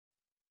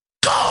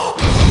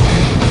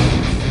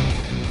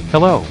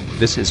Hello,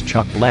 this is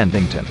Chuck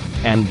Blandington,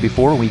 and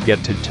before we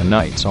get to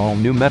tonight's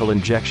all-new Metal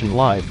Injection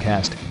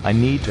livecast, I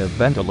need to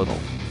vent a little.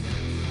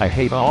 I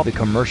hate all the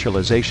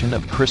commercialization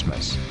of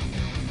Christmas.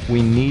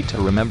 We need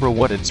to remember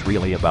what it's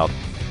really about.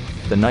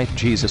 The night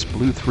Jesus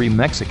blew 3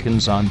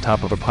 Mexicans on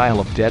top of a pile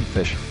of dead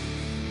fish.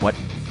 What?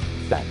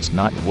 That's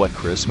not what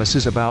Christmas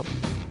is about.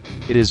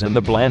 It is in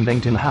the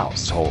Blandington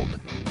household.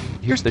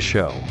 Here's the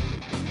show.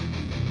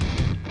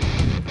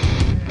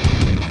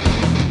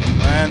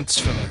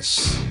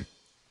 Blasphemous.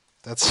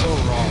 That's so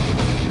wrong.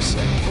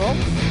 Well,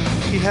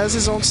 he has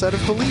his own set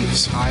of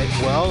beliefs.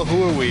 Well,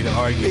 who are we to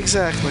argue?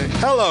 Exactly.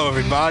 Hello,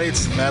 everybody.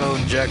 It's the Metal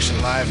Injection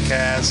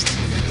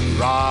livecast.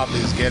 Rob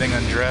is getting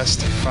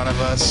undressed in front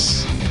of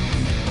us.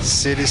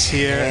 Sid is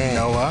here.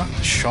 Noah.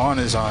 Sean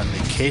is on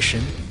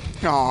vacation.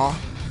 Aw.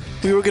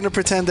 We were going to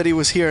pretend that he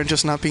was here and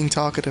just not being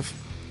talkative.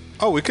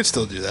 Oh, we could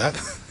still do that.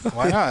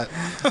 Why not?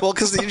 Well,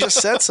 because you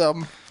just said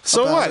something.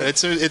 So about what?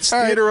 it. It's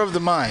All theater right. of the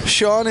mind.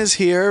 Sean is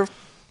here.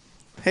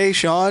 Hey,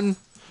 Sean.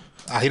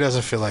 He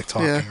doesn't feel like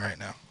talking Yeah. right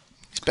now.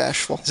 He's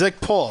bashful. He's like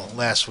Paul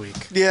last week.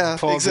 Yeah,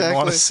 Paul didn't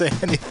want to exactly.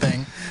 say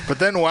anything, but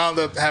then wound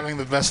up having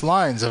the best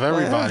lines of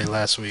everybody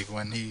last week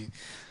when he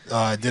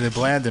did a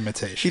Bland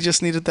imitation. He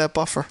just needed that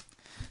buffer.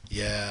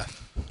 Yeah.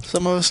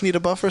 Some of us need a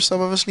buffer. Some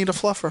of us need a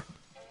fluffer.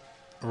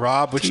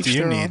 Rob, which Teach do you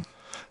their need?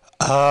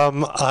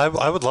 own.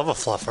 I would love a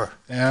fluffer.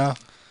 Yeah.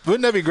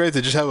 Wouldn't that be great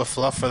to just have a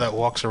fluffer that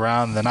walks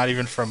around, not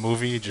even for a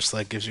movie, just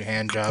like gives you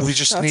hand jobs? We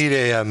just need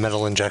a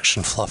metal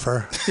injection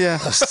fluffer. Yeah.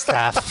 A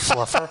staff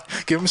fluffer.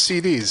 Give him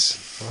CDs.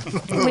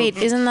 Wait,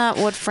 isn't that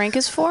what Frank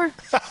is for?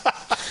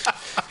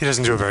 He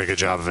doesn't do a very good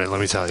job of it,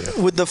 let me tell you.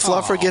 Would the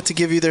fluffer get to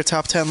give you their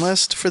top 10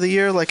 list for the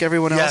year like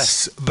everyone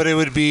else? Yes, but it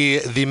would be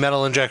the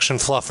metal injection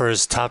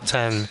fluffers top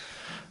 10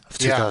 of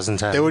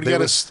 2010. They would get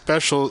a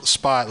special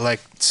spot like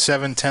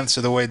 7/10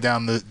 of the way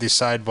down the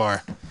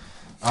sidebar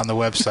on the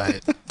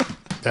website.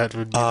 That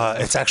would be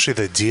it's actually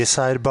the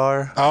Deicide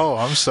bar. Oh,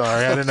 I'm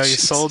sorry. I didn't know you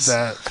sold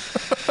that.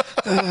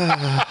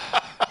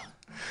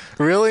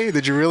 Really?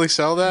 Did you really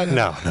sell that?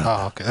 No.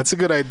 Oh, okay. That's a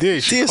good idea.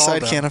 You should call Deicide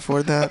them. can't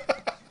afford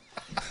that.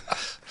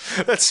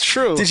 That's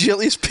true. Did you at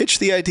least pitch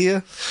the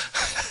idea?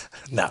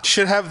 No.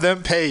 Should have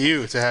them pay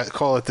you to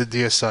call it the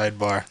Deicide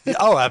bar.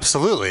 Oh,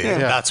 absolutely. Yeah.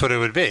 That's what it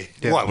would be.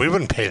 Yeah. What? We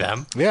wouldn't pay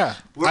them. Yeah.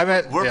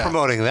 We're yeah.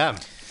 promoting them.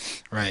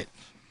 Right.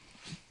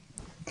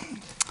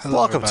 Hello,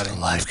 Welcome everybody. to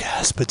the live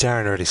cast, but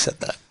Darren already said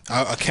that.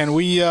 Can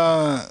we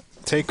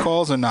take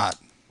calls or not?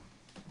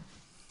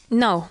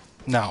 No.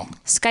 No.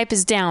 Skype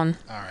is down.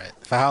 All right.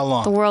 For how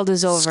long? The world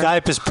is over.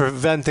 Skype is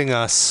preventing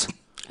us.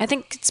 I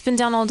think it's been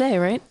down all day,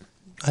 right?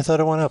 I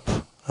thought it went up.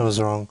 I was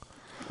wrong.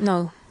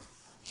 No.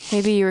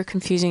 Maybe you were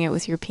confusing it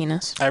with your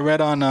penis. I read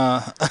on...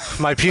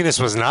 My penis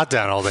was not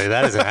down all day.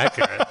 That isn't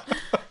accurate.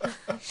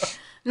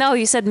 No,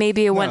 you said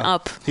maybe it went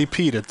up. He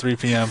peed at 3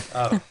 p.m.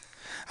 Oh.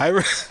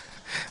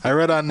 I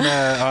read on the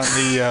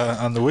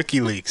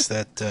WikiLeaks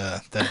that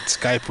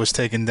Skype was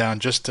taken down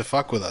just to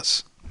fuck with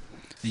us.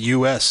 The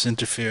U.S.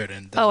 interfered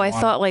and. Oh, I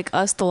thought like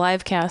us, the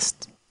live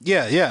cast.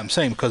 Yeah, I'm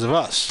saying because of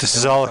us. This They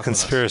is don't all a fuck with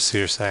us. conspiracy,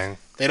 you're saying.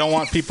 They don't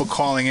want people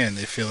calling in.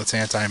 They feel it's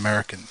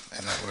anti-American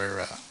and that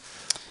we're.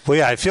 Well,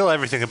 yeah, I feel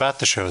everything about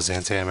the show is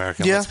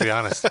anti-American. Yeah. Let's be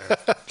honest. There.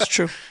 It's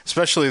true.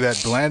 Especially that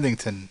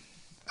Blandington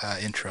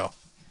intro.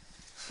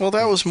 Well,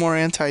 that was more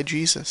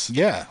anti-Jesus.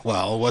 Yeah.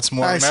 Well, what's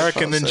more I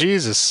American suppose than that-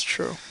 Jesus?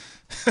 True.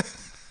 All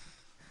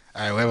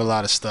right, we have a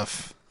lot of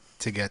stuff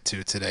to get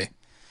to today.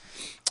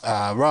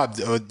 Rob,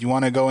 do you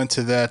want to go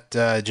into that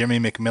Jimmy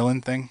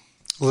McMillan thing?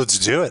 Let's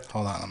do it.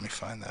 Hold on, let me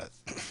find that.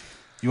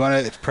 You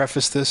want to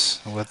preface this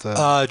with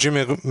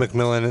Jimmy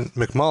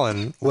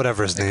McMullen,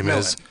 whatever his name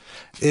is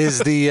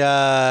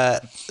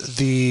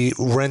the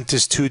rent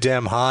is too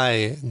damn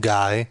high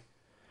guy.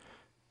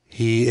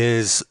 He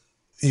is.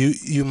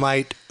 You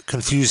might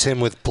confuse him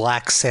with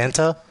Black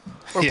Santa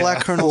Or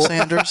Black Colonel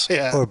Sanders.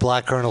 Yeah. or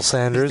Black Colonel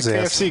Sanders. the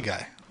yes. KFC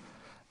guy?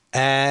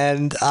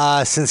 And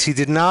since he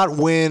did not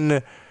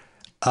win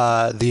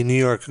the New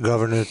York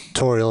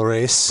gubernatorial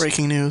race,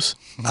 Breaking news.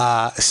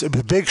 it's a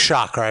big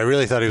shocker. I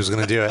really thought he was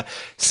going to do it.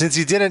 Since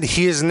he didn't,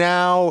 he is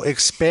now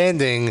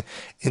expanding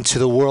into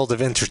the world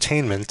of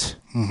entertainment.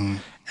 Mm-hmm.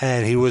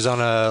 And he was on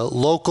a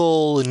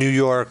local New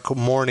York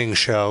morning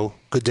show,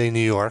 Good Day New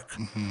York.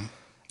 Mm-hmm.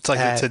 It's like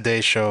the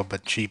Today Show,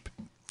 but cheap.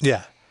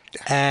 Yeah.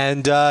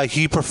 And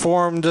he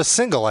performed a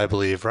single, I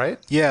believe, right?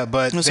 Yeah,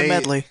 but It was a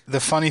medley. The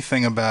funny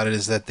thing about it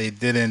is that they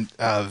didn't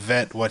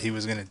vet what he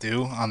was going to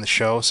do on the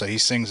show, so he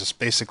sings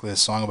basically a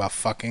song about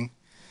fucking,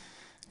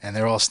 and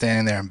they're all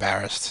standing there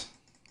embarrassed.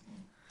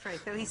 Right,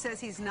 so he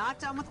says he's not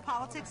done with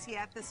politics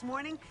yet. This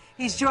morning,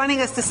 he's joining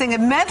us to sing a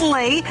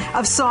medley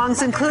of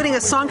songs, including a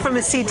song from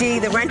his CD,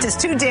 The Rent Is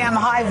Too Damn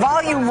High,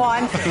 Volume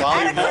 1,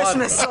 and a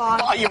Christmas song.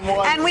 Volume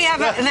 1. And we have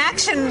an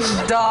action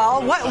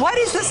doll. What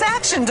is this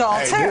action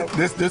doll, too?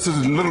 This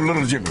is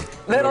little Jimmy.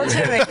 Little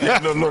Jimmy.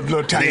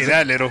 little tiny. Hey,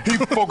 that little. He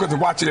focused on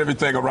watching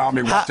everything around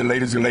me, watching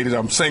ladies and ladies.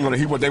 I'm single,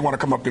 and they want to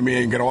come up to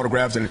me and get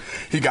autographs, and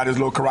he got his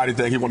little karate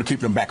thing. He want to keep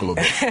them back a little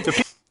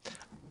bit.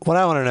 What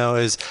I want to know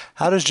is,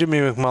 how does Jimmy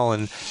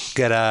McMullen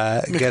get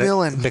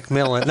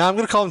McMillan? No, I'm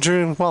going to call him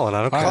Jimmy McMullen.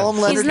 I don't Call him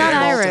Leonard He's not Maltin.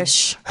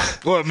 Irish.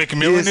 Well,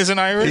 McMillan isn't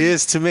Irish? He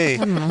is to me.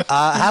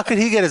 How could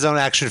he get his own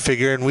action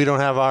figure and we don't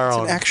have our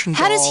own? Action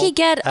How does doll. he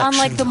get on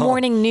like the doll.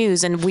 morning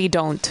news and we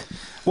don't?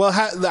 Well,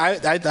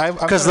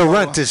 Because the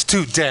rent is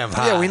too damn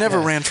high. Yeah, we never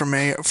ran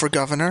for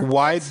governor.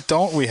 Why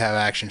don't we have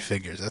action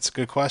figures? That's a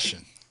good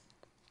question.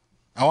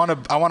 I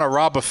want to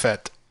rob a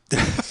Fett.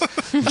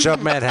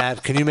 Jumpman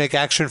Hat, can you make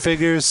action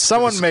figures?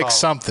 Someone make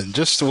something.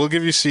 We'll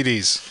give you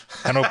CDs,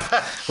 and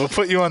we'll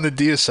put you on the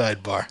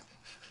deicide bar.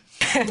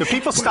 Do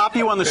people stop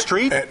you on the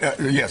street?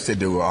 Yes, they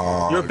do.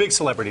 You're a big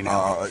celebrity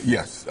now.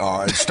 Yes.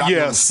 Stop me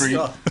on the street.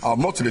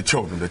 Most of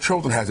the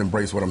children has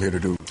embraced what I'm here to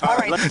do. All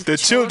right. The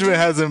children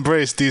has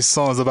embraced these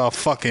songs about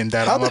fucking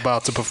that I'm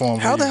about to perform.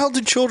 How for the you. hell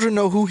do children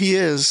know who he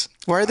is?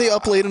 Why are they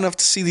up late enough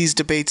to see these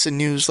debates and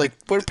news? Like,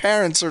 where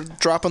parents are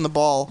dropping the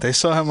ball. They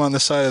saw him on the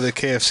side of the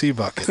KFC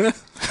bucket.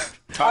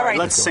 All right,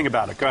 let's sing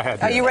about it. Go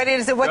ahead. Are you ready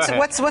to say what's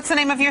the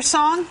name of your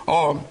song?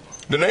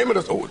 The name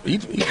of the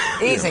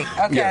Easy.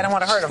 Okay, Yeah. I don't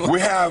want to hurt him. We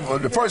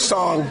have the first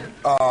song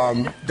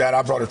that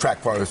I brought a track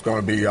for is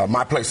going to be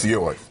 "My Place to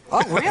Yours."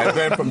 Oh, really? And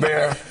then from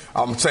there,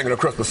 I'm singing a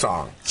Christmas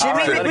song.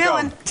 Jimmy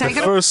McMillan, take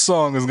The it. first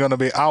song is gonna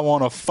be "I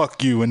Wanna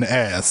Fuck You in the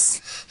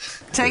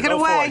Ass." Take it Go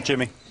for away. it,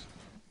 Jimmy.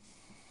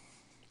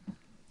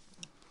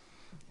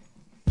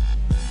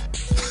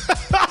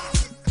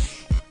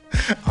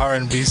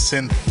 R&B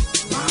synth.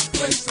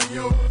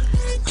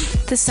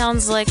 This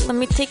sounds like, let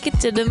me take it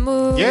to the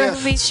movie. Yeah.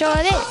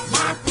 Shorty.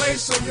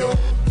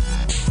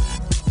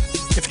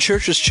 If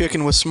Church's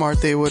Chicken was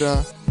smart, they would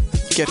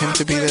get him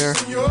to be there.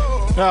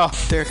 Oh,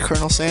 There,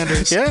 Colonel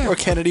Sanders. Yeah. Or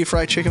Kennedy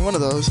Fried Chicken, one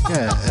of those.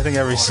 yeah. I think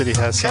every city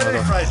has some of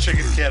them. Fried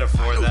Chicken can't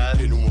afford that.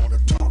 Didn't want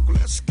to talk,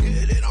 let's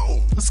get it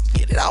on. Let's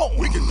get it on.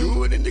 We can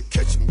do it in the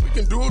kitchen. We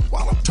can do it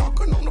while I'm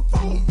talking on the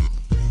phone.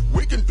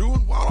 We can do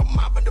it while I'm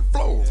mopping the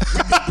floor. We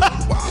can do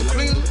it while I'm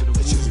cleaning the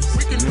dishes.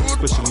 We can do it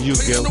Put some while I'm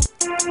youth, Gil. cleaning the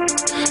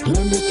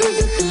Let me take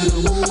it to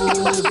the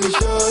movie,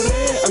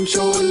 shorty. I'm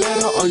sure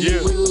later on you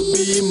will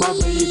be my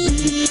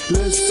baby.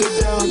 Let's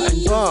sit down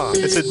and just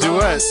It's a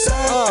duet.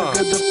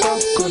 get the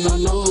popcorn. I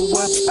know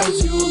what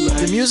as you like.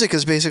 The music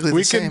is basically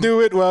We the same. can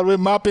do it while we're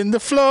mopping the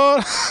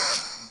floor.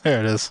 There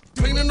it is.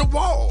 cleaning the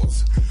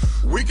walls.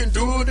 We can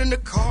do it in the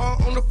car,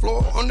 on the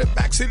floor, on the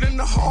backseat, in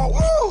the hall.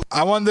 Woo!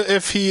 I wonder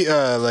if he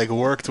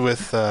worked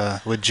with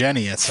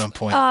Jenny at some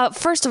point.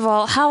 First of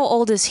all, how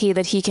old is he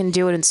that he can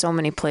do it in so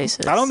many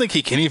places? I don't think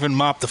he can even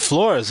mop the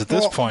floors at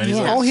this point. He's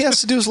yeah. All he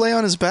has to do is lay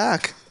on his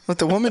back. Let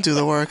the woman do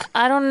the work.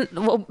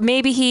 Well,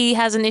 maybe he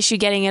has an issue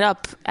getting it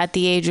up at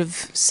the age of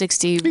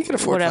 60. He can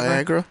afford whatever.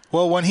 Viagra.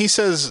 well, when he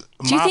says,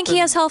 Do you think he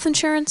mopping- has health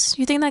insurance?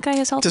 You think that guy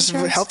has health Does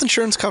insurance? health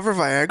insurance cover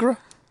Viagra?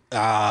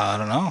 I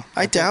don't know.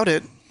 I doubt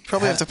it.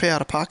 Probably have to pay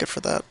out of pocket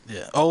for that.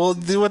 Yeah. Oh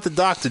well, what the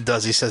doctor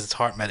does, he says it's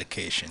heart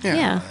medication.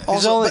 Yeah.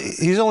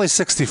 He's only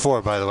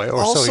 64, by the way,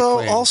 or so he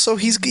claims. Also,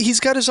 he's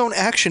got his own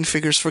action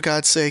figures, for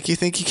God's sake. You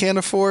think he can't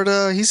afford?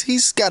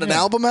 He's got an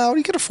album out.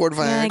 He can afford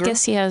Viagra. Yeah, I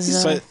guess he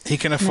has. But he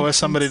can afford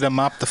somebody to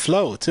mop the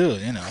floor too.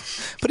 You know.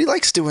 But he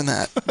likes doing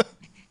that.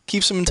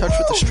 Keeps him in touch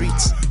with the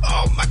streets.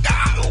 Oh my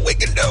God, we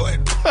can do it.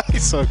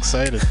 He's so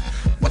excited.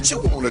 What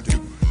you want to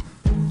do?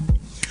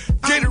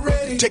 Get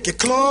ready. Take your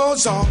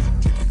clothes off.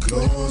 Take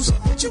your clothes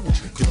off. What you want?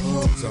 Your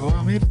clothes off.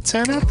 Want me to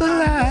turn out the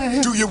light?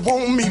 Do you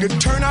want me to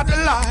turn out the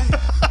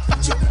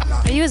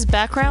light? Are you his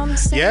background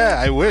singer? Yeah,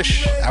 I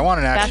wish. I want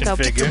an action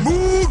Backup. figure.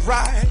 Mood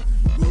right.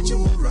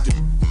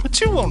 What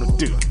you want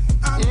to do?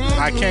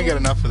 I can't get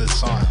enough of this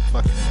song. I'm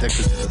fucking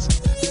addicted to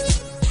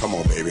this. Come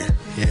on, baby.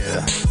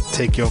 Yeah.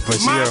 Take your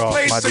brassiere off,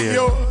 my place of dear.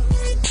 yours.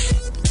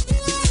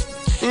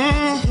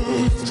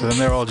 So then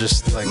they're all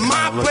just like My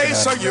kinda looking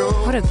place at of him. yours.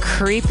 What a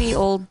creepy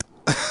old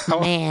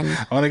man.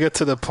 I want to get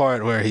to the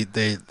part where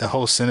the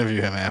hosts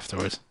interview him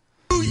afterwards.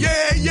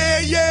 Yeah, yeah,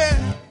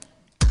 yeah.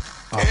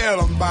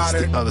 Tell them about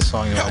it. Other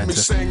song you Help went me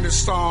into. sing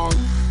this song.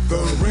 The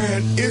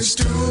rent is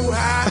too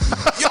high.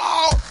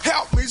 Y'all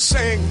help me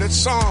sing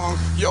this song.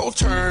 Your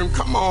turn,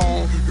 come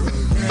on. The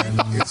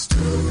rent is too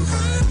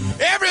high.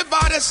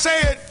 Everybody say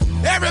it.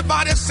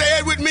 Everybody say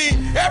it with me.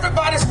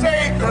 Everybody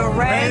say it. The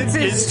rent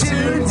is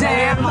too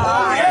damn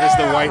high. There's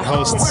the white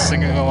hosts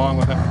singing along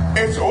with him.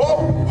 It's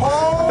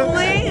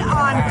Only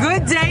on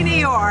Good Day New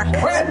York.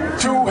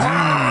 rent too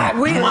high.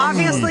 We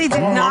obviously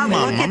did not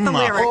look at the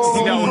lyrics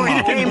before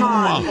you came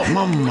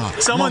on.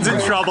 Someone's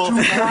in trouble.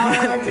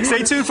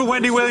 Stay tuned for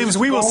Wendy Williams.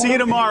 We will see you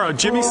tomorrow.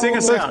 Jimmy, sing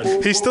us out.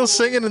 He's still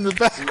singing in the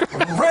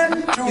background.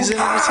 Rent too He's an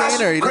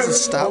entertainer. He doesn't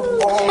stop.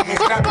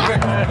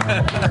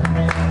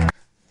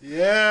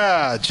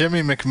 Yeah,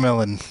 Jimmy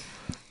McMillan.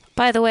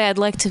 By the way, I'd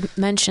like to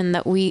mention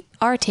that we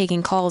are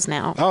taking calls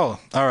now. Oh,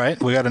 all right.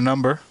 We got a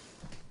number.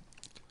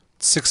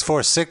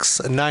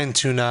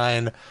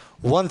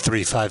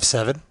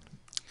 646-929-1357.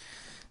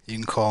 You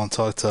can call and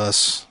talk to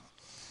us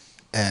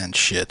and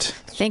shit.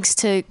 Thanks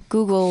to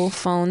Google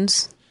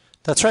phones.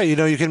 That's right. You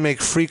know, you can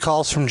make free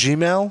calls from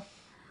Gmail.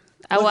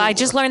 I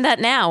just learned that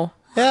now.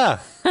 Yeah.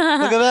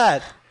 Look at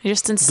that. I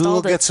just We'll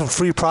installed get it. some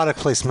free product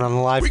placement on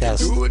the live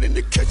cast. Do it in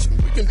the kitchen.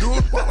 We can do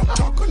it while I'm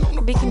talking on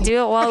the We can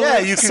do it while Yeah,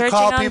 we're you can searching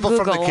call on people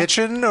Google. from the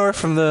kitchen or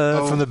from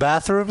the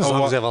bathroom as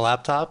long as you have a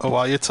laptop.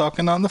 While you're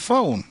talking on the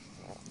phone.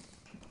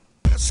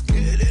 Let's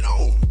get it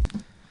on.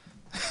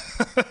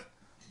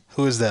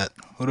 Who is that?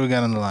 Who do we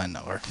got on the line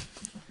now? Or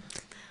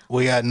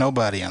we got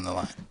nobody on the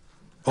line.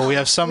 Oh, we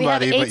have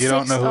somebody, but you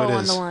don't know who it 860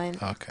 on is.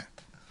 the line. Okay.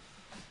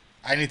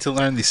 I need to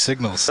learn these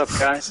signals. What's up,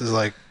 guys? This is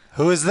like,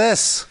 Who is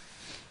this?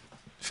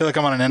 I feel like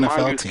I'm on an NFL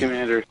Mongoose team.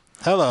 Commander.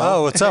 Hello.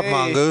 Oh, what's up, Hey.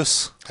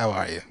 Mongoose? How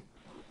are you?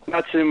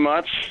 Not too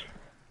much.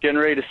 Getting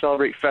ready to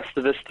celebrate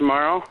Festivus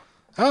tomorrow.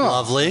 Oh,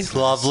 Lovely,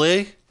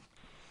 lovely.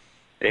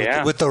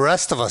 Yeah. With the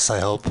rest of us, I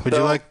hope. Would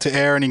you like to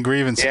air any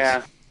grievances?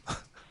 Yeah.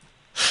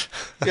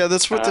 Yeah,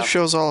 that's what the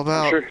show's all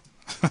about. Sure.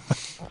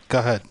 Go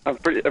ahead. I'm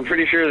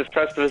pretty sure this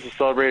Festivus is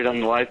celebrated on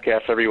the live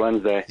cast every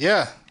Wednesday.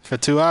 Yeah, for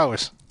 2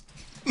 hours.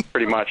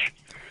 Pretty much.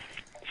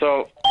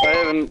 So I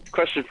have a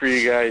question for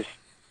you guys.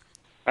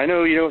 I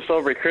know you don't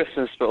celebrate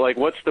Christmas, but like,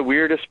 what's the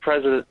weirdest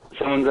present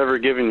someone's ever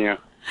given you?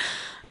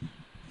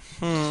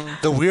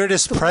 The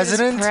weirdest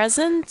president?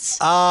 Present?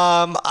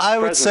 I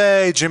would President.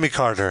 say Jimmy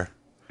Carter.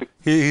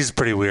 He's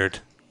pretty weird.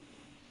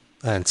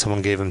 And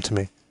someone gave him to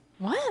me.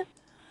 What?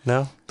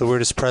 No? The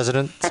weirdest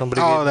president?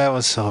 Somebody Oh, gave that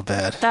was so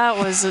bad. That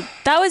was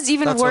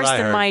even That's what worse I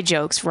than heard. my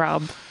jokes,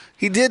 Rob.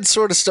 He did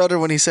sort of stutter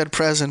when he said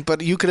present,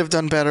 but you could have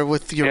done better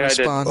with your Yeah, I did.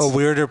 response. A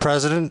weirder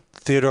president?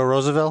 Theodore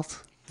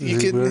Roosevelt? You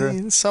Is he weirder?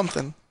 could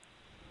something.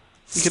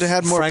 You could have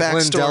had more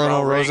Franklin backstory.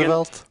 Delano Reagan?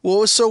 Roosevelt? What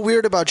was so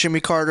weird about Jimmy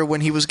Carter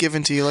when he was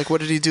given to you? Like, what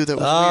did he do that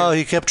was Oh, weird?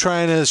 he kept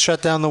trying to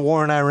shut down the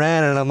war in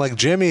Iran, and I'm like,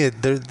 Jimmy,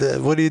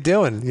 what are you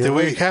doing? Do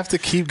we have to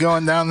keep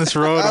going down this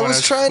road? I when was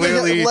it's trying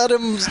clearly- to let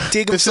him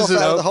dig This himself is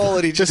a- out of the hole,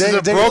 and he This just is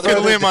a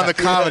broken limb on the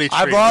comedy tree.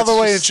 I'm all the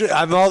way. Let's just-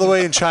 I'm all the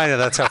way in China.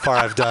 That's how far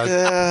I've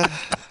done.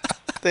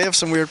 They have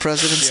some weird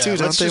presidents Yeah, too,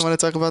 don't let's they? just- Want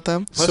to talk about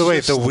them? So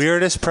wait, the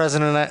weirdest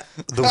president,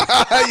 the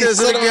You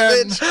son of a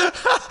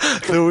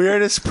bitch. the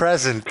weirdest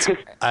present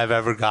I've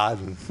ever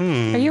gotten.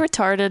 Are you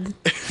retarded?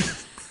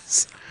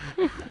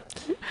 Do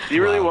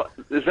you really?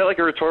 Is that like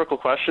a rhetorical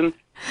question?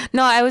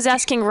 No, I was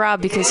asking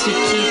Rob because he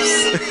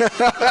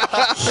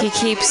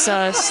keeps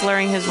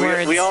slurring his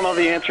words. We all know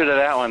the answer to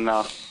that one,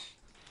 though.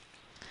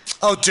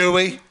 Oh, do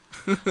we?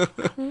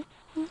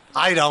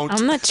 I don't.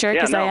 I'm not sure Yeah,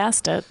 because I no.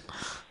 asked it.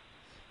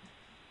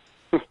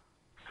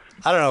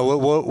 I don't know.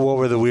 What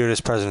were the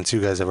weirdest presidents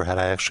you guys ever had?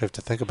 I actually have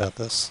to think about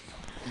this.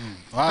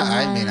 Well,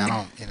 I mean, I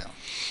don't,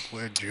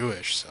 we're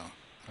Jewish, so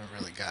I haven't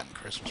really gotten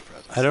Christmas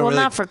presents. I don't Well,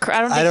 really. not for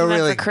I don't think I don't you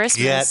meant really for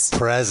Christmas. get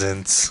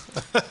presents.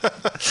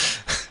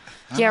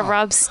 Yeah,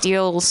 Rob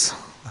steals.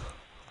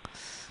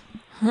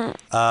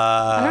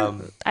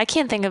 I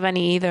can't think of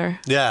any either.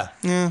 Yeah.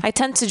 I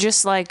tend to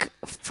just like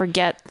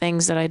forget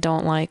things that I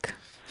don't like.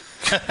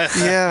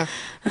 Yeah.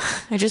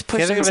 I just push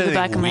Can't them think of to the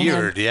back anything of my head.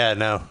 weird. Yeah,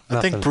 no.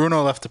 I think nothing.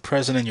 Bruno left a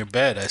present in your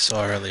bed. I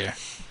saw earlier.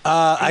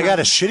 I got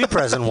a shitty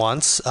present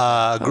once.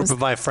 A group of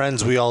my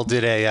friends, we all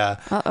did a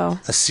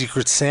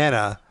Secret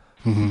Santa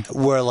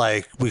where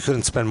like we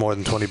couldn't spend more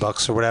than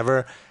 $20 or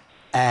whatever,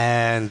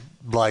 and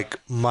like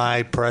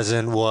my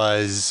present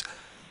was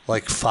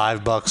like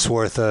 $5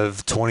 worth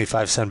of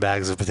 25-cent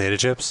bags of potato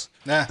chips.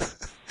 Yeah. I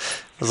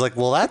was like,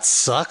 well, that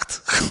sucked.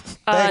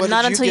 What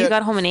Not did until you you get?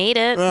 got home and ate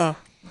it.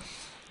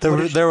 There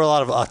were a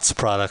lot of Utz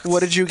products. What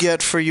did you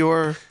get for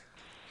your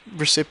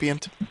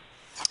recipient?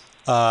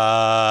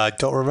 I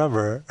don't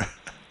remember.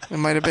 It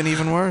might have been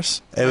even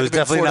worse. It was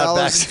definitely not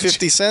bags of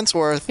 $4.50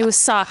 worth. It was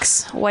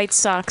socks, white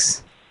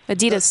socks,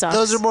 Adidas socks.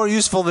 Those are more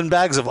useful than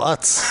bags of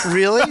Utz.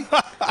 Really?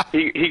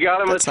 He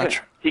got him That's not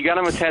true. he got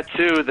him a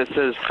tattoo that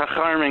says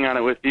 "Chacharming" on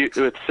it with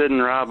Sid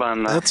and Rob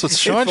on the That's what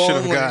Sean should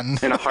have gotten.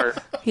 in a heart.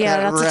 Yeah,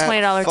 That that's a rat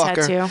 $20 fucker.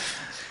 tattoo.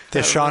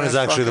 Yeah, Sean is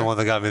actually the fucker. one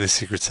that got me the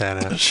Secret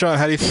Santa. Sean,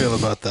 how do you feel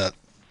about that?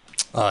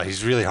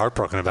 He's really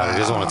heartbroken about it. He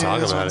doesn't want to Yeah, talk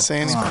he doesn't about wanna it.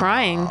 say anything.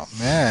 Crying. Oh,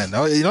 man.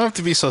 No, you don't have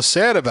to be so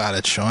sad about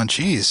it, Sean.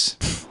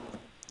 Jeez.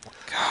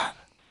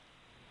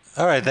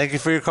 All right, thank you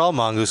for your call,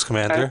 Mongoose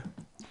Commander.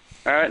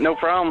 All right, no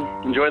problem.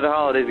 Enjoy the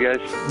holidays,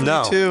 guys.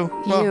 No, Too.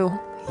 Well, You.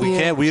 we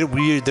can't.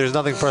 We there's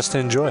nothing for us to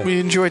enjoy. we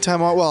enjoy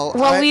time off. Well,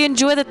 Well, we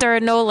enjoy that there are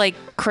no like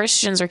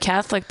Christians or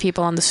Catholic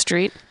people on the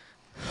street.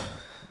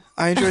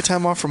 I enjoy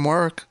time off from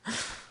work.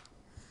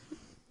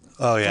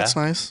 Oh yeah, That's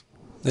nice.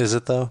 is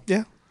it though?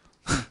 Yeah.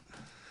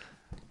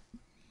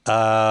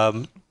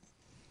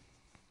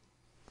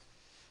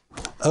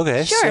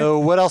 Okay, Sure. so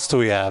what else do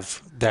we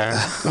have, Darren?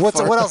 What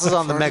else is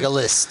on the mega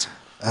list?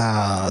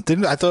 I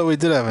thought we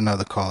did have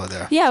another caller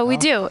there. Yeah, we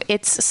do.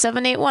 It's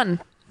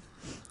 781.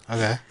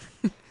 Okay.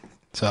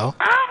 So?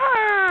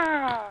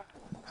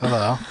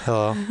 Hello.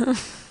 Hello.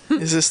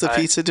 Is this the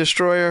Pizza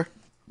Destroyer?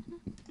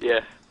 Yeah.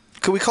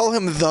 Could we call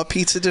him the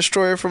Pizza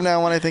Destroyer from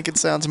now on? I think it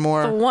sounds The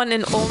more one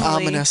and only.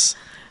 ominous.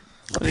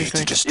 What do you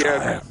think?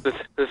 Yeah,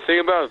 the thing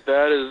about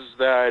that is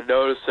that I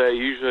notice that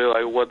usually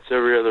like once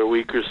every other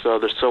week or so,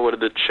 there's someone in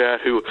the chat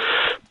who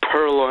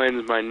purloins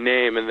renamed my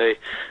name, and they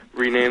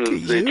renamed.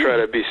 They try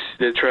to be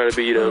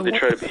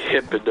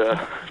hip and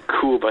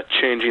cool by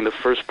changing the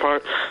first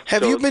part.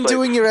 Have So you it's been like,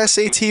 doing your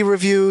SAT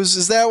reviews?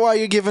 Is that why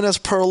you're giving us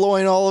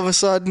purloin all of a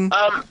sudden?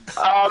 Oh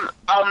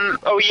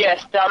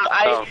yes.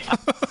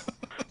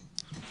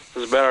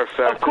 As a matter of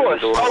fact, Of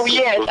course. Oh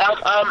yes.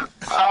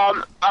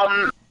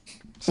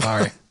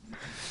 Sorry.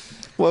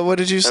 What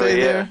did you say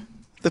yeah. there?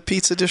 The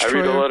Pizza I read a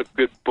Destroyer? lot of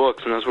good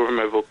books, and that's where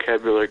my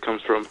vocabulary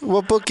comes from.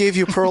 What book gave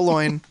you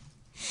purloin?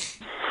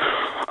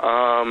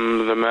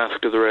 The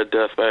Mask of the Red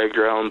Death by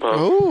Edgar Allan Poe.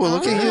 Oh,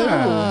 look at you.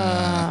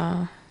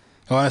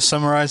 You want to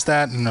summarize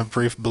that in a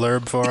brief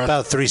blurb for us?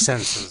 About 3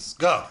 sentences.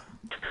 Go.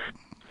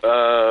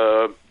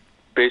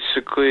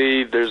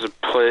 Basically, there's a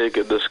plague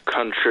in this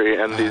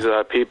country, and these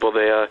people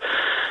they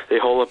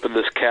hole up in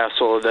this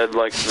castle, and then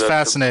like the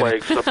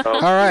Fascinating. plague somehow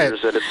All right.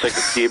 appears, and it's like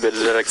a demon,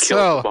 and then it kills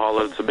So- them all,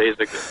 and it's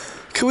amazing.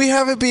 Can we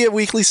have it be a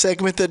weekly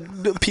segment that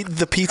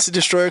the Pizza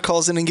Destroyer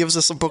calls in and gives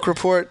us a book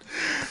report?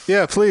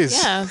 Yeah,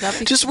 please. Yeah, that'd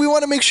be Just we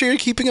want to make sure you're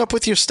keeping up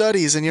with your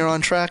studies and you're on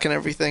track and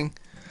everything.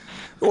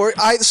 Or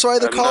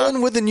either call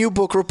in with a new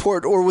book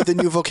report or with a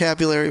new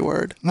vocabulary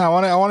word. No,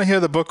 I want to hear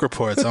the book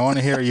reports. I want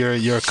to hear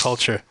your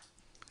culture.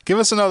 Give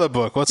us another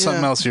book. What's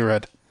something else you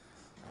read?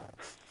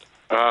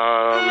 The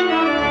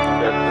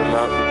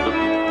Mountains of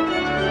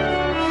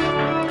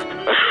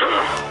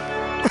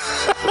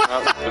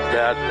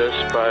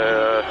Madness by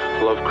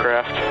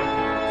Lovecraft.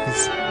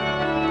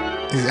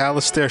 He's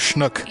Alistair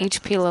Schnook.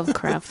 H.P.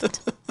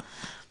 Lovecraft.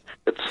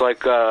 It's like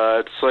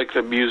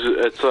the music.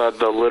 It's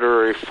the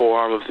literary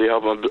form of the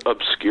album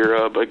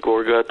Obscura by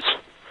Gorguts.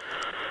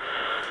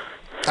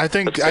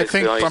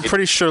 I'm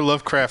pretty sure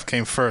Lovecraft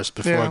came first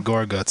before Yeah.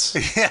 Gorguts.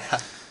 Yeah.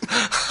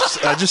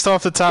 Just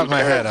off the top of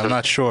my head, I'm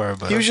not sure.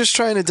 But He was just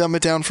trying to dumb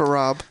it down for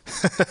Rob.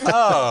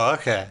 Oh,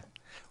 okay.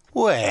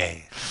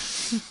 Way.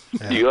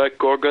 Do you like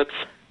Gorguts?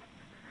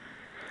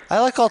 I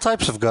like all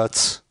types of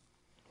guts.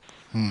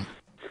 No,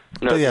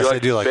 But yes, you like I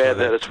do like the band Gorguts.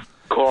 that it's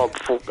called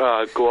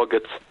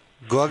Gorguts.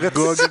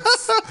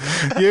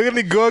 Gorguts? You're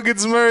gonna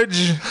Gorguts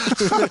merge.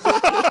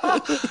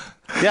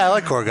 Yeah, I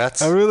like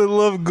Gorguts. I really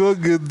love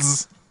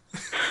Gorguts.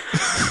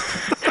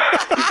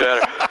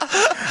 Better.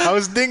 I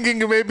was thinking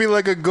maybe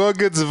like a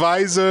Gorguts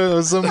visor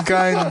or some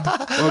kind,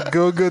 or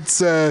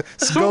Gorguts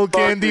skull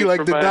candy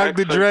like the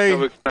Dr.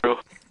 Dre.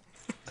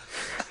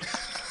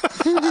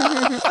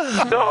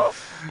 No.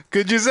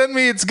 Could you send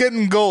me It's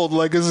Getting Gold,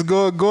 like a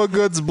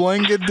Gorguts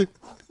blanket?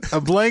 A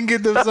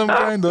blanket of some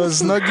kind, or a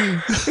snuggie?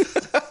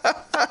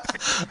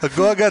 A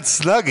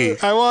Gorguts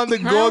snuggie. I want the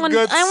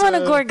Gorguts. I want a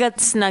Gorgut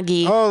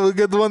snuggie. Oh, we'll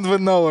get one for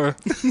Noah.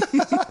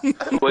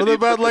 What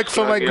about like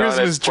for my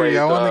Christmas tree?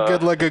 I want to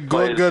get like a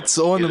Gorguts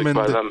ornament.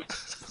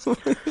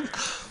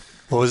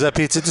 What was that,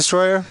 Pizza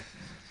Destroyer?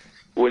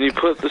 When you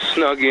put the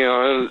Snuggie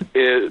on,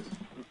 it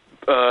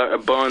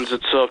bonds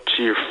itself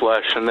to your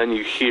flesh, and then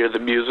you hear the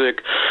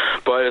music,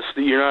 but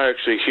you're not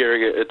actually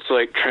hearing it. It's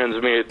like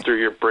transmitted through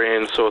your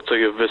brain, so it's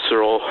like a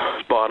visceral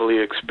bodily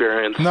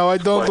experience. No, I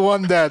don't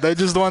want that. I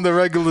just want the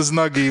regular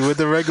Snuggie with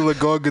the regular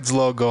Gorguts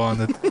logo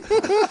on it.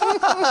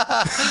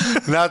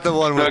 Not the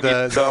one with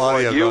the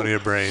audio going to your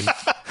brain.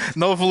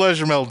 No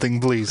flesh melting,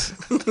 please.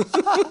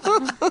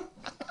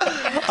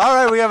 All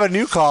right, we have a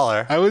new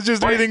caller. I was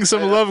just reading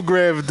some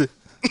Lovecraft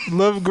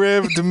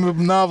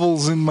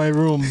novels in my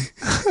room.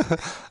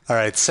 All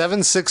right,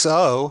 760.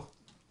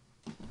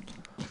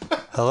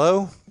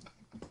 Hello?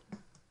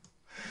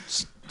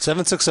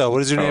 760,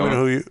 what is your name and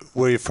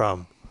where are you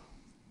from?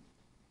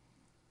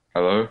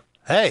 Hello?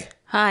 Hey.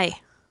 Hi.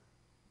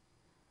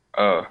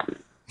 Oh.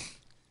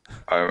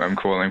 I'm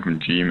calling from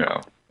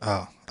Gmail.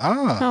 Oh,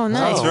 nice.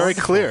 That's very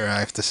clear, I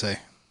have to say.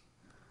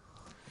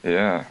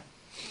 Yeah.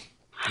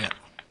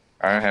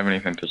 I don't have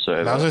anything to say.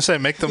 I was going to say,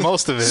 make the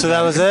most of it. So that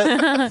was it?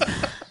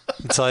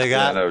 That's all you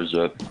got? Yeah, that was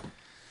it.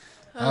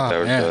 Oh, that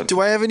was man. it.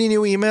 Do I have any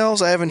new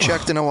emails? I haven't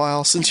checked in a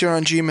while. Since you're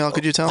on Gmail,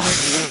 could you tell me?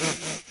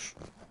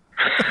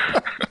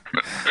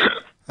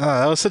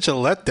 That was such a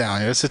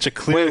letdown. It was such a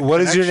clear. Wait,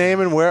 what is your name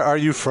and where are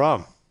you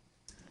from?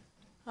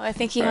 Oh, I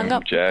think he hung I'm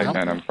up. Jack,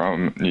 and I'm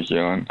from New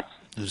Zealand.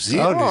 New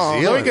Zealand? Oh,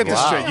 New Zealand. Let me get this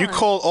Wow. straight. You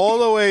called all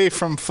the way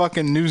from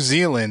fucking New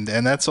Zealand,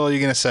 and that's all you're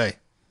going to say?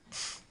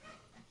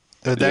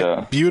 With that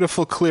Yeah.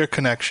 beautiful, clear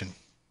connection.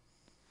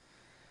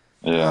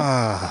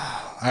 Yeah.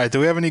 All right, do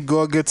we have any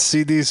Gorguts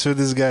CDs for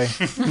this guy?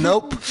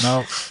 Nope.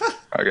 No.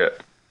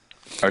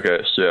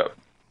 Okay, shit.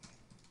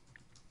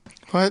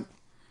 What?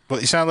 Well,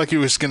 you sound like you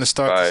was going to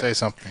start to say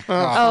something.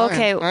 Oh,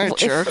 okay. All right, If-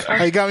 jerk.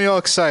 You got me all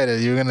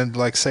excited. You were going to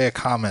like say a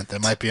comment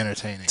that might be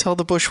entertaining. Tell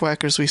the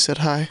Bushwhackers we said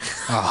hi.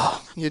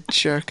 Oh, You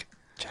jerk.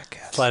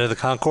 Flight of the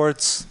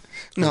Conchords?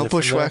 No,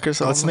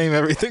 Bushwhackers. let's only. name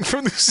everything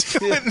from New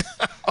Zealand.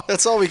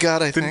 That's all we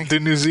got, I think. The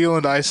New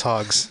Zealand Ice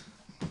Hogs.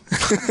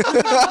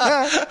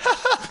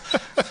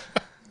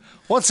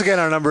 Once again,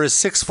 our number is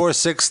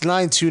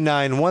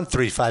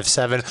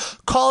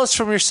 646-929-1357. Call us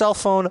from your cell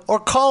phone or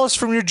call us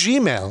from your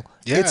Gmail.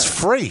 Yeah. It's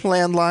free.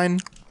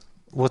 Landline.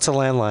 What's a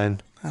landline?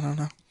 I don't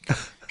know.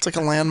 It's like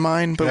a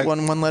landmine, but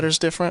one letter's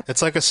different.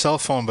 It's like a cell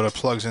phone, but it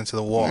plugs into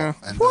the wall Yeah.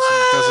 and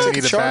What? doesn't Like a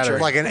need a charger. battery.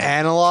 Like an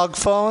analog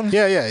phone?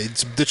 Yeah.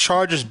 It's the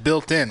charger's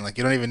built in. Like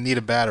you don't even need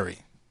a battery.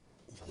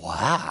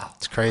 Wow.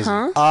 It's crazy.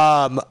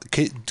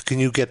 Can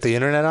you get the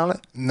internet on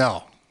it?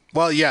 No.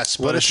 Well, yes,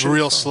 but What it's is your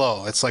real phone?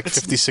 slow. It's like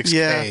 56K.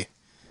 yeah.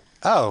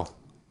 Oh.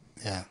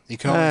 Yeah. You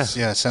can only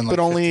send like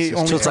But only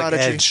 56K. So it's like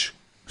Prodigy. Edge.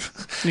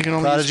 You can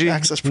only Prodigy?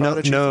 access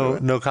Prodigy. No, through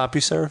it. no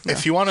CompuServe?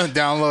 If you want to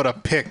download a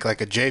pic,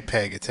 like a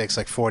JPEG, it takes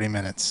like 40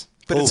 minutes.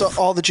 But it's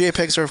all the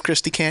JPEGs are of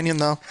Christy Canyon,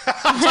 though.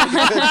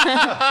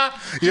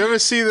 You ever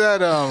see that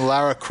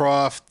Lara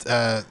Croft,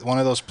 one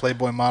of those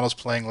Playboy models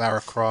playing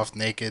Lara Croft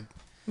naked?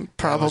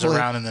 Probably. That was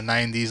around in the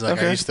 90s. Like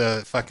I Okay. used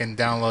to fucking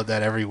download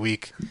that every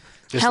week.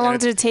 How long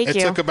did it take you?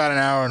 It took about an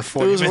hour and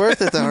 40 It was minutes.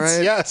 worth it, though,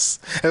 right? Yes.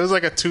 It was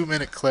like a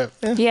 2-minute clip.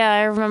 Yeah,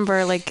 I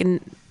remember like in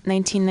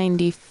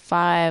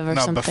 1995 or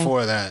No, something.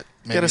 before that.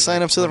 You gotta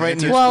sign up to the right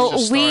news.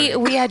 Well,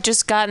 we had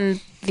just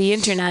gotten the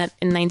internet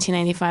in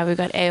 1995. We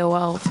got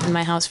AOL in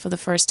my house for the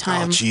first Oh,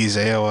 time. jeez,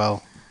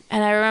 AOL.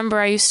 And I remember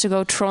I used to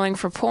go trolling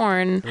for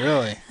porn.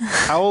 Really?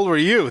 How old were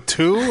you?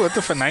 2? What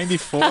the for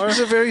 94? He's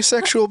a very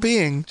sexual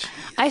being.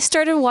 I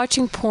started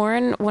watching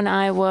porn when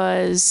I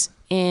was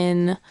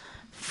in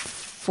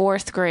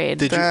 4th grade.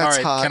 Did you? All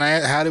right. Can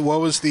I?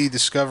 What was the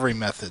discovery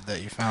method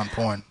that you found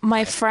porn?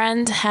 My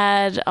friend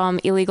had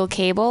illegal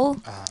cable,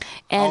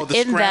 and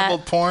the in scrambled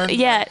that, porn?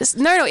 Yeah,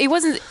 no, it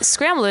wasn't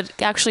scrambled.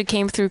 It actually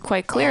came through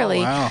quite clearly.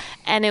 Oh, wow.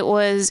 And it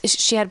was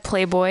she had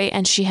Playboy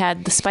and she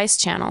had the Spice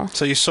Channel.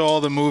 So you saw all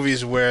the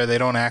movies where they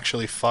don't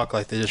actually fuck,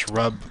 like they just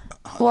rub.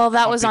 Well,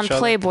 that was each on other?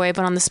 Playboy,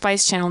 but on the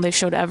Spice Channel they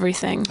showed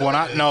everything. Well,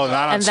 not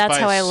on And that's Spice.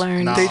 how I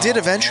learned. No. They did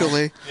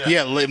eventually.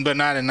 Yeah, but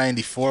not in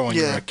 '94 when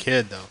you were a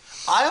kid, though.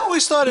 I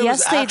always thought it Yes,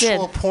 was they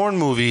actual porn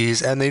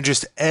movies, and they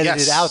just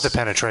edited out the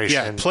penetration.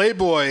 Yeah,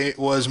 Playboy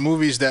was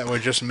movies that were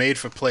just made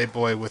for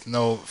Playboy with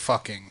no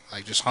fucking,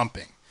 like just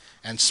humping.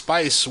 And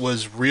Spice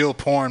was real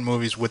porn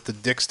movies with the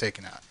dicks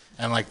taken out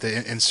and like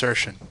the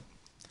insertion.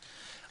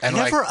 And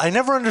I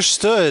never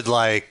understood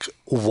like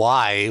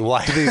why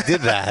they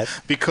did that.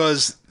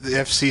 Because the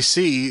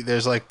FCC,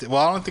 there's like,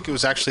 well, I don't think it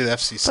was actually the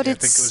FCC. But I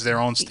think it was their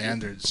own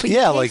standards. But you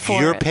Yeah, pay like for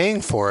you're it.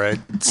 paying for it,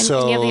 And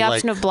so you have the like,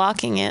 option of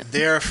blocking it.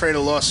 They're afraid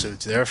of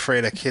lawsuits. They're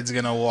afraid a kid's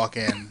gonna walk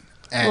in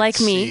and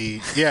Like me.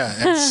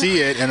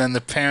 see it, and then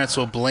the parents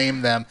will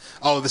blame them.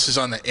 Oh, this is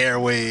on the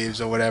airwaves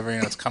or whatever. You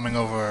know, it's coming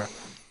over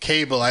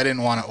cable. I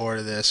didn't want to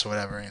order this or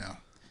whatever. You know,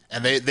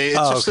 and they. It's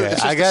just okay.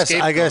 it's just I a guess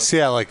scapegoat.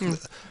 yeah, like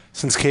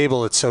since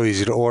cable, it's so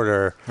easy to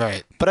order.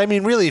 Right. But I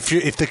mean, really,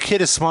 if the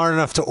kid is smart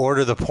enough to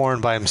order the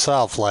porn by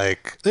himself,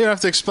 like You don't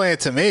have to explain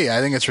it to me. I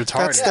think it's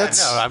retarded.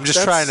 no, I'm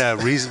just trying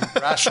to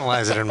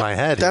rationalize it in my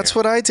head. That's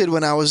what I did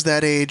when I was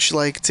that age,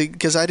 like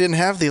because I didn't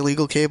have the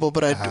illegal cable,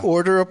 but I'd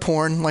order a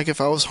porn. Like if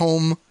I was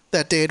home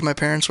that day and my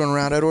parents weren't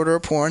around, I'd order a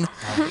porn,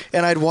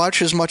 and I'd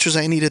watch as much as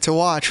I needed to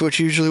watch, which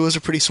usually was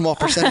a pretty small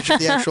percentage of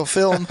the actual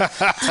film.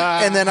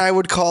 And then I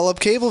would call up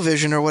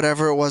Cablevision or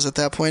whatever it was at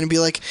that point and be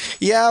like,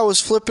 "Yeah, I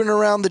was flipping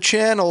around the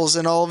channels,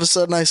 and all of a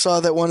sudden I saw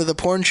that one of the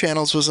porn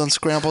channels was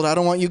unscrambled. I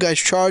don't want you guys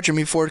charging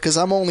me for it because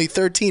I'm only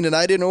 13 and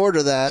I didn't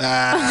order that."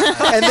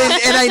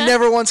 and I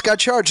never once got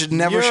charged. It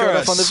never You're showed a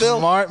up on the bill.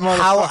 smart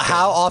motherfucker.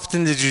 How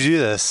often did you do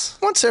this?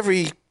 Once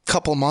every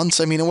couple of months.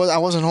 I mean, I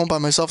wasn't home by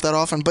myself that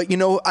often, but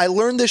I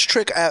learned this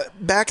trick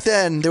back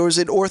then. There was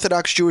an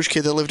Orthodox Jewish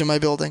kid that lived in my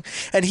building,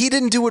 and he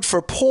didn't do it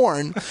for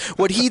porn.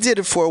 What he did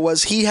it for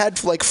was he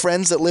had like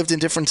friends that lived in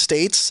different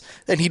states,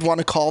 and he'd want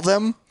to call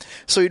them,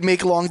 so he'd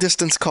make long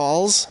distance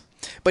calls.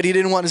 But he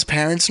didn't want his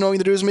parents knowing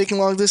that he was making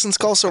long distance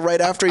calls. So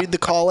right after the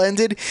call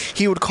ended,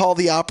 he would call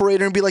the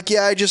operator and be like,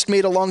 "Yeah, I just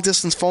made a long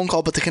distance phone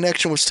call, but the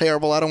connection was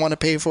terrible. I don't want to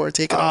pay for it.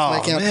 Take it off my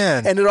account."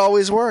 Man. And it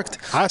always worked.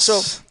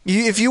 So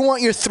if you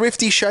want your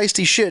thrifty,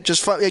 shisty shit,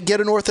 just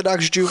get an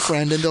Orthodox Jew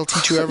friend, and they'll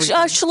teach you everything.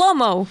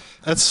 Shlomo.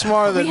 That's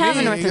smarter than We have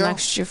me. an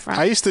Orthodox Jew friend.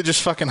 I used to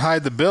just fucking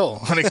hide the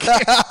bill when it came.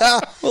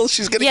 Well,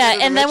 she's gonna. Yeah, get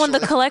it and then when the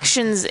eventually.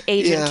 collections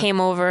agent Yeah.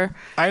 came over,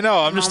 I know.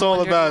 I'm just all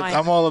wondering about. why.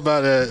 I'm all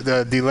about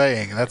the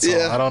delaying. That's all.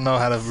 Yeah. I don't know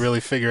how to really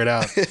figure it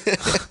out.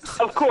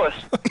 Of course.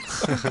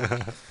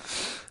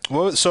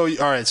 Well, so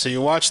all right. So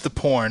you watched the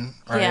porn,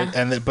 right? Yeah.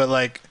 And but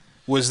like,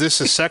 was this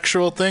a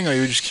sexual thing, or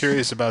you were just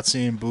curious about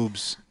seeing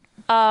boobs?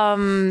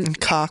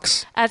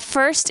 Cox. at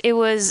first it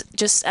was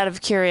just out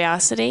of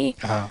curiosity,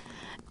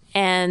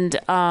 and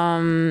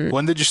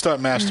When did you start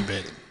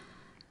masturbating?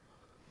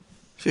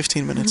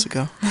 15 minutes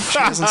ago. She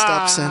hasn't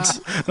stopped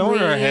since. No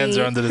wonder her hands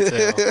are under the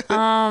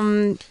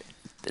table.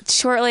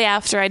 shortly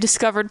after I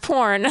discovered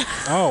porn.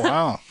 Oh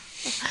wow.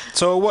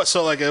 So what?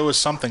 So like, it was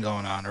something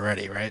going on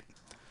already, right?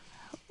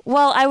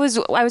 Well, I was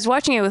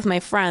watching it with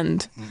my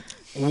friend.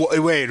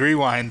 Wait,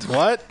 rewind.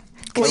 What?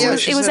 It yeah,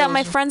 was, she it was said at it my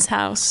was- friend's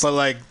house. But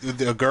like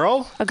a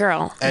girl? A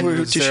girl. And Where-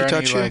 was did she there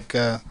touch any, you?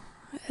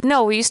 like,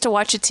 No, we used to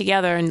watch it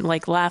together and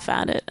like laugh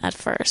at it at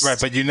first. right,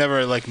 but you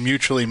never like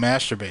mutually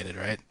masturbated,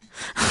 right?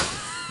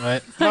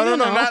 Right? No,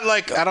 not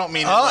like. I don't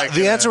mean. like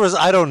the answer was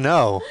I don't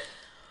know.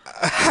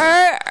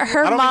 Her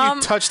I don't mom. mean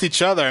you touched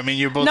each other. I mean,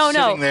 you're both No,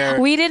 sitting there.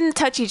 we didn't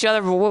touch each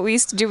other. But what we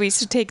used to do, we used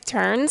to take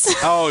turns.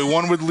 Oh,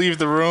 one would leave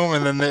the room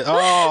and then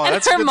oh, and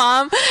that's her good.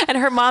 mom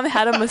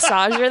had a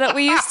massager that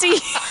we used to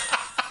use.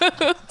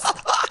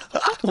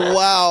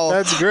 Wow,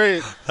 that's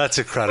great. That's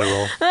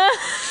incredible.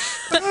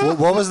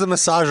 What was the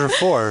massager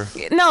for?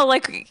 No,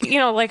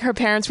 like her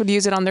parents would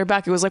use it on their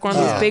back. It was like one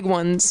of those big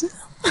ones.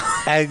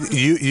 And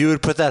you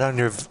would put that on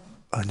your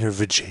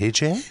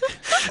vajayjay?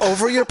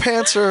 Over your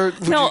pants or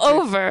No,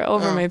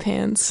 over my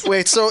pants.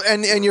 Wait, so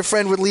and your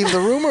friend would leave the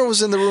room or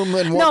was in the room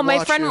and No, my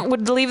watch friend you?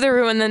 would leave the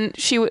room and then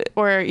she would,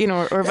 or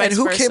vice And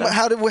who versa. came?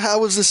 How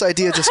was this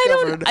idea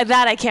discovered?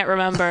 That I can't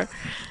remember.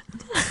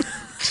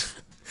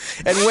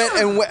 And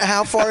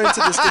how far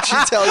into this did she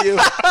tell you?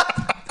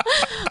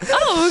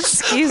 Oh,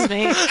 excuse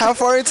me. How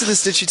far into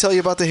this did she tell you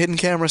about the hidden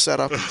camera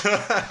setup?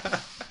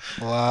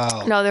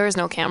 Wow. No, there was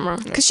no camera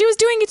because she was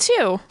doing it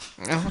too.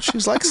 Oh, she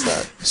likes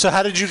that. So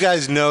how did you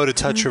guys know to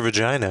touch her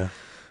vagina?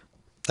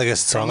 I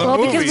guess it's on the Well,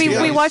 movie.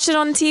 because we watched it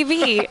on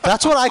TV.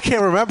 That's what I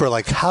can't remember.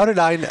 Like, how did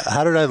I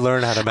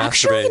learn how to masturbate?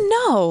 Actually,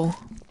 no.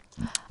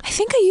 I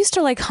think I used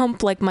to like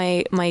hump like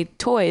my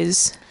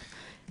toys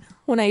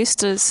when I used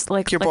to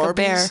like your like a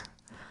bear. Barbies?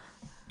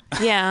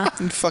 Yeah.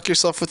 And fuck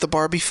yourself with the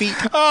Barbie feet.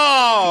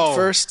 Oh,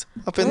 first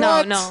up in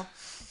No.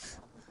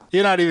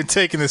 You're not even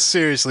taking this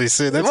seriously,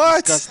 Sid. That's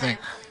What? disgusting.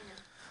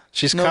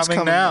 She's No, it's coming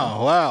coming now.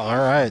 now. Wow. All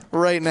right.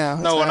 Right now.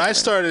 No, when I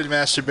started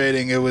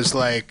masturbating, it was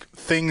like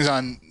things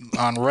on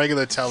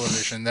regular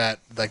television that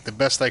like the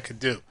best I could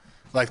do,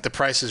 like The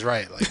Price is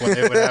Right. Like when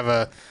they would have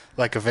a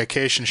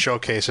vacation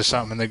showcase or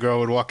something, and the girl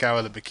would walk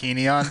out with a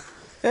bikini on.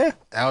 Yeah,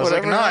 I was like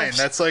whatever 9. helps.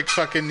 That's like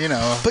fucking, you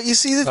know. But you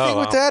see, the thing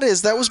with that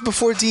is that was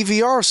before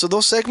DVR, so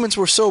those segments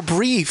were so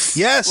brief.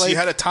 Yes, Like, you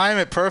had to time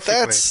it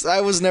perfectly.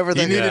 I was never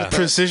that You good needed at that.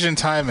 precision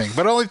timing,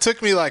 but it only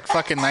took me like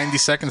fucking 90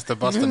 seconds to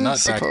bust a Yeah, I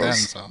nut back then.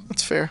 suppose. So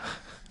That's fair.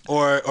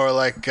 Or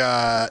like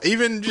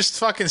even just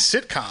fucking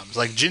sitcoms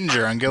like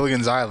Ginger on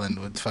Gilligan's Island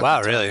would fucking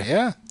Wow, tell really? me.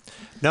 Yeah.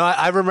 No,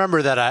 I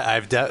remember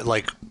that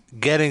like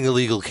getting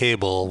illegal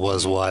cable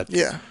was what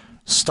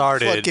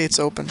started. Floodgates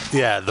open.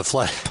 Yeah, the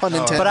flood. Pun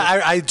intended. But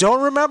I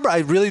don't remember. I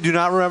really do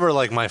not remember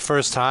like my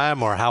first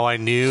time or how I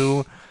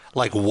knew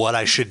like what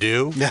I should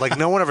do. Like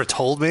no one ever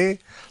told me.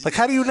 Like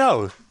how do you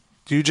know?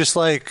 Do you just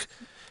like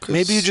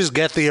maybe you just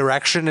get the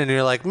erection and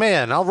you're like,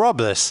 man, I'll rub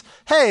this.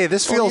 Hey,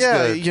 this feels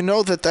good. You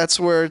know that's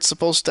where it's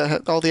supposed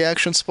to. All the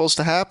action's supposed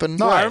to happen.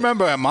 No, I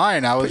remember at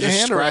mine, I was Put your just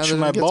hand around scratching it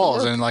my and get to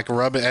balls work. and like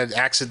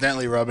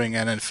accidentally rubbing,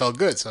 and it felt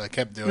good, so I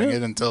kept doing Yeah.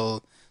 it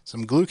until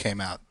some glue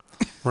came out.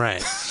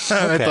 Right.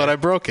 I Okay. thought I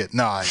broke it.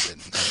 No, I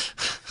didn't.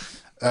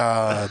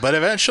 But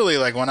eventually,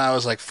 like when I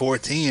was like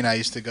 14, I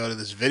used to go to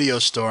this video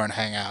store and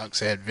hang out because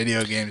they had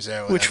video games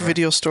there. Which whatever.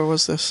 video store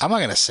was this? I'm not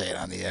gonna say it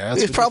on the air.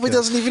 That's It probably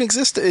ridiculous. doesn't even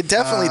exist. It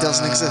definitely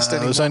doesn't exist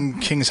anymore. It was on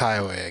Kings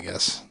Highway, I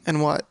guess.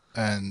 And what?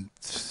 And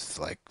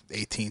like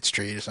 18th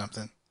Street or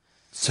something.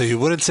 So you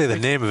wouldn't say the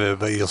name of it,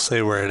 but you'll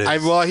say where it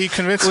is. Well, he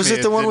convinced Was me.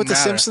 it the one with the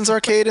didn't matter. Simpsons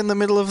arcade in the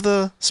middle of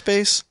the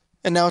space?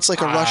 And now it's like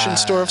a Russian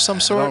store of some I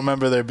don't sort?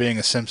 remember there being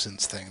a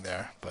Simpsons thing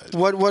there, but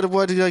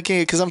What did I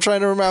get? Because I'm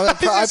trying to remember.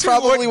 I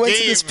probably went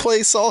to this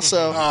place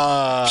also.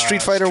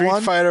 Street Fighter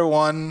 1? Street Fighter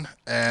 1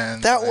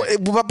 and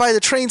By the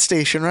train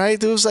station, right?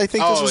 There was, I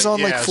think this was on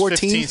yeah, like it was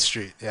 14th. 15th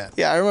Street. Yeah.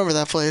 Yeah, I remember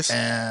that place.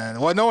 And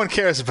well, no one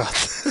cares about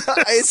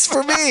that. It's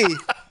for me.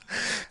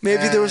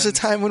 Maybe there was a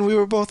time when we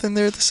were both in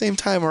there at the same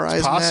time, or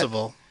eyes met.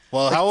 Possible.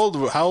 Well, how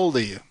old are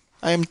you?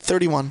 I am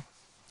 31.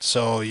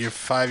 So you're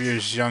 5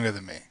 years younger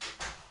than me.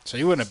 So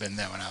you wouldn't have been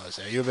there when I was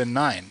there. You would have been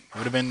 9. You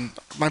would have been.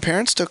 My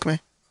parents took me.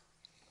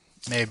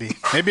 Maybe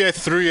I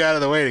threw you out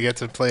of the way to get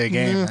to play a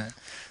game. Yeah.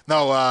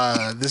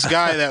 No, this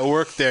guy that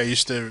worked there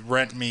used to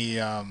rent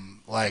me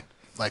like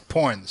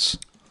porns,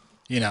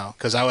 you know,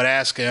 because I would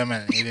ask him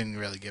and he didn't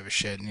really give a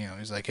shit. And, you know,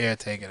 he's like, "Hey,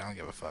 take it. I don't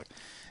give a fuck."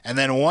 And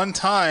then one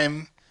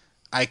time,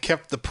 I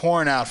kept the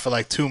porn out for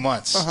like 2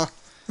 months.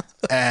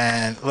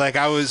 And like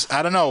I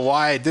don't know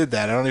why I did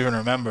that. I don't even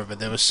remember, but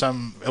there was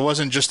it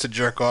wasn't just to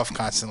jerk off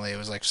constantly. It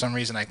was like some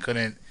reason I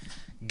couldn't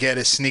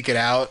sneak it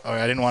out, or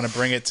I didn't want to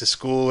bring it to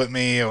school with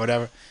me or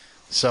whatever.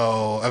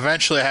 So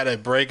eventually I had to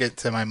break it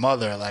to my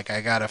mother. Like I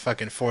got a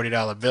fucking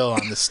 $40 bill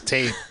on this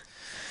tape.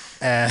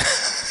 And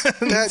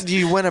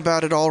You went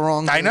about it all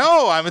wrong. I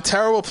know, I'm a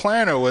terrible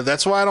planner.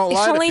 That's why I don't If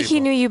lie to only people. he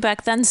knew you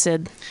back then,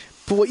 Sid.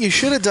 But what you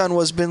should have done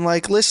was been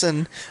like,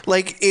 listen,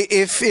 like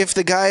if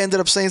the guy ended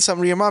up saying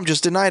something to your mom,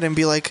 just deny it and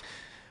be like,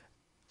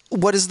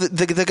 what is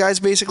the guy's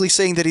basically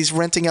saying that he's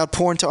renting out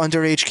porn to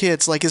underage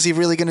kids. Like, is he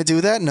really going to do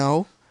that?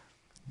 No.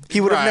 He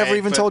would have never Right,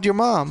 even but told your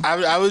mom.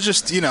 I was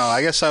just, you know,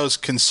 I guess I was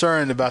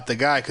concerned about the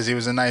guy because he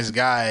was a nice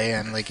guy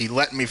and like he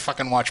let me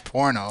fucking watch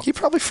porno. He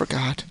probably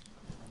forgot.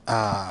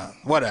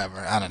 Whatever.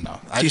 I don't know.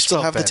 Do you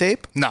still have the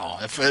tape? No.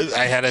 If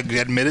I had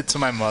to admit it to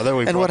my mother.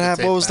 And what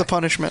happened? What was the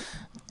punishment?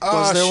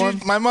 Was there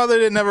one? My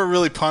mother never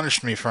really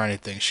punished me for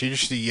anything. She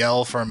used to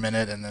yell for a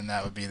minute, and then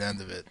that would be the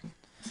end of it.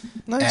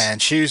 Nice.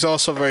 And she was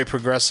also very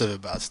progressive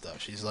about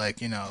stuff. She's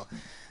like, you know,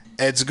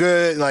 it's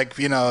good. Like,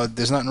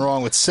 there's nothing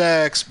wrong with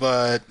sex,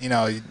 but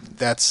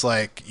that's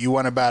like you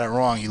went about it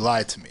wrong. You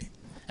lied to me.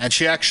 And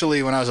she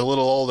actually, when I was a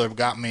little older,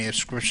 got me a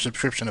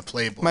subscription to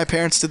Playboy. My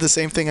parents did the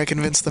same thing. I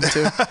convinced them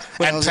to.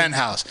 And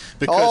Penthouse.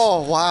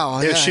 Oh, wow.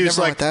 Yeah, she was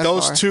like,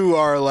 those far. two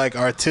are like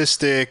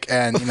artistic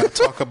and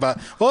talk about.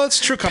 Well, it's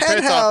true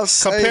compared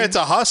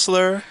to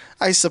Hustler.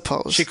 I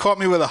suppose she caught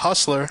me with a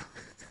Hustler.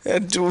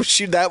 And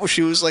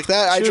she was like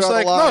that. I She was draw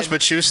like, the line. no,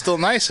 but she was still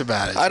nice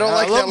about it. I don't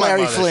like love that my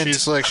Larry mother. Flint.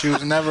 She's like, she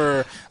was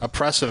never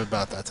oppressive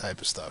about that type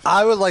of stuff.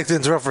 I would like to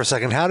interrupt for a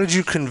second. How did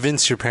you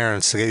convince your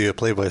parents to get you a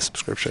Playboy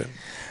subscription?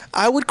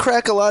 I would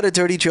crack a lot of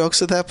dirty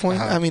jokes at that point.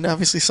 I mean,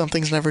 obviously, some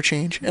things never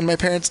change. And my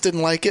parents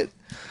didn't like it.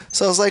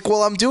 So I was like,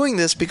 well, I'm doing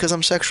this because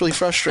I'm sexually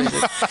frustrated.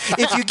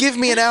 If you give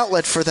me an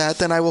outlet for that,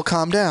 then I will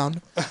calm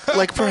down.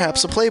 Like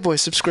perhaps a Playboy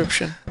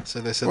subscription. So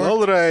they said,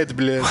 all right,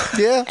 bled.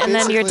 Yeah. And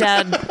then your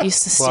basically. dad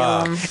used to steal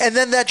them. And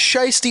then that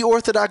shiesty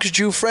Orthodox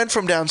Jew friend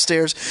from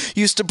downstairs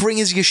used to bring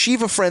his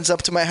yeshiva friends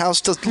up to my house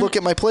to look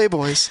at my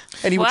Playboys.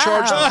 And he would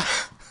charge them.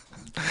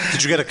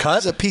 Did you get a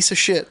cut? He's a piece of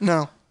shit.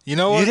 No. You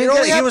know what?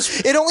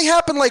 It only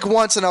happened like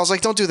once, and I was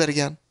like, don't do that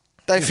again.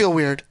 I feel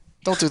weird.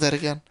 Don't do that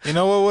again. You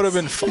know what would have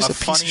been He's a a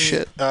piece of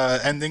shit. funny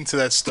ending to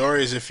that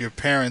story is if your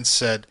parents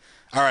said,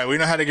 all right, we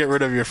know how to get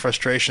rid of your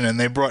frustration, and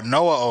they brought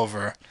Noah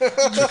over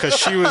because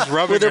she was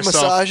rubbing With her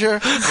herself.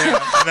 massager?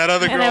 Yeah, and that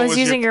other girl And I was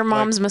using your like-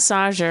 mom's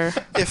massager.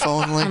 If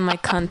only. On my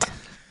cunt.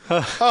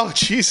 Oh,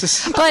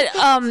 Jesus. But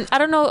I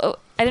don't know.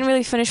 I didn't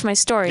really finish my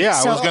story. Yeah,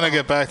 So- I was going to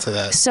get back to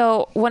that.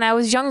 So when I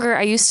was younger,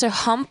 I used to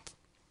hump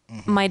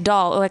my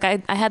doll. Like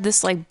I had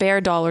this like bear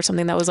doll or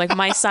something that was like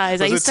my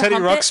size. I Was used it to Teddy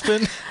hump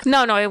Ruxpin?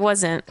 No, it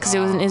wasn't because it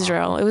was in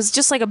Israel. It was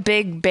just like a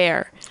big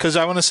bear. Because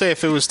I want to say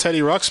if it was Teddy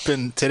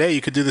Ruxpin today, you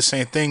could do the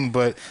same thing,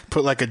 but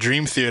put like a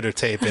Dream Theater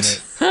tape in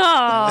it.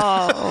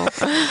 Oh.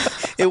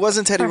 It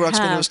wasn't Teddy Ruxpin. It was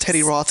Perhaps.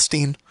 Teddy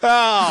Rothstein.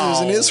 Oh. It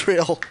was in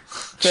Israel.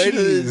 Right?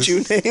 The Jew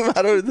name?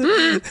 I don't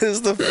know. This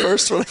is the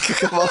first one I could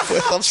come up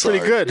with. I'm sorry.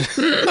 Pretty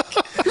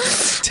good.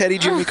 Teddy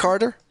Jimmy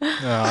Carter? No,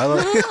 I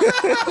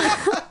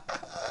like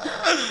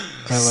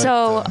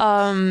So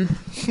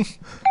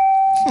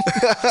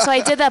so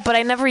I did that, but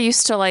I never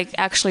used to like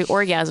actually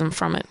orgasm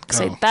from it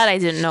because Oh. that I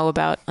didn't know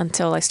about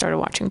until I started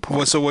watching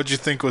porn. So what'd you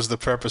think was the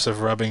purpose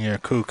of rubbing your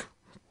kook?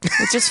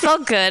 It just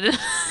felt good.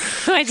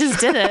 I just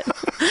did it.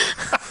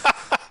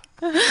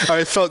 Oh,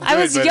 it felt good. I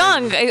was but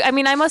young. I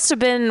mean, I must have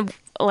been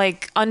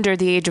like under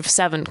the age of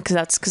 7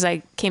 because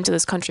I came to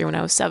this country when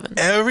I was 7.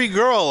 Every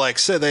girl like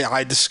said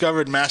I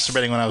discovered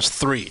masturbating when I was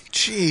 3.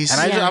 Jeez.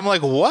 And Yeah. I'm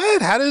like,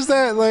 what? How does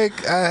that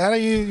like? How do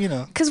you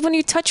know? Because when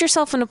you touch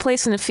yourself in a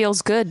place and it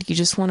feels good, you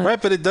just want to.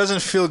 Right, but it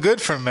doesn't feel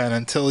good for men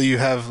until you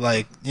have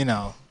like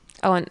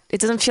Oh, and it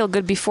doesn't feel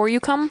good before you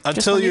come. Just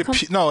until when you come?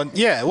 no,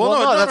 yeah. Well, Well,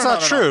 no, no, that's not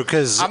no. true,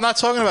 'cause- I'm not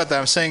talking about that.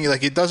 I'm saying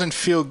like it doesn't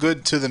feel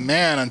good to the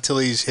man until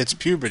he hits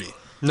puberty.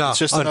 No, it's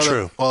just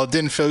untrue. Well, it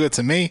didn't feel good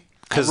to me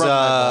Because I rubbed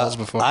my balls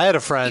before. I had a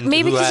friend.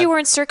 Maybe who because had- you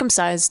weren't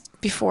circumcised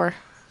before.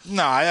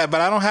 No, but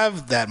I don't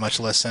have that much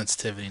less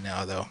sensitivity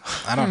now, though.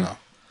 I don't know.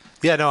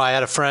 Yeah, no, I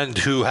had a friend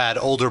who had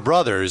older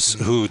brothers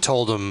who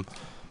told him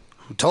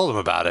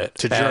about it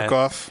To jerk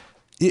off.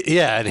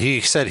 Yeah, and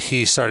he said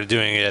he started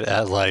doing it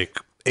at like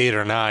 8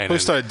 or 9. Who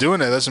and- started doing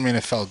it doesn't mean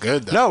it felt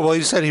good, though. No, well,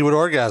 he said he would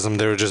orgasm.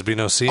 There would just be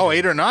no semen. Oh,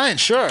 8 or 9,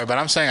 sure. But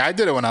I'm saying I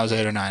did it when I was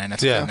 8 or 9. And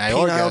it's Yeah. I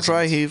Penile orgasmed.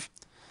 dry heave.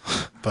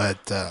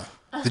 But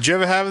did you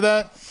ever have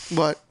that?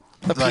 What?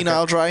 A Like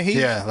penile dry heave?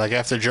 Yeah, like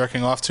after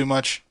jerking off too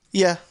much,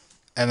 Yeah.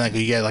 and like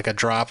you get like a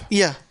drop.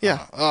 Yeah.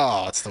 Yeah.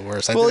 Oh, it's the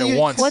worst. I Well, did it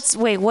once.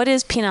 What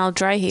is penile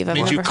dry heave? I've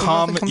means you never heard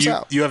cum, comes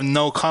out. you have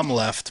no cum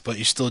left, but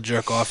you still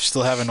jerk off. You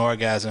still have an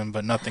orgasm,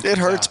 but nothing. It comes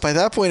hurts. out. By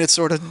that point, it's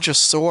sort of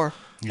just sore.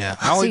 Yeah,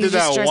 I only you did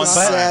just that jerk one off.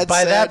 time. Sad,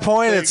 By that sad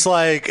point, thing. it's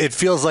like it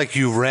feels like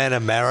you ran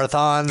a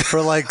marathon for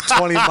like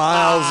 20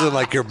 miles and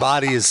like your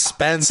body is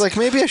spent. It's like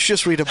maybe I should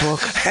just read a book.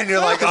 And you're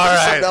like, Do all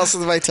right, something else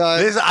with my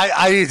time.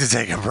 I need to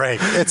take a break.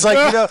 It's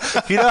like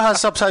you know how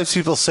sometimes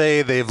people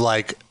say they've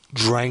like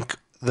drank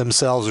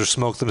themselves or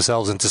smoked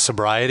themselves into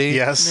sobriety.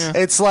 Yes.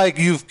 Yeah. It's like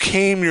you've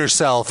came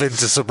yourself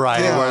into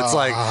sobriety, where it's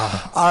like,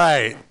 all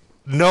right,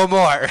 no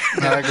more.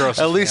 that grosses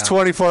At me least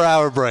out.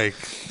 24-hour break.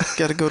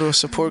 Got to go to a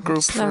support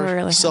group never for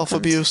really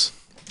self-abuse.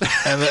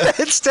 And then,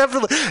 It's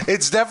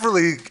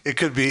definitely it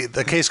could be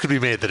the case could be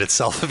made that it's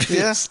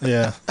self-abuse. Yeah.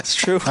 yeah, That's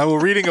true. well,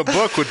 reading a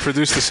book would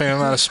produce the same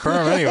amount of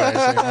sperm anyway.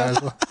 So you might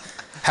as well.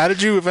 How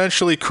did you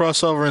eventually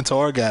cross over into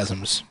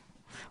orgasms?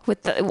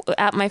 with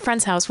at my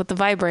friend's house with the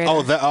vibrator.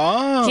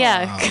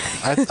 Yeah.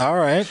 All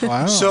right.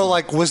 Wow. So,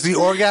 like, was the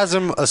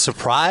orgasm a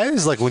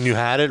surprise? Like, when you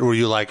had it, were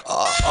you like,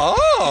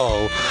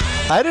 oh,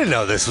 I didn't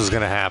know this was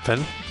going to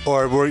happen?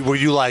 Or were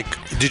you like,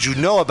 did you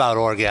know about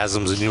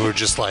orgasms and you were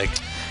just like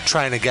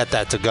trying to get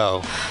that to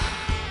go?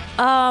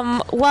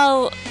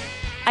 Well,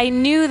 I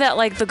knew that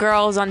like the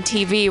girls on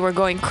TV were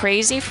going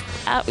crazy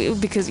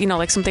because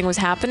like something was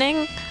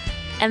happening,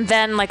 and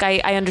then like I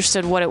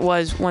understood what it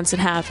was once it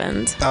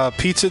happened.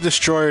 Pizza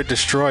Destroyer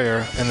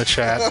in the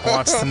chat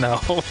wants to know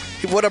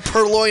what a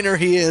purloiner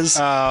he is.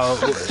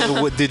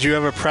 Did you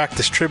ever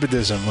practice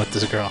tribadism with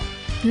this girl?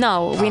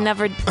 No, we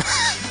never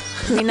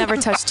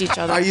touched each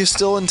other. Are you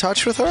still in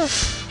touch with her?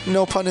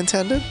 No pun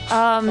intended.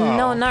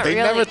 No, not they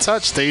really. never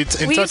touched. They in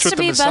We touch used with to the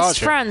be massager. best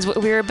friends.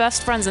 We were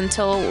best friends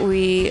until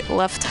we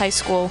left high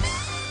school.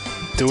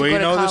 Do to we go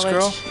to know this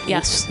girl? college.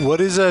 Yes. What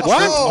is a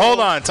What? Hold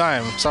on,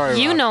 time. Sorry.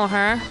 You Rob. know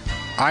her.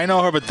 I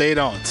know her, but they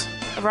don't.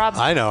 Rob.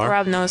 I know her.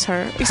 Rob knows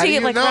her. How do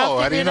you like, know?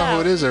 Rob How do you know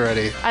who it is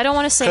already? I don't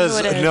want to say who Because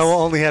it is. Noah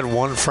only had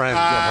one friend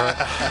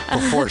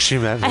before she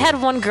met me. I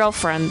had one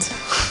girlfriend.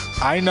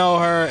 I know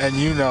her, and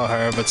you know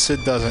her, but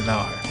Sid doesn't know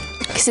her.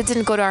 Because it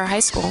didn't go to our high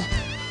school.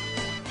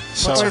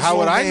 So What's her how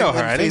would full I know name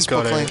her? and I didn't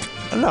go Facebook to. link?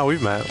 No,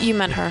 we've met. You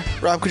met her.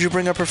 Rob, could you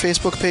bring up her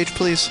Facebook page,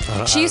 please?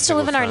 She used to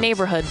live in our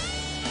neighborhood.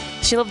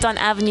 She lived on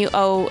Avenue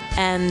O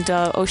and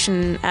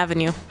Ocean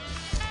Avenue.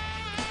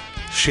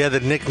 She had the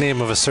nickname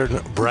of a certain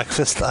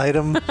breakfast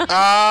item. I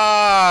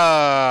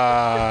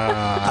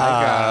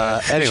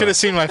got it. You Anyway. should have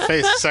seen my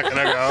face a second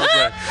ago. I was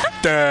like,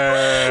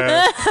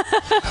 "Duh.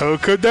 Who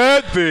could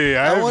that be?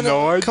 I have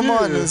no idea. Come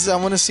on, I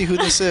want to see who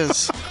this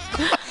is.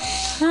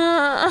 Do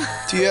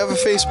you have a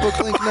Facebook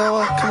link,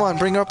 Noah? Come on,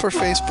 bring up her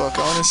Facebook. I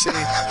want to see.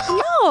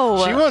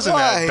 No. She wasn't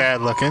Why? that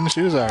bad looking.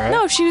 She was all right.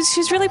 No,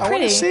 she's really I want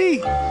pretty. to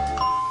see.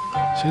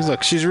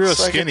 She's real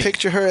So I skinny. can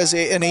picture her as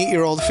an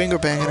 8-year-old finger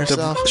banging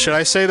herself. Should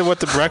I say what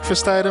the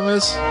breakfast item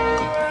is?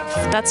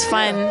 That's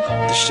fine.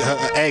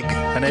 Egg.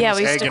 Her name Yeah, is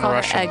we used egg to in call her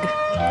Russian. Egg.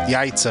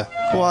 Yaitza.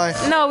 Why?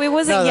 No, it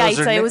wasn't No, that was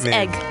her Yaitza. It was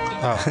nickname. Egg.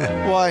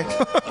 Why?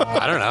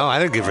 I don't know. I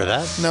didn't give her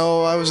that.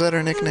 No, I was at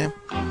her nickname.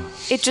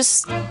 It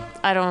just,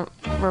 I don't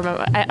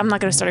remember. I'm not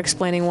going to start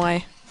explaining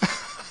why.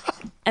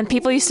 And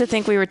people used to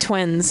think we were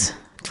twin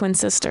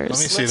sisters. Let me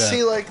see Let's that.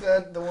 see like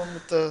that, the one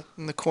with the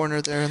in the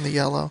corner there in the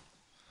yellow.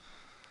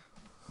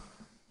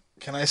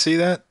 Can I see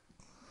that?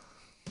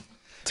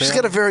 She's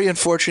got a very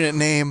unfortunate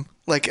name,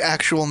 like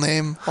actual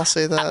name. I'll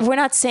say that. We're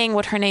not saying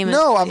what her name is.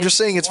 No, I'm just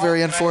saying it's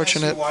very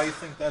unfortunate. Why you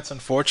think that's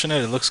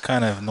unfortunate? It looks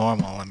kind of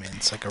normal. I mean,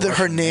 it's like a Her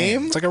Russian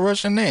name? It's like a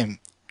Russian name.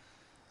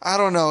 I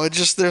don't know. It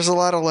just there's a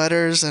lot of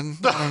letters, and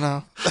I don't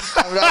know.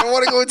 I don't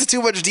want to go into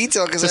too much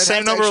detail because It's the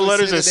same number of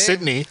letters as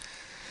Sydney.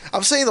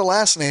 I'm saying the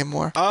last name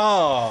more.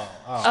 Oh.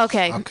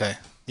 Okay. Okay.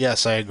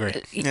 Yes, I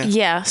agree.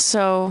 Yeah,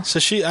 so So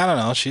I don't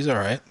know. She's all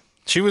right.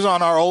 She was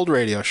on our old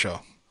radio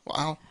show.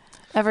 Wow.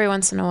 every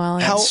once in a while.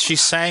 And she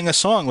sang a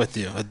song with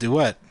you, a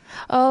duet.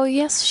 Oh,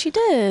 yes, she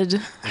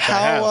did.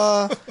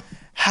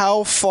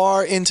 How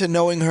far into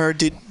knowing her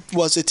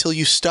was it till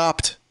you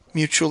stopped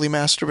mutually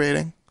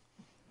masturbating?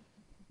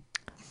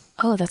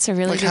 Oh, that's a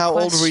really Like good how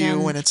question. old were you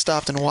when it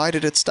stopped, and why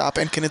did it stop,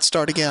 and can it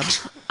start again?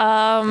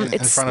 In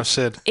front of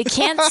Sid. It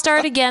can't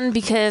start again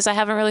because I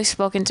haven't really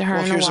spoken to her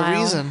Well, in a here's while. a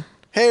reason.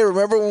 Hey,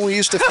 remember when we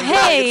used to?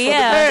 Hey,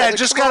 yeah. Hey, I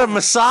just got a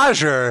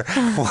massager.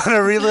 Want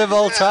to relive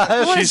old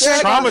times? She's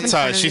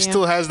traumatized. She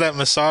still has that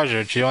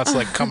massager. She wants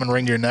to come and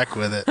wring your neck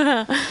with it.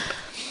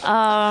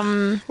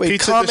 Wait,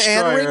 Pizza come and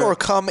Destroyer. ring or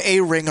come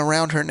a ring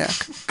around her neck?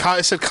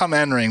 I said come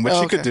and ring, but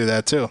Oh, she could okay. do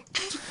that too.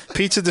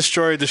 Pizza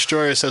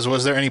Destroyer says,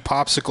 was there any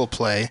popsicle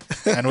play?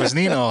 And was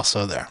Nina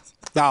also there?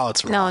 No,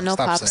 it's wrong. No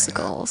Stop saying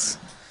that.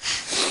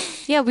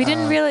 popsicles. Yeah, we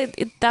didn't really.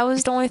 That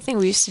was the only thing.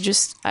 We used to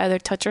just either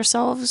touch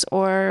ourselves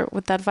or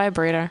with that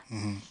vibrator.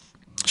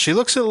 She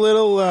looks a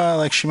little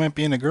like she might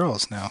be into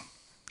girls now.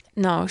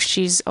 No,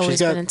 she's always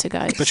been into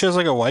guys. But she has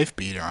like a wife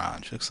beater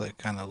on. She looks like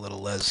kind of a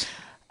little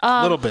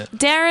a little bit.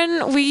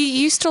 Darren, we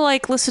used to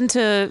listen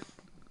to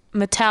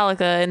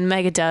Metallica and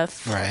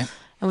Megadeth. Right.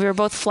 And we were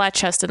both flat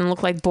chested and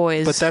looked like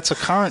boys. But that's a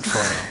current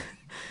photo.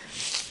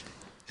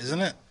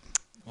 Isn't it?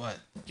 What?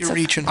 You're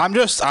reaching. I'm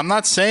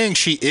not saying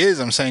she is.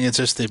 I'm saying it's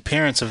just the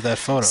appearance of that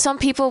photo. Some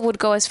people would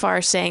go as far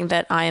as saying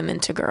that I am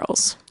into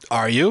girls.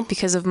 Are you?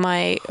 Because of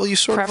my you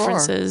sort of are.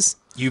 preferences.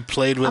 You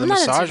played with I'm a not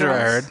into massager, I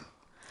girls. heard.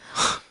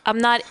 I'm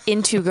not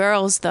into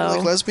girls, though.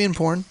 Like lesbian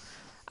porn?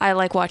 I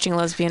like watching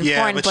lesbian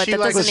Yeah, porn, but but she that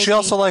likes- doesn't But make she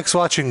also me... likes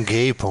watching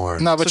gay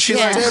porn. No, but So she she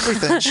likes likes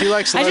everything. She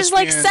likes I just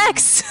like lesbian-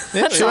 sex.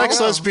 Yeah, That's she likes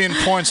all. lesbian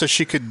porn so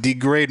she could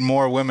degrade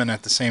more women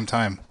at the same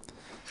time.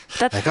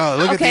 That, Like, oh,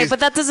 look at okay, these- but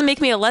that doesn't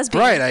make me a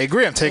lesbian. Right, I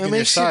agree. I'm It taking your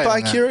makes you side. on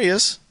that.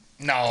 bi-curious.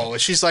 No,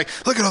 she's like,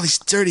 look at all these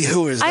dirty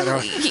hooers that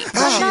are. She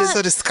is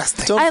so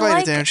disgusting. Don't I fight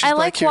like, it, Darren. She's I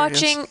like bi-curious.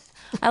 watching.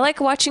 I like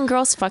watching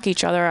girls fuck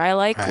each other. I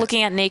like Right.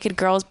 looking at naked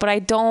girls, but I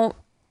don't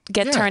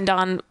get Yeah, turned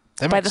on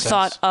that by makes the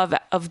sense. thought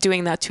of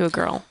doing that to a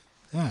girl.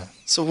 Yeah.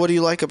 So what do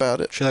you like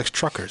about it? She likes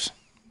truckers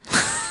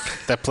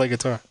that play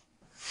guitar.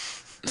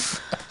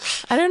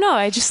 I don't know.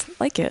 I just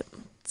like it.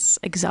 It's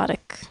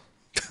exotic.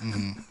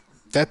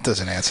 That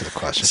doesn't answer the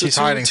question. So She's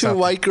hiding two something.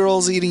 white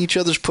girls eating each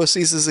other's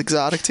pussies is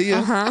exotic to you?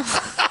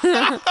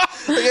 Uh-huh.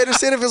 Like, I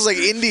understand if it's like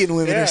Indian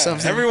women or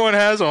something. Everyone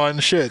has one.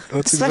 Shit.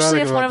 What's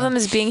Especially exotic if one about of them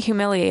is being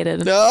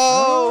humiliated.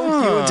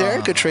 No, you and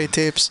Darren could trade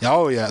tapes. that?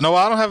 Oh yeah. No,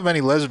 I don't have many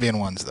lesbian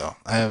ones though.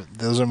 I have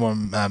those are more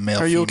male.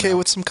 Are you okay female.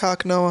 with some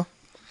cock, Noah?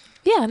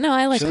 Yeah, no,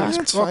 I like She that. likes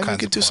That's all fine. You kinds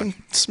could of do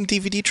porn. some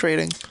DVD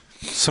trading.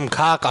 Some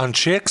cock on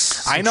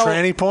chicks? I Some know-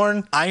 tranny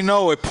porn? I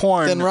know a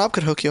porn. Then Rob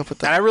could hook you up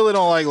with And that. I really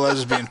don't like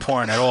lesbian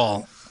porn at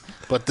all.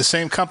 But the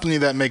same company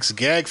that makes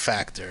Gag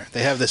Factor,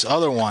 they have this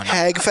other one.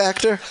 Hag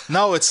Factor?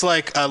 No, it's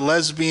like a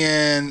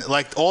lesbian.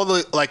 Like all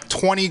the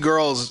 20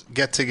 girls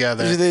get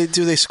together.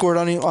 Do they squirt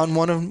on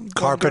one of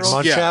Carpet girl?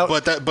 Munch Yeah, Out?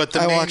 but the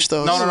I main, watched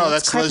those. No, Oh,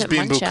 that's Carpet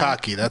lesbian Munch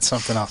Out. bukkake. That's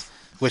something else,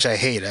 which I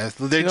hate. It's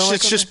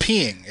like just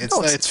peeing.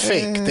 It's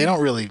fake. They don't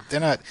really. They're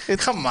not.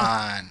 Come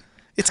on.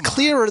 It's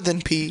clearer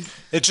than pee.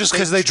 It's just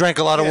because they drank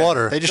a lot of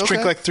water. They just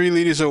drink like 3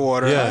 liters of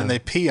water Yeah. and they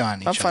pee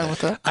on each I'm other. fine with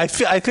that. I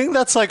think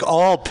that's like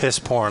all piss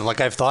porn.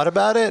 Like I've thought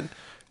about it.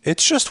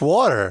 It's just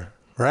water,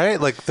 right?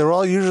 Like they're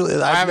all usually.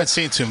 I haven't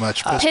seen too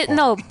much piss porn.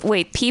 No,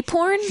 wait, pee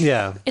porn?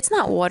 Yeah. It's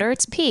not water,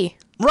 it's pee.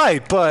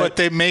 Right, but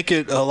they make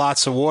it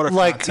lots of water.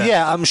 Like, content.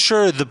 yeah, I'm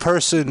sure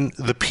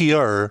the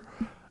peer,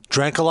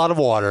 drank a lot of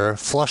water,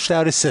 flushed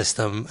out his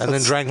system, and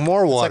then drank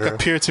more water. It's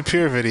like a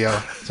peer-to-peer video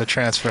to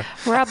transfer.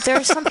 Rob, there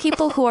are some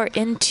people who are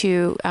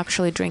into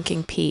actually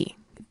drinking pee.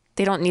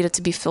 They don't need it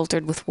to be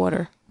filtered with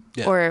water.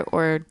 Yeah.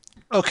 Or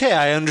Okay,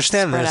 I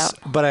understand Spread this,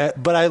 out.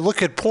 but I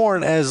look at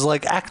porn as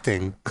like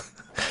acting.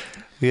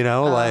 You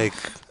know, like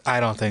I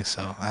don't think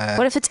so.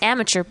 what if it's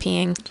amateur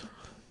peeing?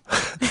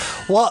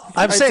 Well,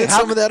 I'm I saying did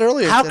some of that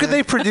earlier How today. could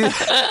they produce?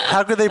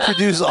 How could they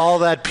produce all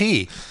that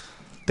pee?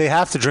 They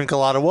have to drink a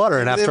lot of water,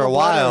 and They after have a a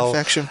bladder while,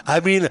 infection. I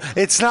mean,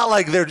 it's not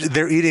like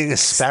they're eating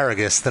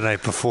asparagus the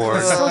night before,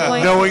 It's still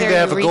going knowing through they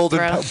have their a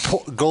urethra.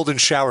 golden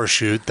shower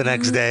shoot the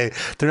next day.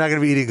 They're not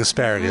going to be eating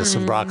asparagus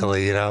and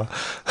broccoli, you know.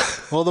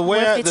 Well, the way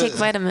What if they take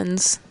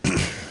vitamins?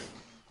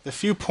 the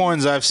few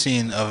porns I've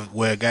seen of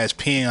where guys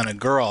peeing on a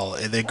girl,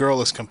 the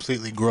girl is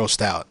completely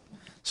grossed out.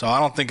 So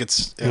I don't think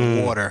it's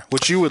water,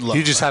 which you would love.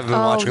 You just haven't been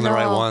Oh, watching the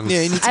right no. ones.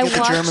 Yeah, you need to I get the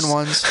watched- German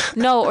ones.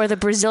 No, or the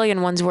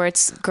Brazilian ones where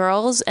it's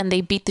girls and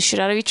they beat the shit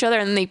out of each other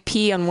and they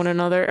pee on one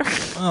another.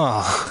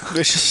 Oh,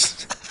 It's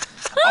just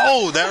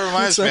that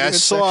reminds It's me. not I even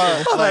saw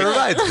sexual. that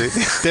reminds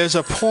me. there's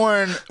a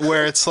porn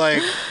where it's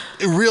like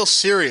real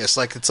serious,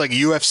 like it's like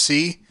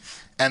UFC,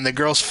 and the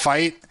girls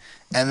fight,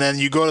 and then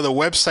you go to the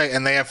website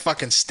and they have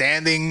fucking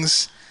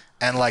standings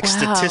and like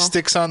Wow.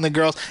 statistics on the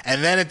girls,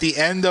 and then at the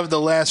end of the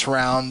last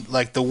round,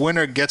 like the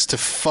winner gets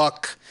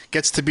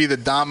to be the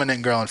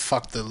dominant girl and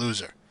fuck the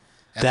loser.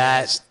 And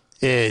That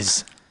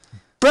is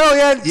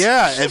brilliant.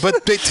 yeah,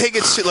 but they take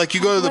it like you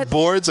go to the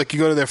boards, like you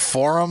go to their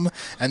forum,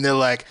 and they're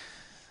like,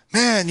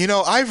 man,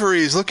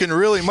 Ivory is looking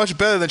really much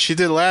better than she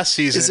did last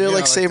season. is there You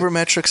like know,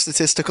 sabermetric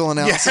statistical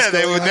analysis? yeah,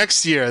 they going would on?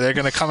 next year. They're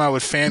going to come out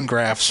with fan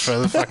graphs for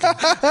the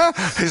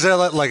fucking. Is there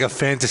like a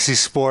fantasy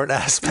sport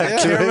aspect I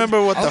to can't it?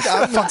 remember what the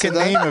I'm into fucking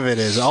that. name of it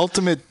is.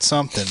 Ultimate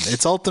something.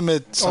 It's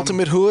Ultimate.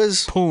 Ultimate who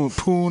is?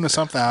 Poon or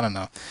something. I don't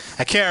know.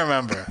 I can't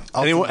remember.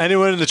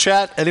 Anyone in the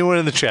chat? Anyone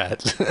in the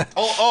chat?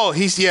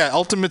 He's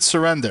Ultimate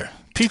Surrender.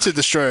 Pizza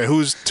Destroyer,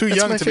 who's too That's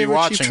young my to be favorite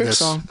Cheap watching Trick this.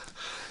 song.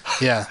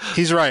 Yeah,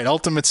 he's right.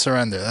 Ultimate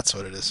Surrender. That's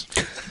what it is.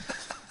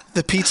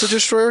 The Pizza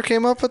Destroyer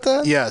came up with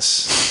that?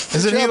 Yes. Good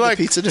Isn't he job, the like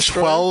Pizza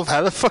Destroyer. 12?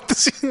 How the fuck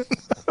does he know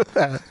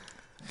that?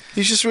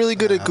 He's just really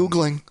good at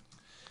Googling.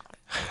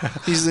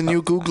 He's the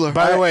new Googler.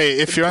 By the way,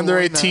 if you're under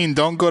Go on that. 18,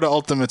 don't go to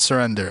Ultimate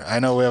Surrender. I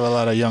know we have a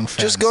lot of young fans.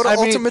 Just go to I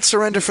mean, Ultimate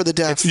Surrender for the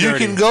deaf. You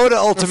dirty. can go to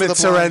for the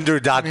blind.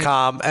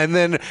 ultimatesurrender.com and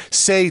then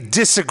say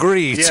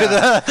disagree to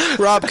the.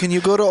 Rob, can you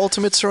go to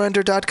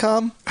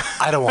ultimatesurrender.com?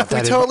 I don't want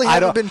that. We totally I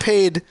haven't don't, been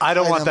paid. I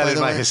don't by want them, that by in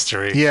the my way.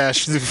 history. Yeah,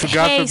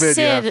 God hey, forbid.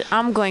 Sid,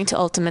 I'm going to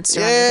Yay,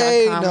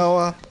 ultimatesurrender.com.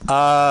 Noah.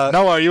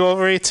 No, are you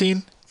over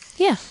 18?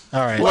 Yeah. All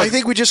right. Well, I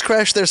think we just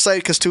crashed their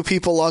site because 2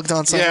 people logged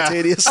on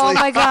simultaneously. Oh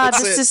my god,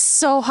 That's this it. is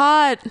so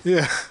hot.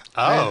 Yeah.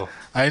 Oh.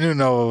 I knew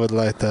Noah would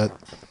like that.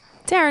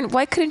 Darren,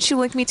 why couldn't you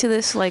link me to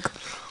this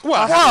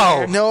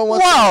Whoa! No one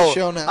wants Whoa! to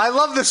show now. I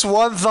love this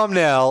one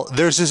thumbnail.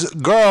 There's this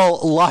girl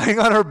lying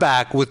on her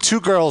back with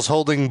 2 girls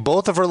holding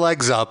both of her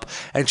legs up,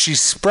 and she's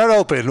spread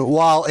open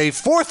while a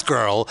 4th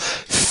girl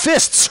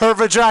fists her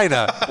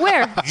vagina.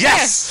 Where?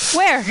 Yes!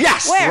 Where?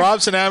 Yes! Where?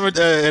 Rob's an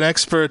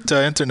expert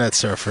internet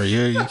surfer.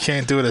 You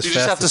can't do it as You fast.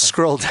 just have to as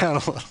scroll down a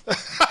little.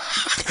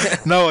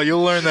 Noah,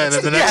 you'll learn that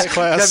in the next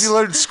class. Have you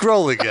learned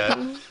scrolling yet?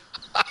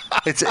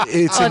 It's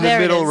Oh, in the there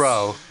it middle is.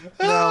 row.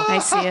 No, I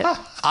see it.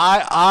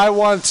 I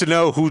want to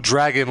know who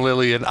Dragon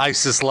Lily and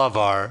Isis Love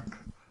are.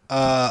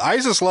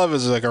 Isis Love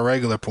is like a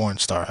regular porn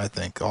star, I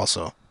think,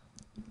 also.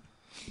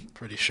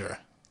 Pretty sure.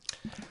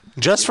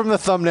 Just from the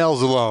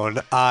thumbnails alone,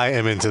 I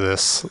am into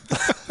this.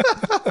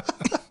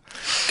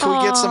 Can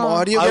we get some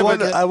audio? I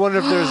wonder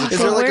if there's a Is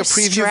there like a Wear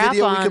preview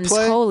video we could strap-ons.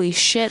 play? Holy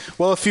shit.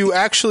 Well, if you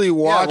actually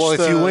watch well, if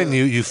the- you win,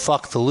 you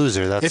fuck the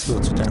loser. That's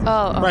what's terrible.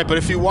 Oh, Right, but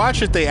if you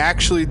watch it, they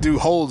actually do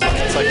holds.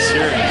 It's like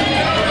serious.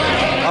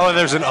 Oh, and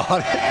there's an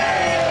audio.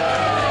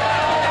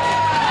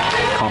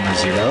 Comma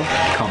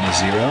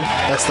zero.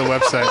 That's the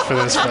website for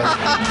this.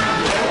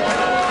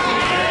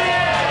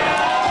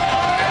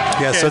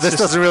 Yeah, so it's this just-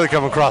 doesn't really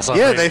come across on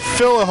Yeah, radio. they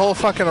fill a whole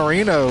fucking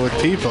arena with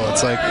people.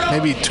 It's like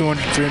maybe 200,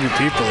 300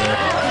 people there.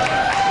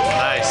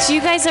 Nice. do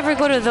you guys ever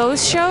go to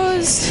those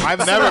shows? I've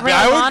For never the been. Ring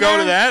I of would go Honor?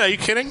 to that. Are you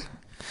kidding?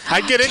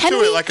 I'd get Can into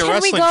we- it like a can we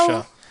wrestling go?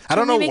 show. I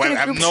don't Can know we make when. it a I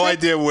have group no trip?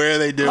 idea where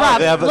they do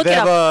Rob, it. look it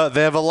up.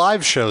 They have a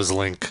live shows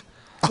link.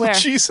 Where?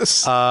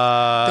 Jesus.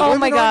 Oh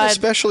my God.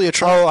 Especially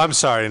attractive. Oh, I'm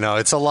sorry. No,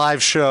 it's a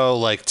live show,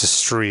 like to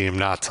stream,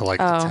 not to like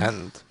Oh.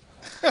 attend.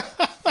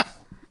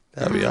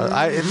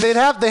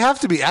 They have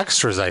to be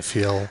extras. I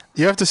feel.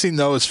 You have to see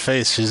Noah's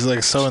face. She's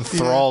like so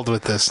enthralled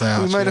with this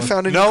now. We might have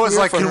found a new Noah's career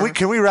like, for her.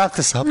 can we wrap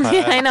this up?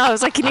 Yeah, I know. I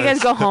was like, can you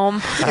guys go home?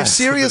 If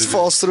Sirius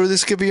falls through,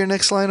 this could be your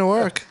next line of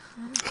work.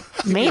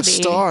 Maybe. A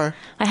star.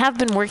 I have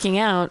been working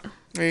out.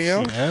 There you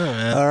go. Yeah,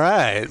 man. All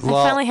right. I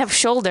finally have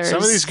shoulders.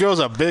 Some of these girls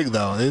are big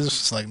though. They're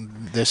just like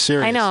they're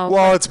serious. I know.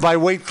 Well, it's my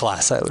weight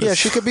class. I would. Yeah,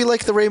 she could be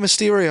like the Rey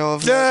Mysterio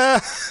of Yeah.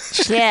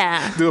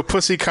 Yeah. Do a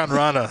pussy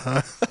Conrana.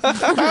 Huh?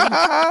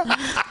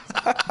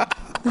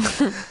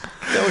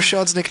 That was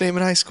Sean's nickname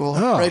in high school.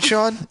 Oh. Right,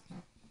 Sean?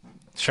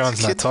 Sean's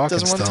Kid not talking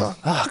doesn't want to still. talk.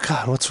 Oh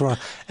God, what's wrong?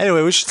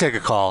 Anyway, we should take a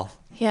call.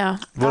 Yeah.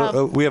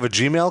 We have a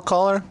Gmail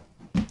caller.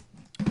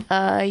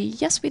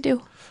 Yes, we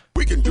do.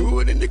 We can do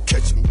it in the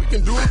kitchen. We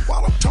can do it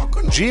while I'm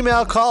talking.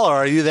 Gmail caller,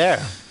 are you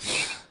there?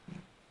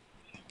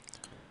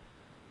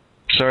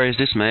 Sorry, is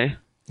this me?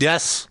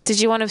 Yes.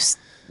 Did you want to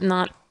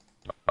not?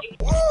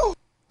 Oh,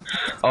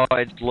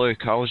 it's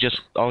Luke. I was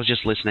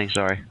just listening.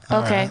 Sorry.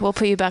 Okay, we'll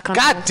put you back on.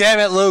 God damn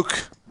it, Luke.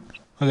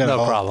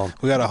 No problem.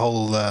 We got a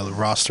whole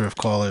roster of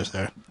callers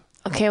there.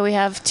 Okay, we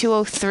have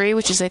 203,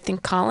 which is I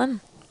think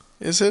Colin.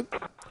 Is it?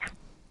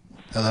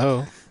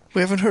 Hello.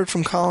 We haven't heard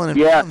from Colin in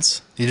Yeah.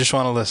 months. You just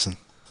want to listen.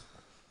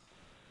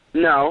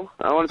 No,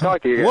 I want to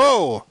talk to you guys.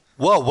 Whoa.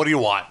 Whoa, what do you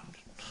want?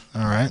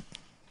 All right.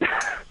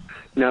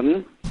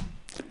 Nothing.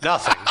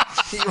 Nothing.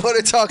 You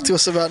want to talk to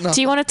us about nothing?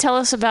 Do you want to tell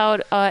us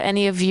about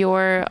any of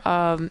your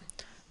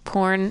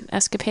porn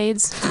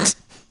escapades?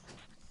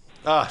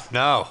 No.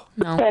 No.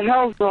 What the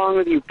hell's wrong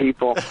with you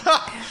people?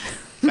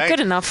 Good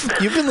enough.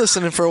 You've been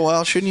listening for a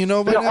while. Shouldn't you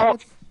know by now?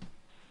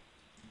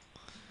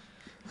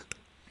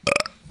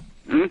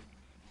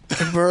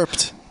 I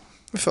burped.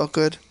 It felt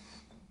good.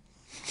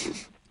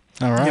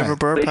 All right. You ever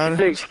burp out?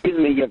 Excuse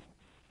me.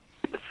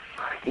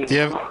 Do you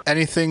have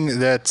anything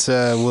that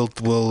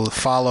will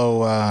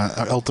follow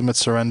Ultimate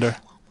Surrender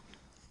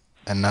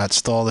and not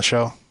stall the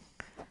show?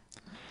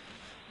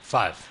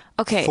 5.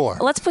 Okay, 4.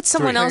 let's put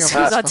someone 3, else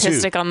who's 2,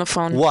 autistic on the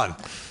phone. 1.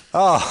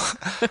 Oh,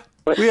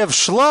 we have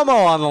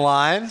Shlomo on the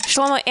line.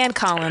 Shlomo and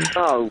Colin.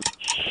 Oh.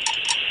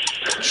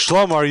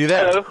 Shlomo, are you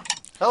there? Hello.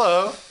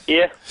 Hello.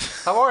 Yeah.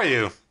 How are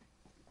you?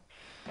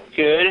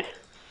 Good.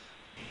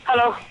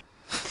 Hello.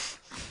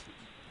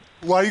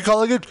 Why are you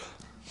calling it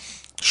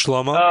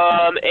Shlomo?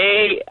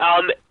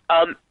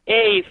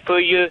 A for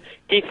your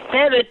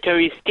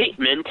defamatory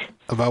statement.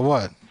 About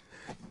what?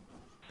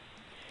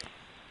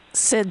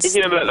 Sid's.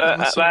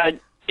 About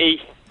the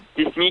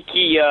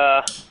sneaky,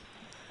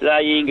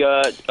 lying,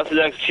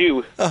 Orthodox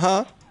Jew.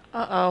 Uh-huh.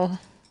 Uh-oh.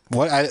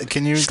 What?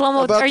 Can you...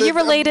 Shlomo, About are the- you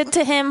related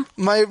to him?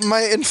 My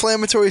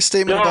inflammatory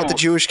statement No. about the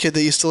Jewish kid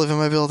that used to live in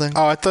my building.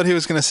 Oh, I thought he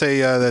was going to say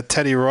that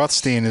Teddy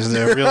Rothstein is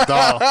their real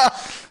doll.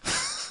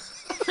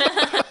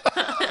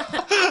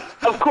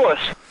 Of course.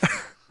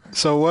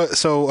 So what?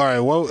 So all right.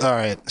 All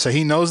right. So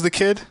he knows the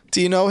kid.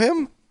 Do you know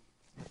him?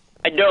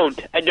 I don't.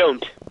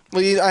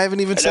 Well, I haven't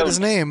even I said don't. his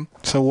name.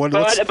 So what?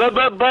 What's,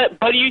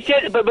 But you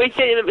said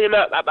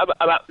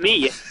about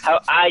me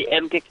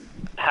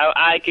how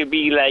I could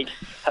be like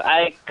how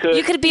I could.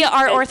 You could be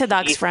our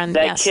Orthodox friend,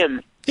 like yes.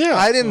 him. yeah.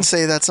 I didn't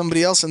say that.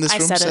 Somebody else in this I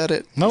room said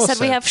it. No, I it said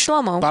we said- have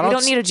Shlomo. But I We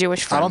don't don't need a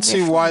Jewish friend. I don't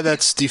see why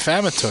that's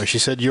defamatory. She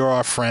said you're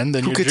our friend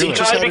and Who you're could teach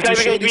Jewish. us how to do Because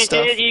shady you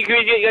stuff.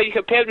 you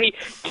compared me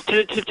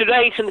to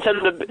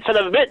the son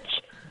of a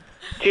bitch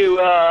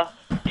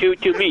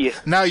to me.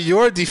 Now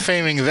you're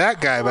defaming that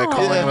guy by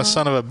calling him a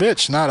son of a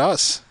bitch, not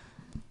us.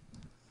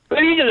 But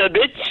he's a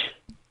bitch.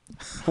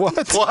 What?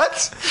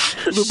 What?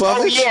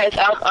 Oh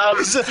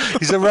yes,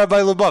 He's a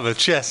Rabbi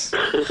Lubavitch, yes.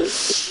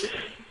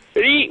 he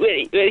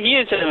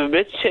is son of a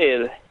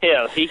bitch.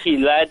 Hell, he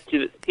lied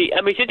to. He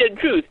said the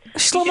truth.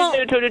 Shlomo-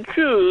 He told the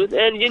truth,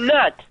 and you're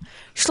not.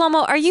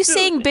 Shlomo, are you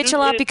saying bitch a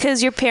lot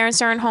because your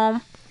parents aren't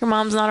home? Your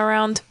mom's not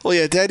around? Well,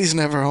 yeah, Daddy's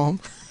never home.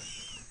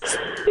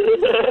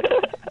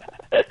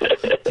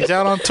 He's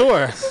out on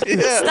tour.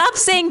 Yeah. Stop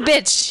saying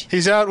bitch.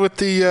 He's out with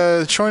the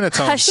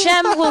Choinatones.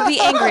 Hashem will be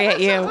angry at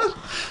you.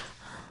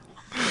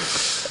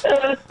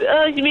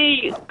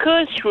 Me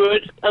curse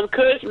word.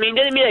 Curse means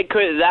doesn't mean I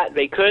curse that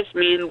way. Curse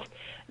means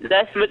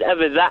that's much of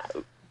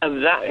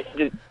that.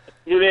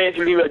 You may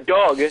be a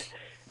dog,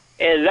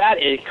 and that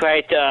is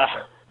quite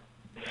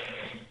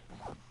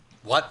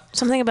What?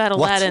 Something about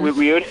Aladdin.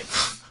 weird.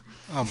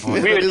 Oh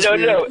boy. Weird. is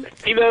No,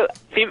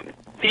 weird.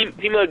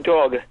 female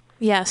dog.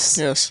 Yes.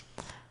 Yes.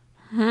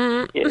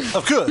 Yes.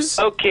 Of course.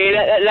 Okay,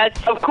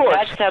 that's of course.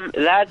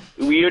 That's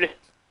weird.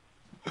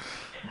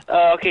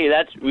 Okay,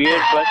 that's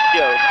weird, but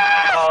still,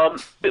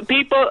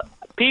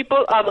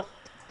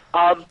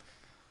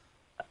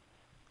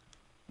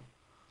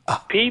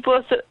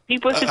 people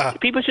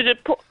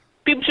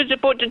should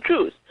support the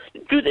truth. The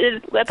truth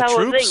is a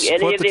powerful troops? thing, and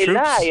Support if the they troops?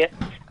 lie,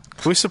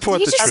 We support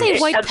Did you the just truth. say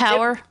white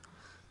power?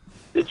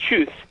 the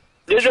truth.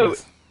 The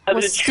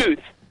What's-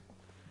 truth.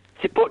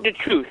 Support the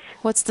truth.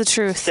 What's the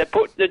truth?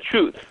 Support the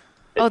truth.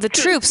 Oh, the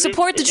troops.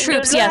 Support the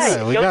troops, yes.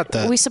 Yeah, we got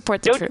that. We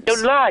support the troops.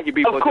 Don't lie to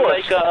people. Of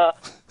course. Like,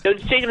 don't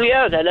say something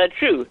else that's not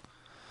true.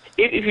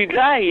 If you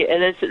lie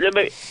and then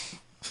somebody,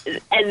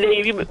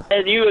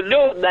 and you will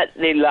know that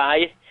they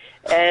lie,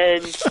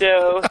 and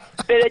so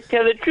better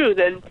tell the truth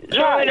and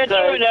lie. You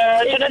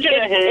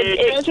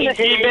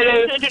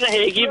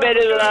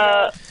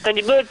better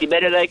contribute.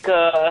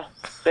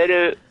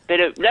 Better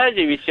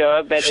Nazi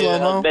show.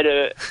 Shlomo?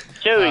 Better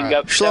showing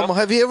up. Shlomo,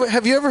 have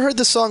you ever heard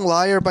the song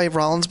 "Liar" by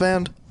Rollins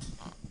Band?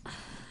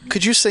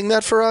 Could you sing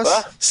that for us?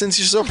 What? Since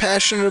you're so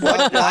passionate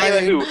about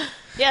lying.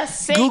 Yes,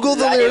 sing. Google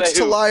the Liar lyrics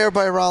to who? "Liar"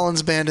 by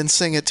Rollins Band and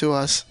sing it to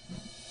us.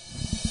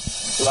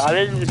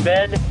 Rollins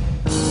Band.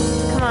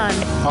 Come on.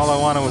 All I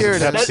wanted was Here a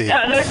it is. Pepsi.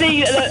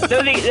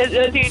 The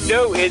thing you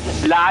know is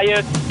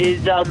liar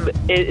is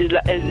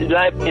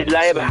lie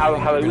about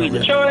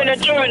Halloween. China,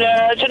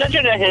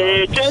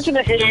 hey,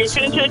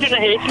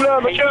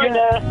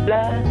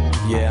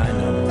 Yeah, I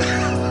know.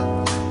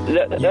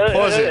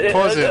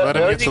 Pause it. Let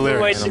him get the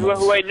lyrics.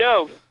 Who I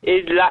know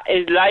is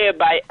liar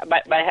by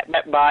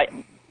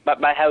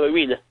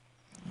Halloween.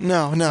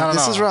 No,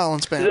 this is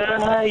Rollins Band.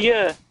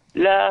 Liar.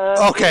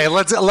 Okay,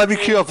 let me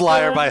cue up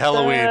 "Liar" by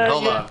Halloween.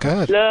 Hold on.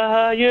 Good.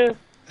 Liar.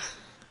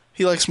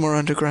 He likes more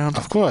underground.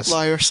 Of course.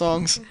 Liar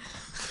songs.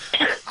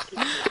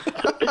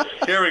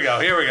 Here we go.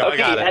 I Okay,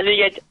 got it. and then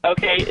get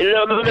okay.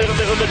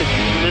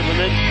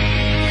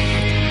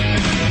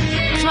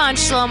 Come on,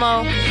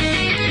 Shlomo.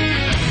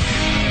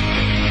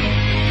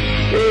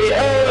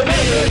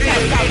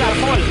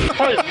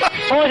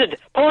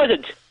 Pause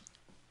it.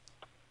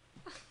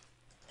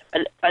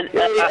 And I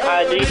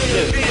need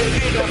to.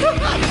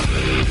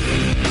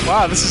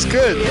 Wow, this is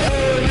good.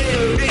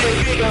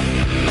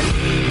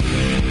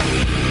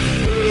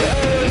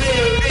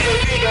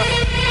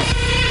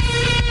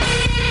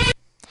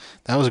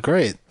 That was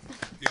great.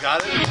 You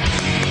got it?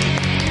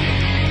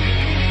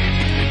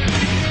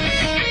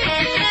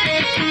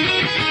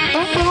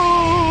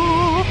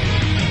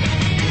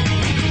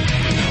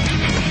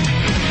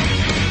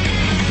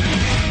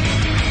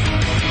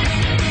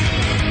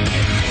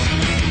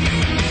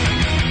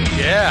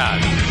 Yeah.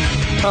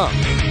 Pause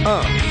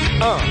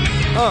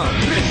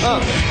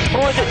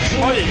it.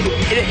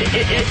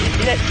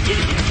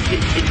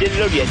 It didn't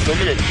load yet. 1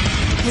 minute.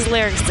 His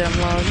lyrics didn't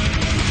load.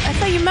 I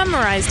thought you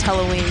memorized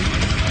Halloween.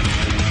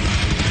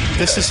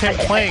 This is him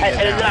playing it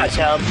I did now. not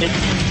tell him.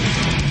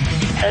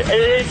 I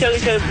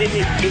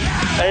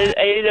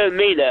didn't know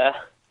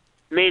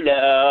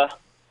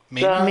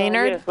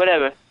Maynard?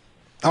 Whatever.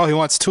 Oh, he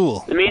wants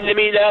Tool. I only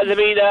know the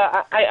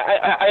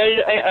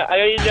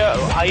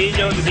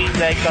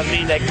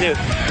mean like too.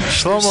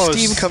 Shlomo's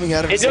Steam coming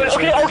out of his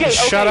Okay.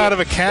 shot out of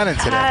a cannon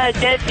today.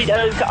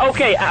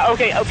 Okay. I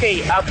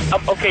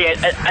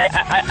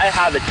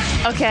have it.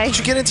 Okay. Did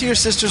you get into your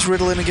sister's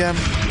Ritalin again?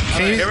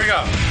 Can you- Here we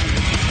go.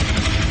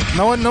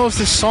 No one knows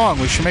this song.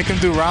 We should make him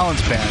do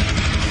Rollins Band.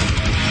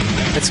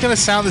 It's gonna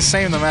sound the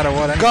same no matter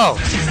what. Go.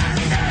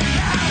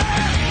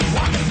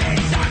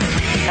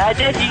 I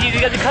just you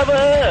got the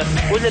cover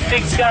with a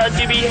big gun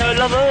to be her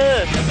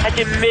lover. Had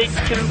to make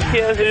him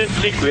feel her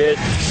secret.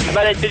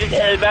 But I didn't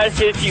about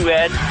if you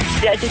had.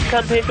 Yeah, I just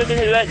come here for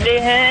the right they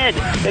had.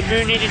 The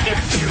blue needed the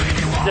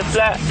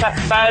flat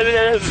fire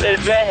in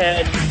her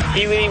head.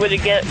 She really would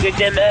get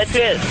them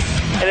address.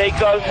 And they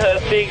called her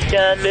big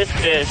time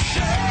mistress.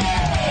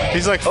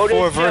 He's like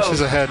 4 verses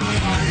ahead.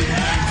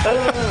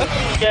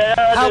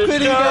 How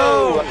could he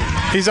go?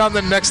 He's on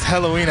the next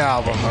Halloween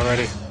album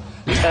already.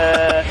 For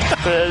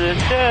the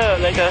show,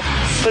 like a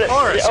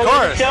Chorus.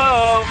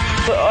 show,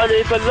 for all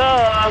it for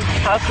love.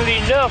 How could he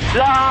know?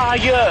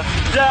 Liar,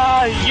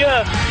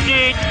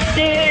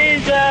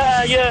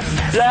 desire,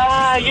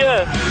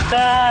 liar,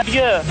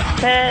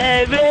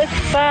 Paris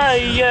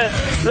fire,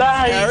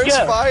 Paris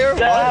fire?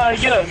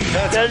 liar.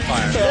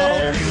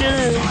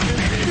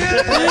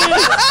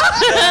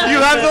 You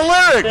have the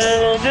lyrics.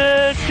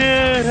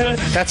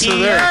 That's the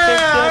lyric.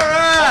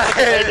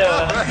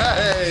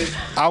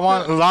 I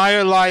want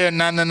liar,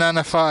 na na na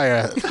na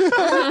fire.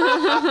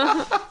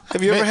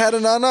 Have you ever had a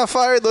na-na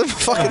fire? That would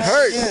fucking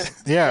hurt.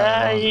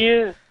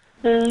 Yeah.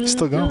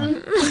 Still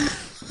going.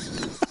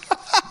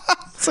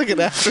 It's like an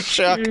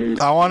aftershock.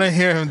 I want to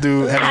hear him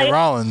do Henry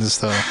Rollins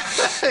though.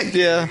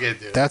 Yeah.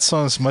 That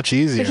song's much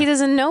easier. But he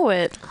doesn't know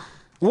it.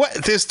 What?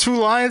 There's 2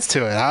 lines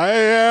to it. I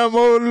am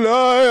a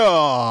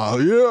liar.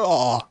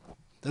 Yeah.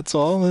 That's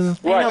all. I know,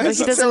 but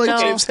he doesn't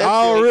know.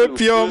 I'll rip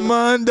your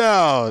mind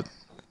out.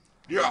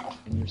 Yeah.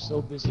 And you're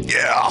so busy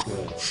Yeah.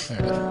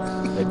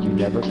 that you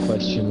never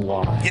question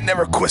why. You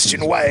never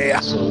question why.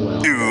 So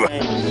well. Ooh.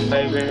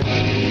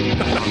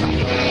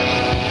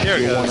 Here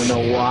you want to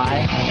know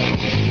why?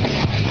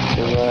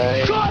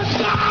 Cause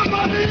I'm a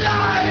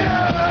liar!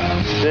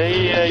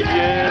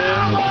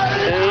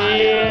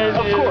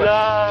 Of course.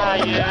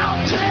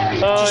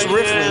 Just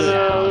riff with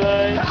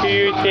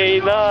it.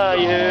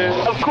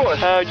 Of course.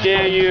 How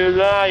dare you,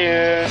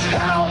 liar?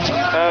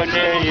 How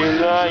dare you,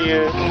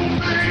 liar?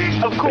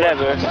 Of course.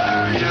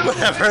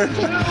 Whatever.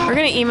 We're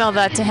gonna email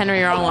that to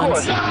Henry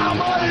Rollins.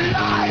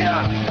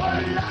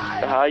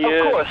 How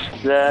Of course.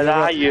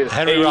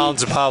 Henry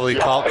Rollins would probably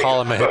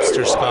call him a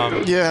hipster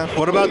scum. Yeah.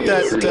 What about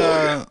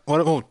that?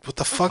 What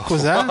the fuck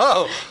was that?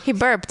 He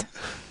burped.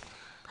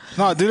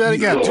 No, do that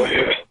again.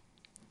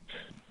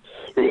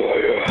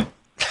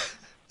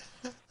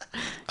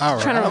 All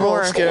right. Trying to I'm all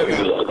roar. scared.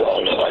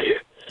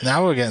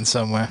 Now we're getting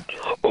somewhere.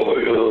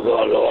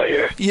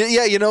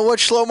 Yeah, you know what?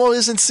 Shlomo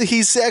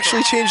he's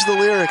actually changed the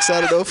lyrics.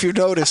 I don't know if you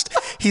noticed.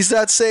 He's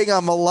not saying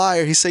I'm a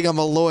liar. He's saying I'm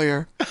a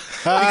lawyer.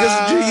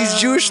 Because he's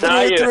Jewish through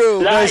and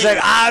through. No, he's like,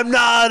 I'm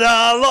not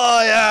a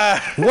lawyer.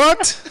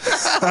 What?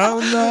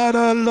 I'm not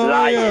a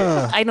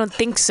lawyer. I don't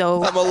think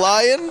so. I'm a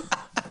lion?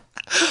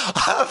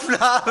 I'm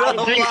not I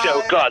don't think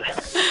so. God.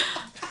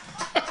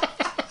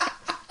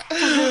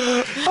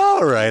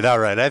 All right.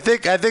 I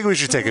think we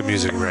should take a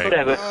music break.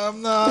 Whatever.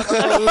 I'm not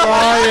a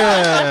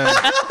liar.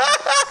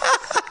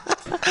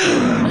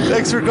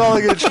 Thanks for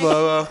calling in,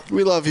 Shlomo.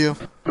 We love you.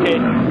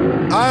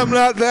 I'm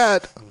not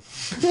that.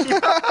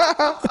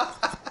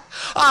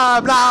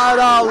 I'm not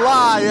a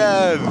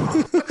lion.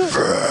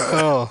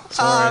 Oh,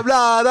 sorry. I'm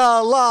not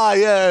a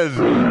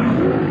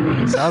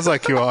lion. Sounds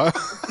like you are.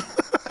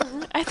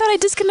 I thought I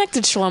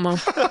disconnected Shlomo.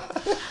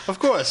 Of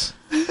course.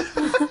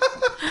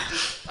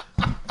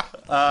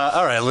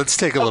 All right, let's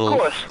take a little.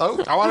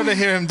 Oh, I wanted to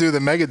hear him do the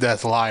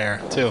Megadeth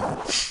liar too.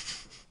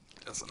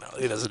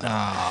 He doesn't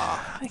know.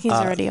 He's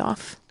already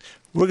off.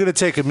 We're going to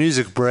take a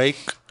music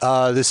break.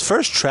 This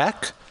first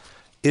track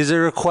is a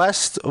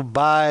request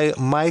by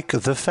Mike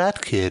the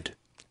Fat Kid.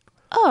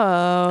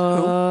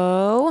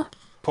 Oh.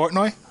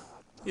 Portnoy?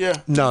 Yeah.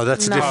 No,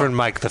 that's a different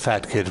Mike the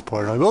Fat Kid.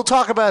 Portnoy. We'll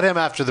talk about him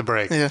after the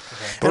break. Yeah.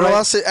 And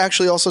we'll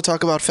actually also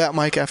talk about Fat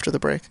Mike after the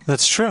break.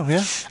 That's true,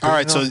 yeah. All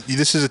right, so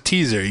this is a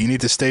teaser. You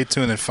need to stay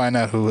tuned and find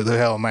out who the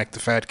hell Mike the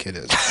Fat Kid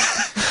is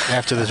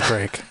after this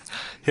break.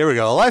 Here we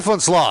go. A Life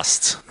Once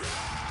Lost.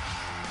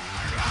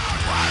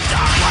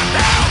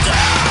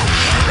 Yeah.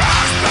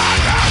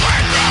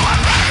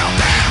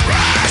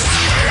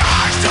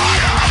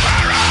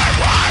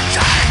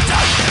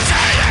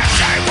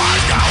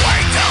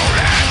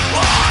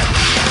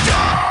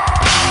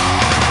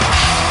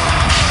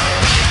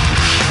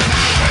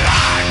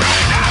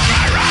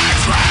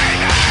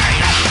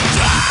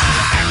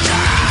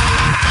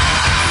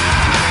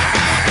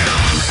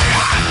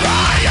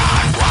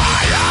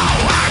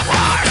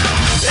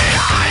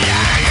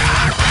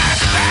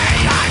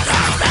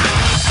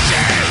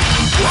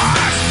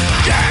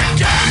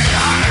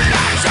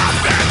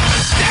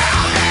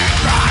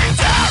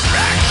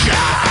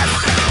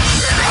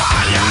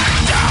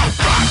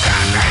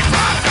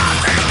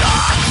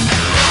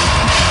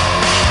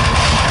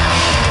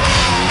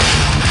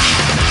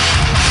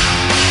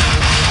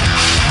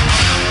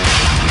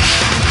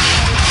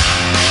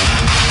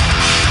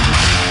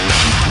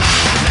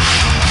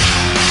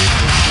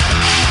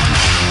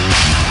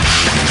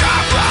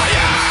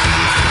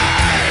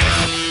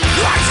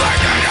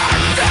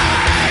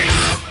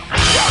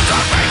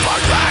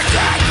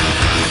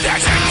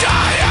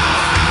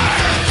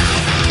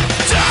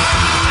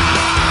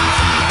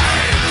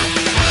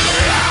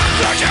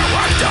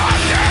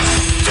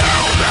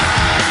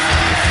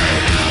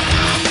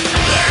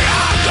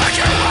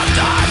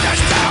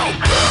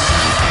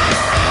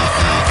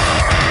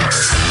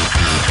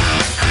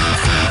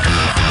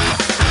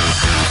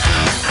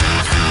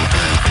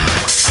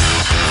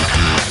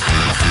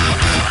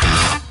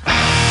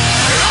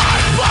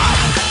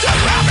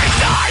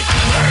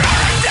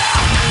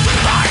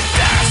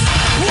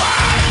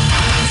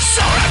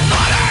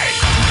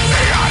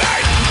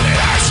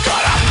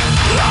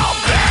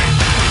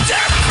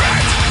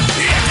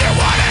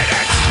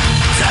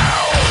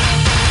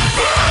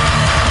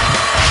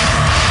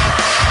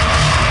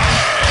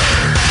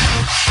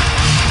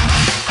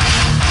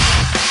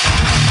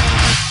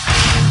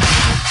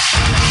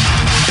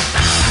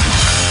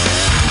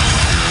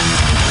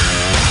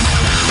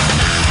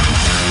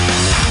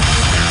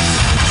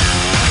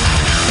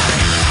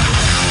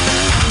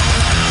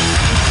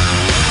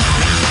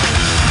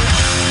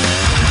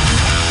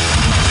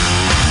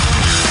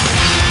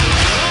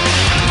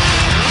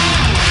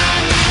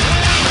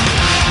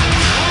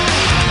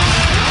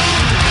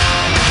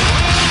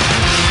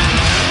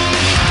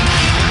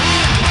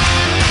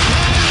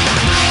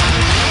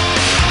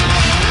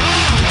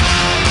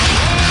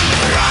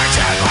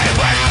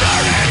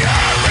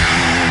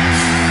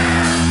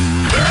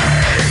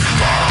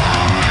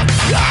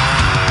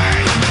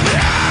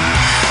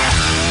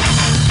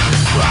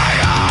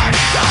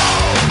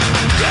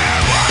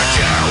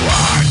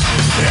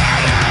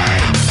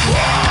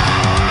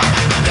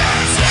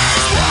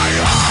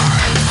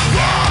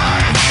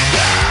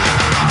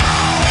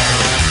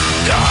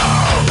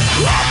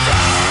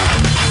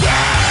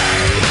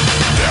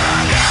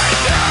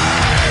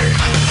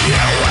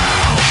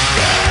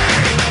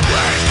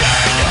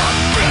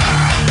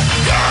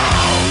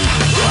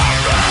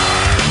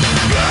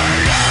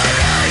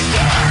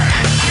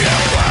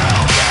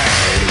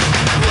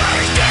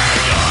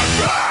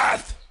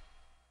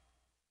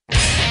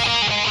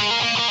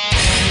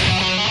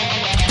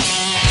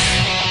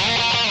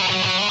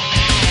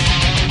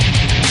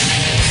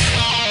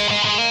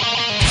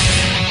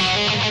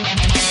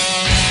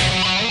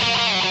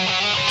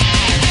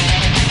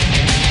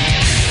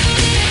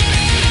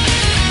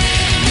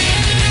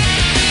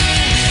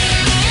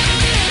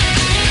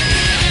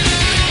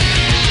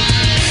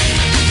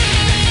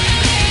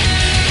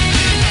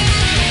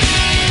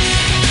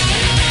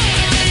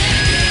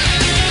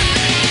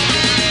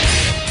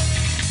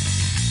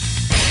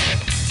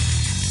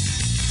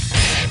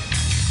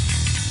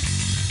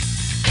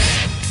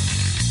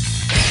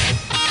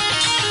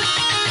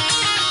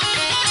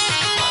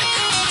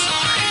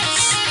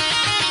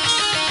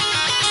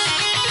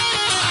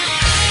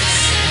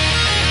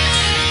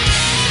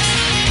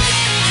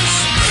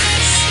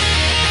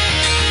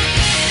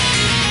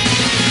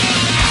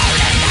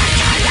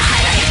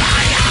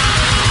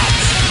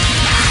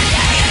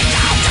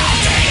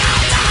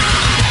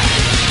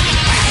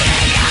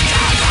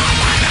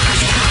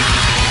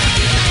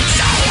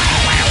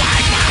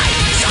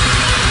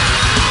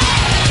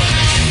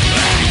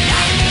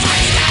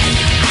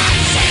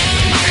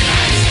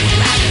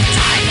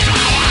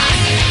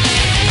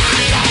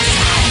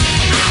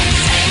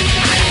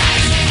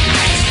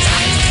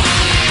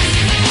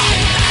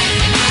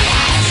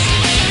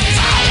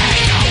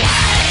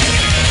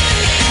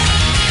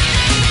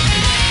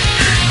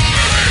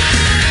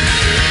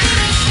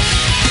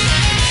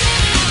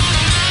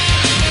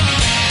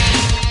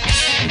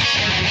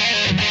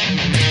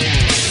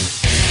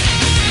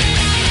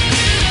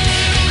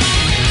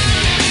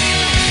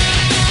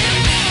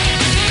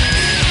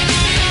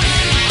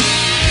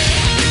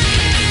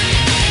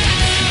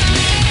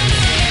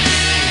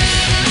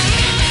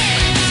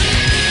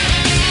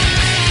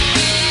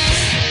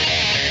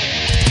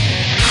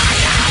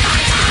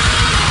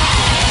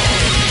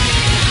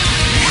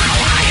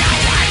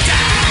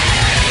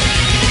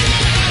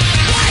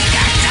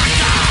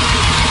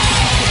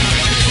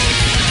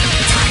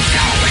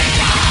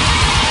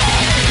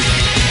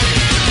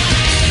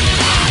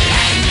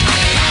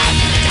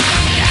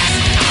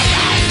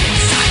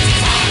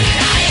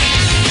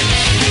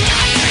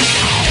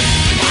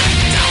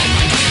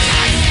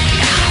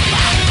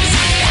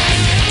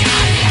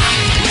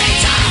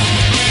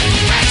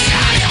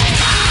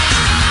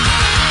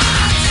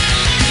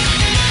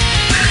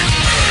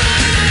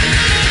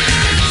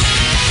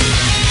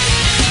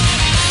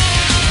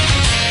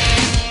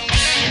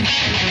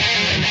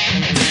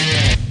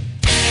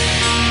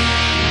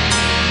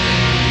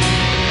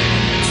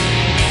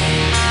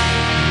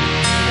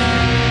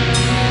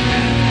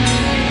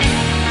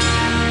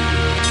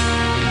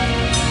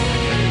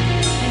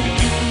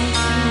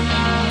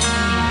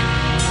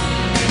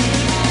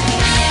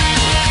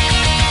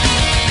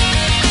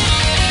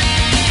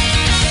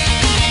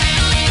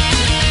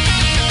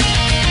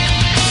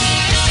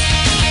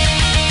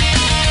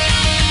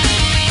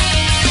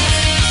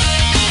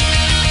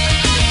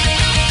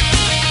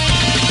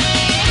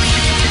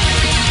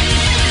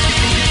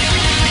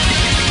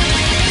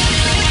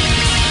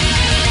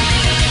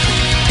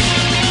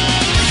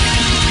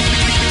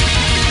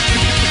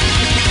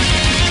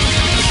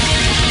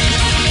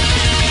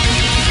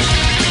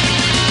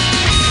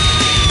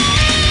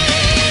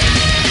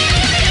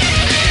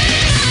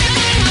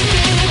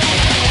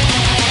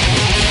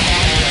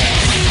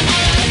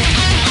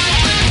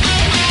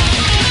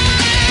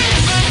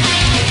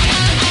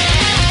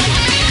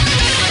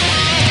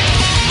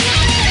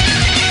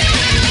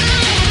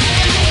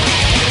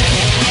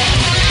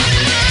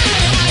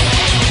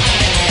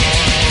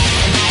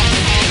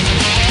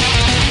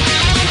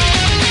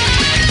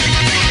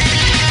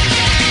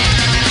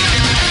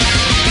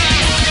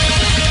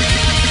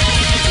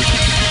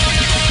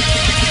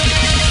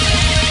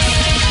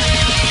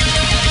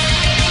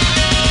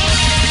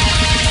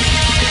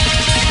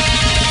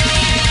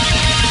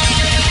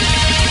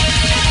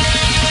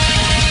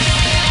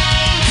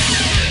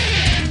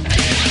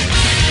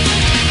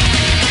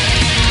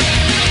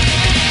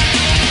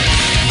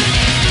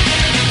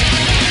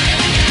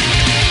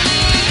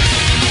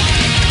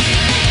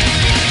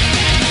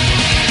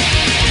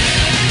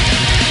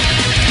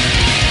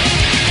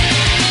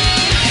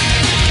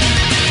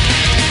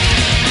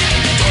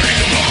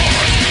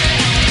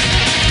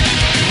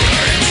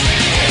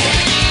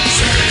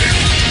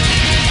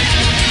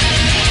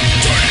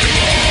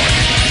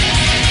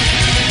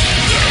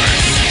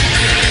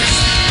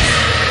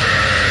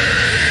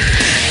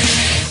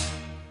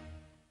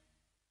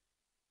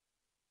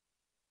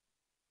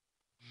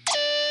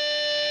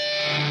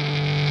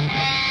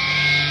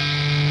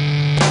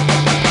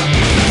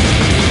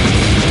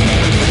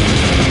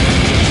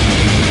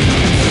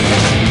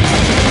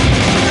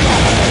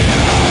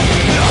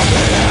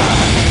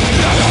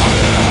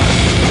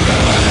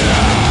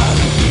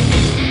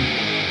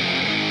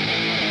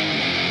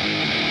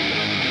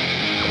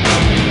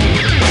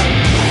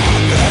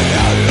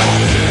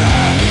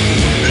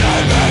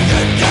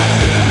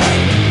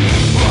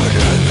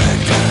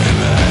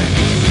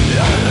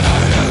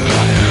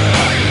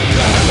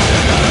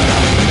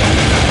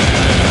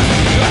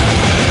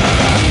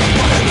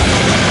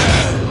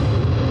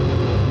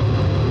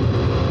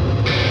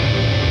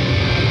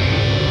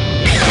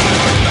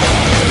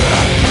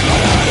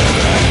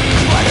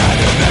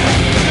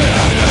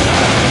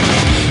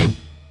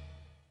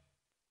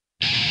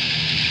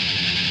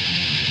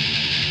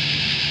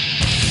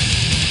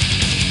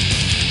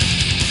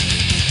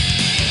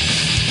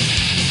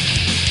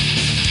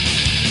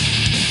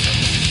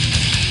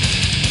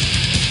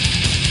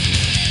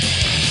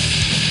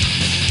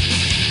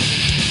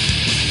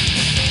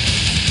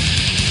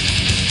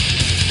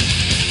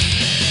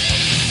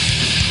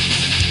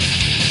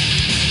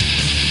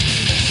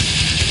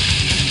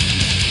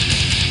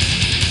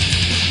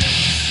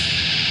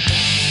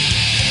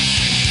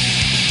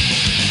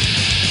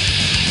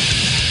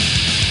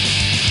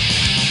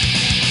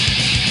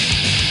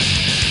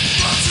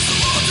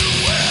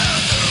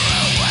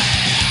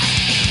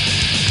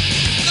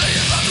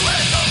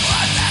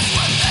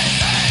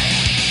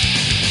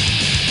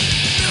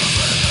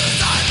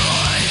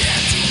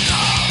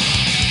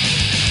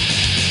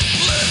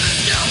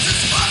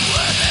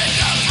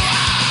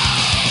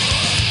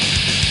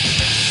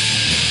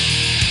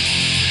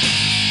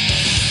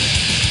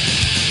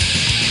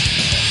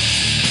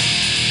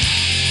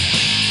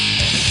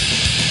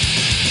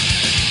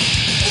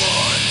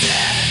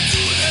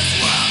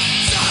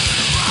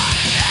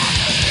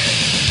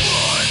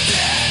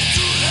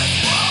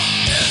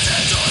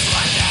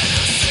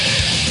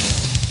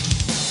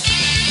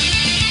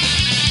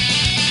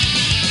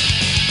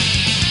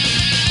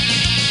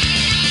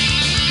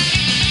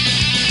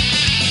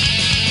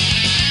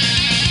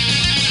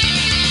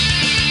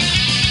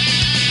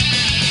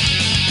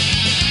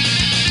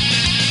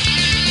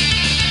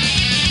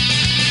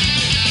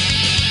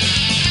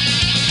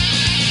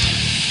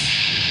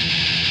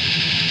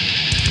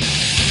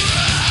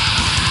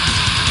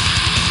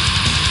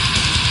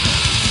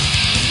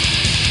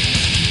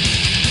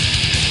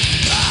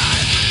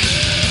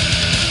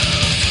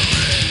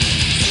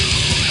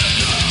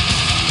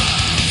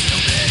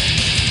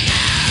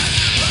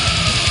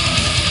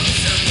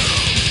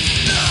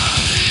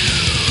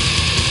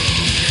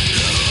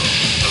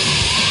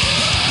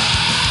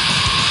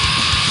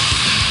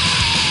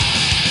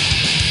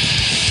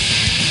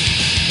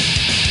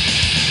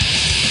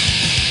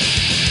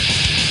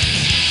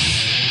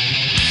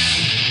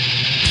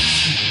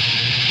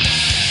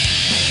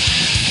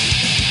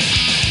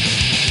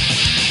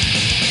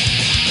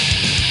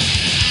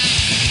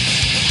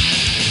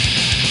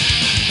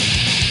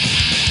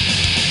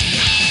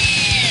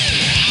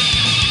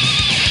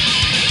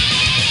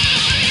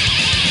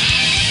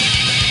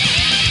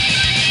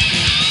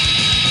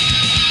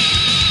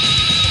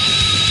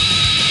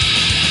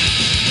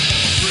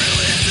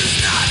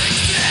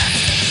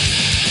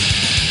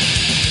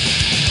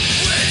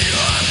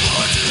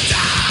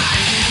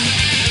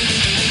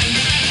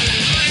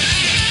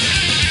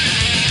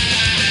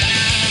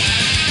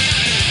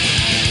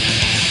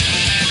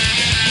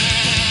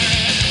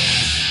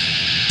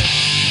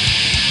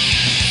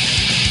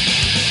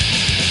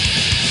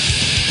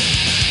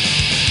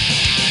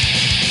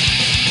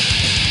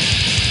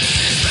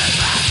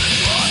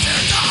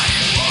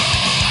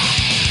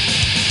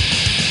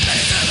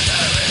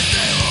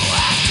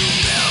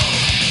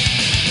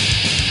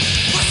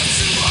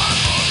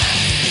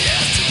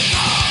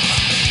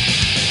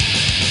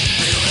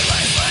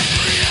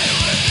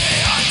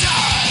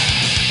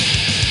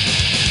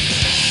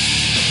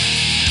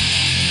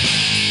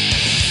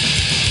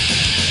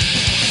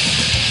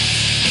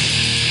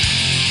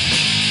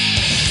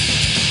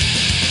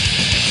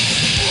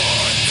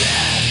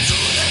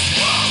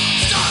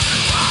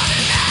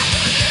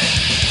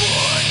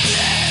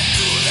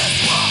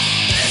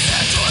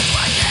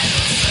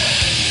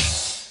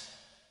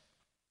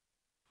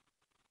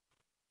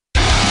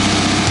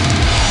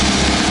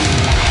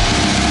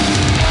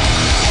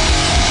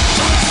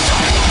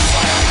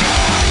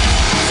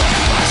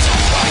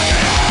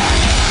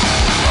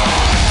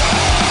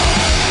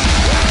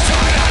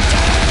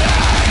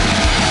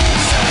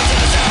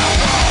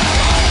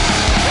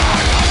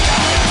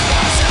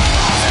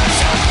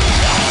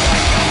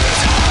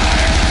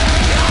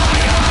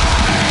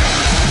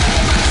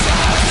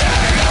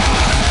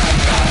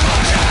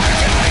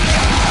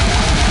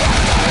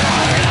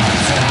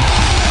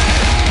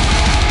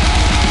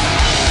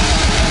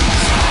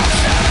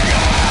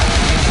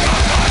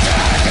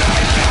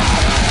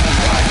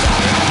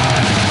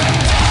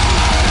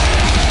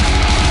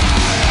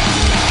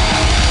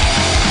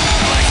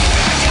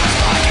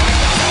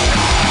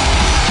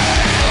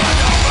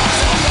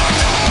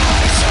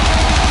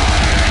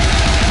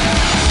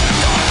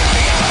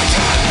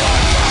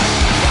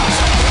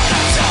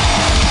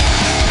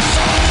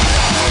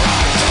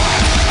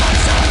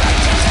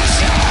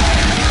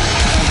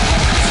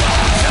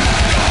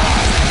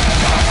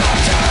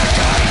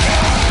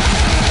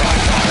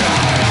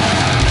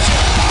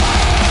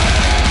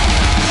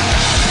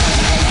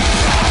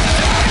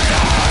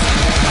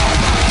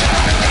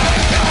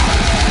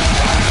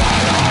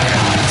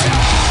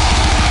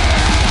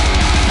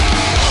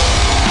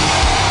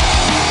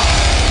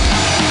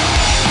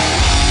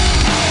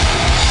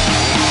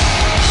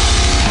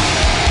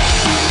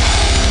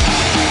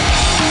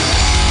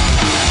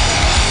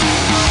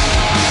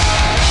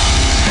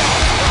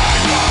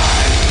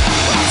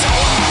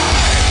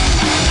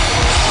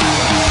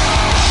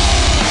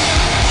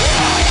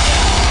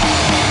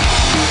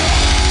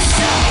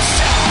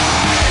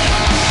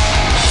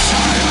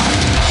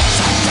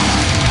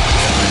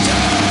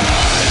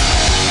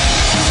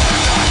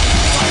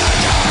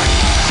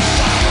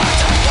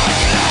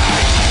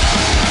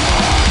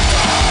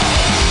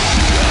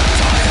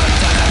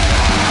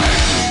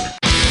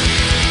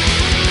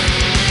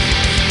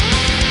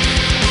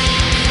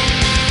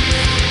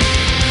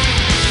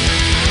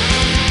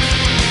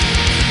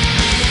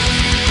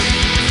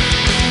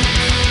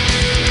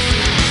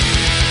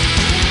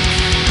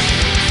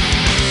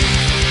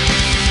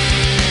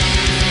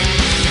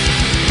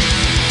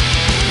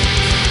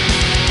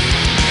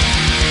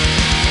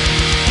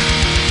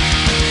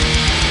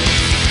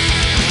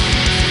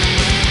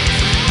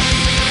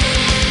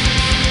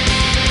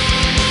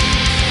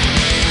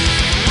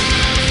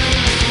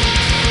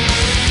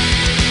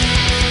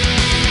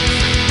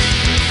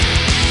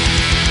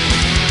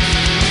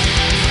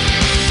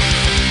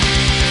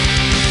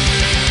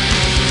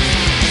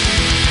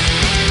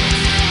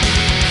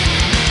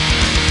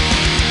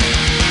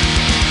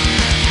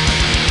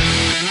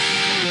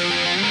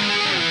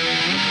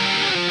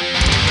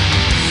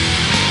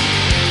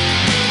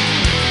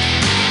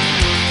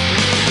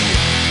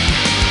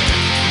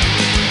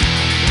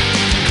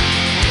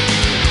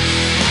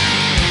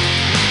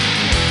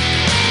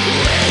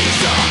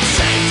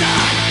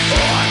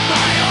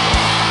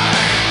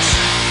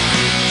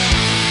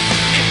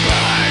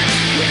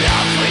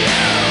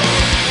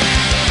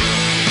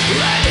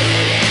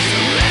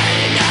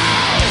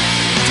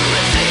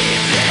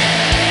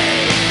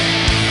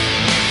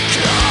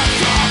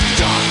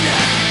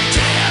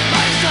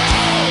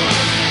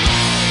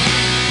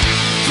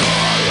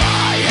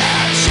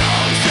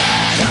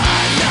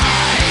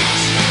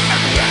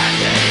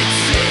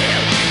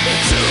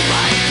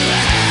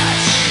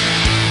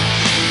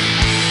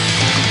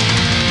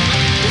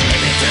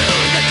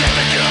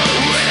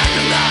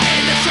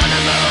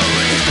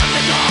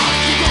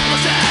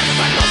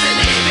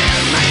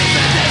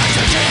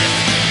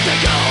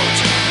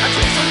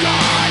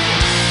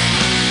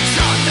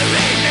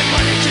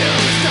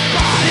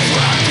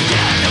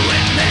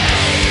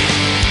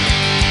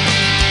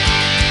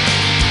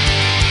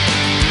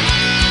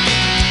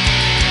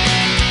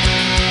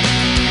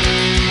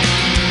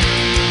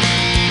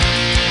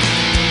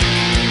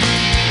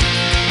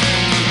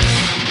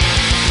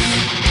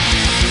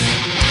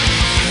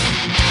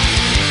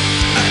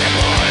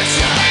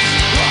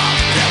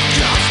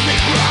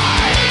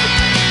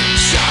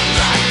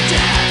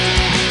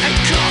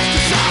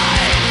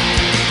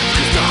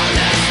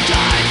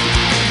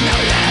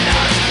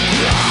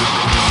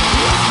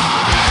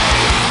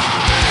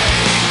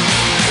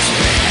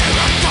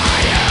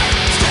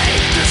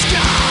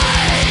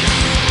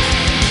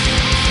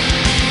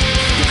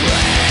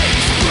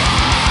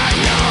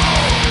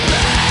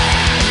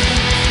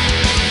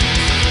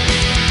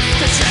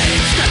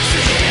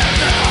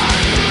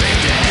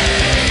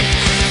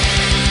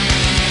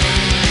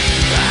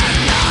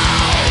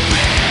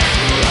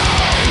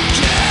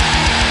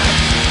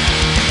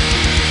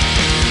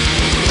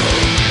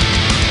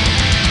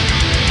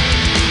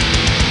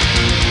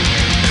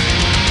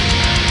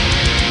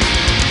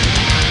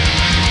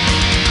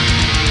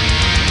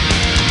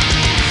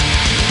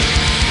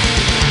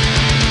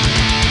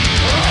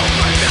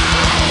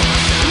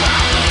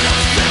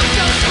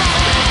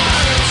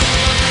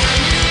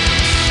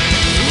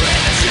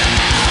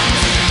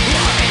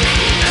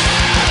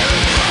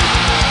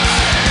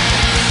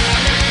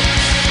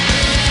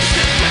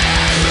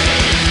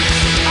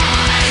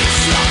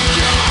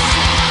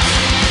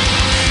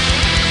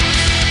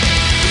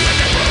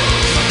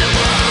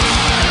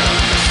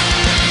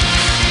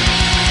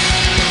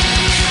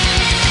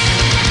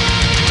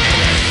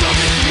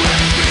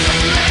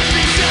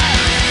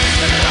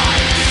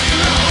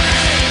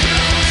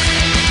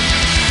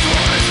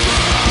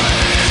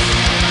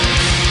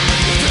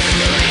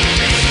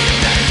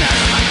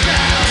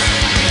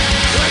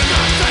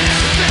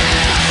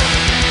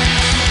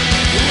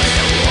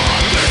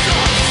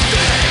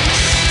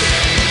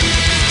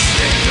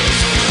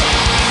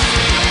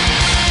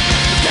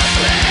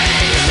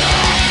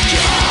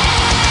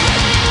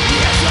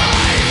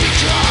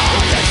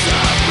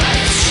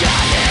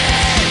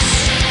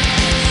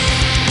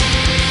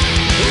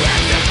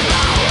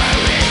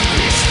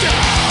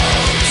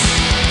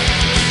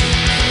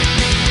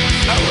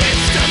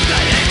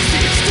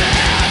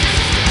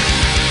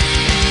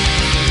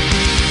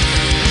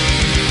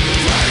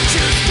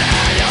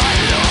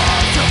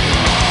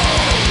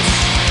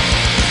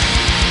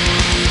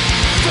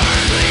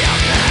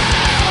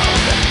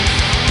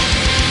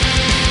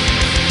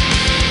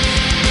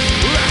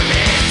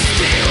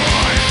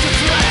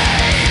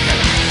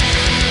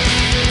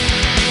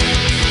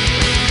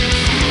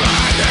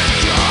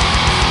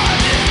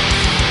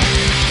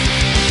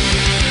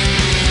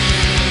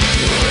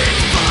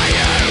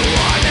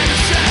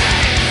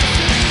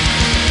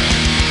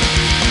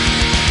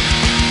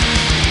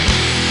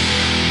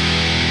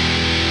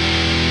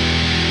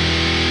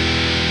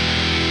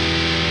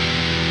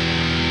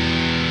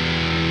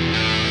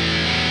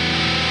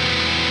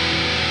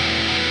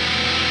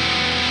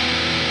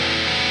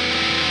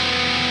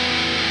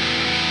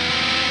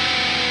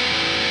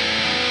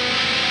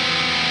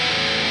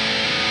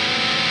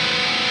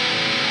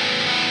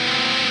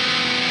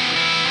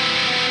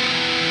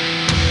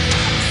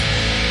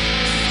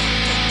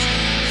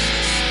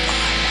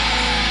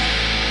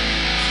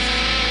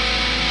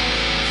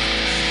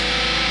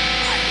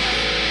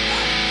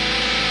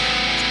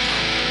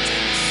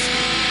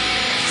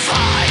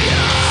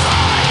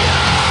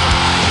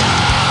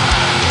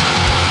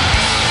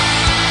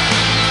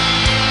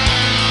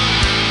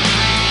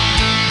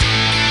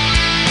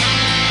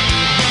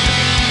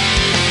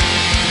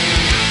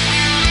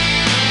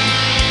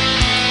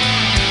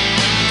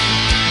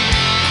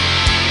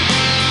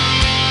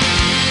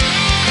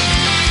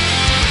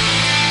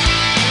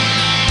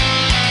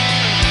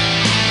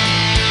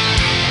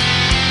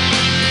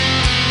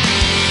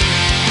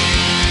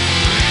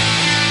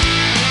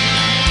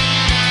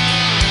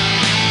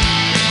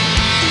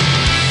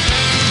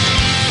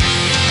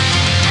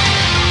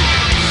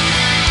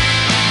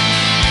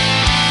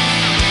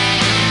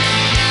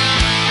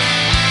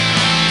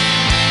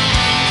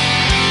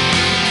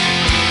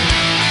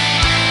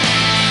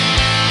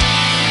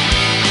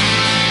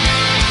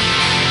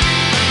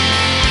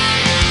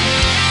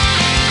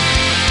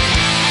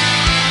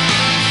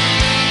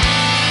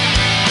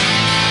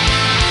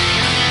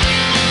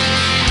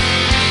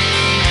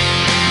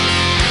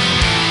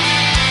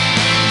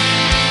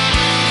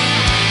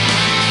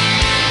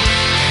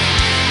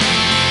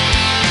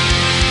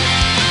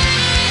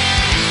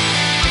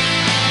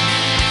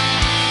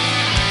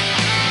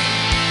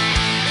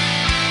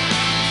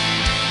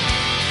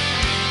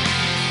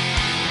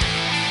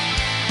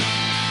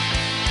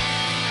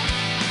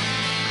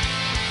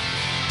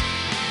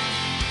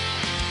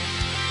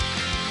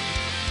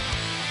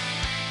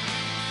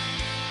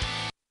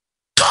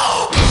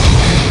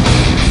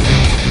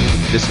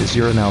 This is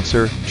your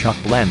announcer, Chuck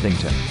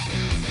Blandington.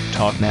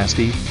 Talk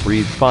nasty,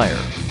 breathe fire.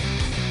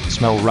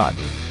 Smell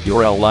rotten,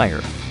 you're a liar.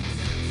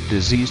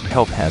 Diseased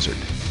health hazard.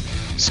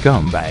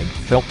 Scumbag,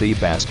 filthy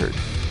bastard.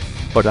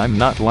 But I'm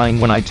not lying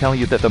when I tell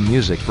you that the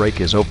music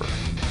break is over.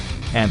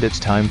 And it's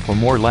time for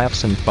more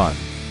laughs and fun.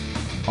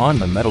 On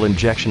the Metal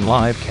Injection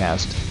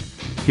Livecast,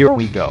 here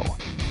we go.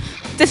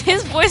 Did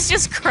his voice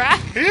just crack?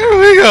 Here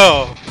we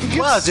go.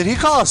 Wow, did he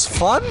call us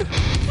fun?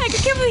 I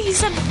can't believe he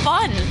said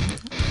fun.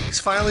 He's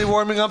finally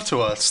warming up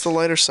to us. It's the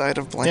lighter side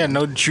of blank. Yeah,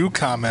 no Jew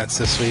comments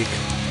this week.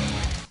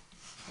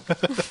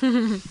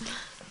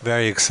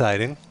 Very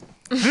exciting.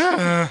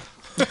 Yeah.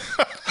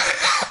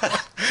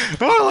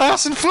 Oh,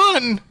 laughs and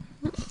fun.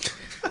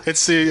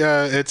 It's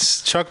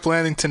Chuck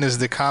Blandington is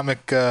the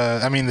comic.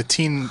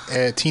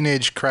 The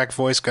teenage crack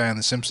voice guy on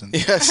The Simpsons.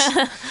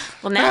 Yes.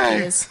 Well, now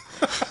he is.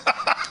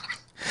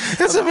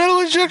 It's a Metal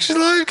Injection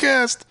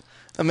Livecast.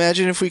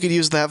 Imagine if we could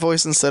use that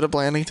voice instead of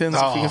Blandington's.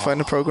 If we can find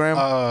a program.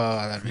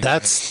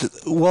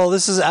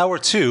 This is hour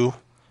 2.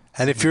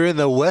 And if you're in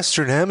the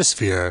Western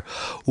Hemisphere,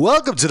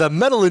 welcome to the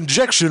Metal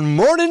Injection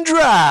Morning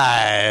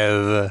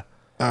Drive.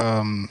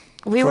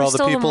 We were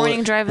still the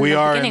morning drive in the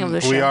beginning of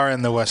the show. We are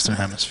in the Western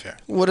Hemisphere.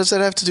 What does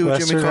that have to do with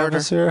Jimmy Carter?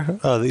 Hemisphere?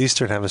 Oh, the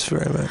Eastern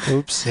Hemisphere, I meant.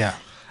 Oops. Yeah.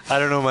 I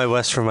don't know my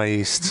West from my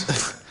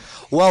East.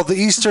 Well, the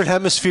Eastern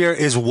Hemisphere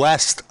is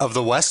west of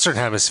the Western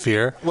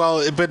Hemisphere.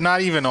 Well, but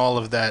not even all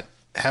of that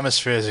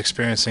hemisphere is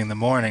experiencing the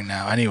morning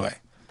now, anyway.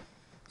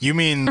 You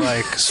mean,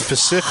 like,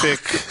 specific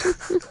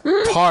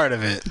part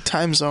of it.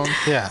 Time zone.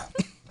 Yeah.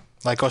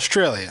 Like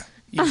Australia.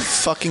 You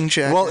fucking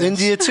jackass. Well,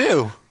 India,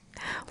 too.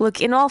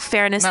 Look, in all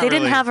fairness, Not they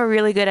didn't really. have a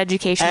really good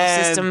educational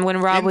system when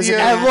Rob was in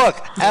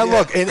And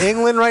look, in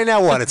England right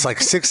now, what? It's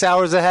like 6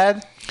 hours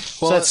ahead?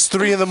 So that's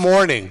 3 in the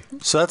morning.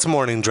 So that's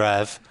morning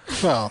drive.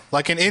 Well,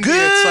 like in India,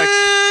 it's like...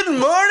 Good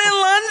morning,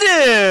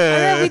 London!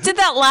 Yeah, we did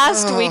that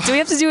last week. Do we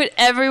have to do it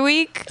every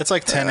week? It's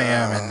like 10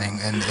 a.m.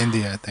 in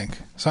India, I think.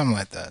 Something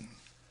like that.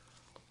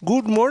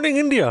 Good morning,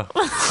 India.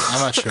 I'm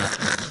not sure.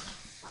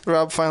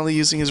 Rob finally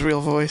using his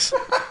real voice.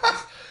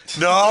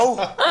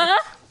 No.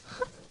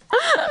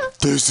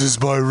 This is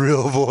my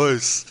real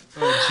voice.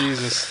 Oh,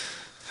 Jesus.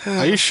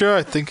 Are you sure?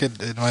 I think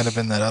it might have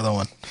been that other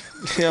one.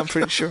 Yeah, I'm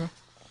pretty sure.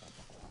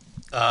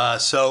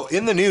 So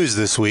in the news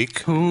this week,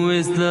 who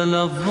is the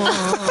lover?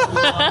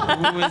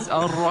 Who is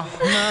Ar-Rahman?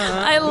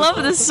 I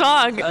love this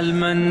song.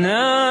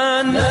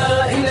 Al-Mannan.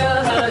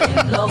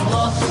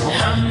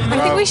 I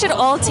think we should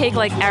all take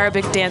like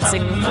Arabic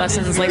dancing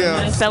lessons, like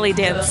belly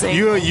dancing.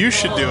 You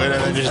should do it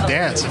and then just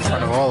dance in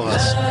front of all of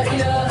us.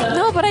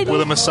 No, but I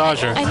With a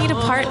massager. I need a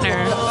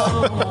partner.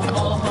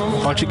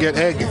 Why don't you get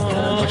Egg?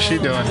 What's she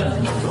doing?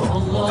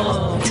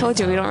 I told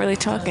you we don't really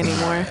talk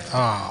anymore.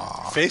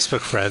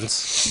 Facebook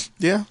friends.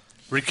 Yeah.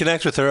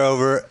 Reconnect with her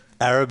over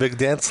Arabic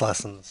dance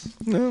lessons.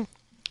 No.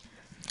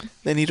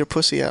 They need her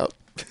pussy out.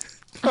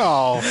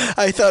 Oh.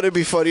 I thought it'd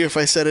be funnier if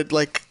I said it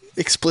like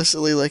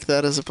explicitly like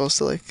that as opposed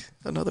to like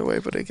another way,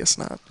 but I guess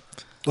not.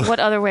 What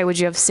other way would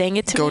you have saying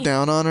it to Go me?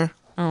 down on her.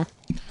 Oh.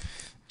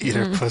 Eat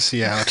her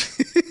pussy out.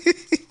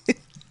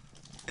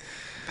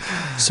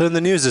 So in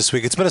the news this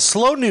week, it's been a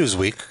slow news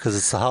week because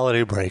it's the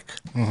holiday break.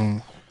 Mm-hmm.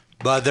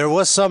 But there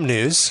was some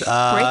news.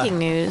 Breaking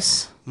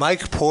news.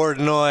 Mike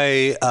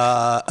Portnoy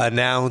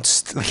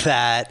announced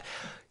that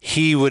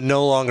he would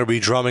no longer be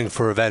drumming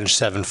for Avenged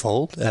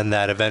Sevenfold, and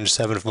that Avenged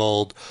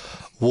Sevenfold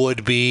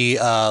would be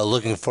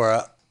looking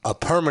for a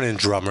permanent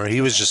drummer.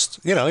 He was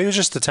just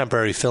a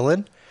temporary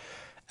fill-in.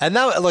 And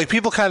now, like,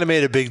 people kind of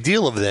made a big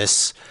deal of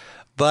this,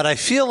 but I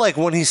feel like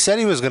when he said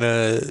he was going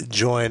to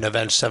join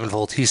Avenged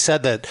Sevenfold, he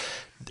said that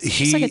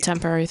It's like a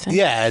temporary thing.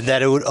 Yeah, and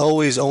that it would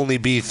always only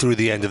be through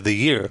the end of the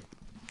year.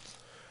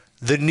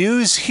 The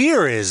news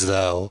here is,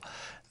 though,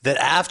 that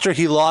after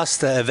he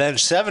lost the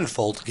Avenged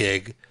Sevenfold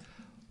gig,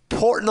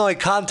 Portnoy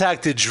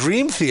contacted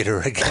Dream Theater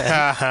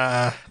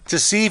again to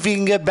see if he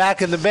can get back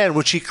in the band,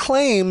 which he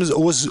claims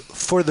was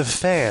for the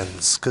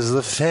fans, because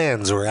the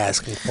fans were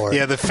asking for it.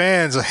 Yeah, the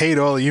fans hate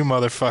all of you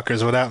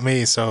motherfuckers without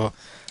me, so,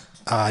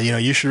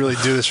 you should really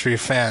do this for your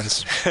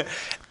fans.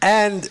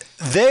 And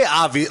they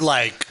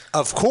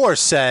of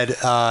course said,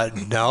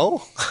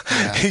 no.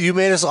 Yeah. You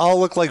made us all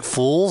look like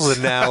fools,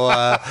 and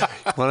now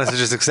want us to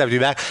just accept you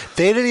back.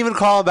 They didn't even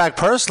call him back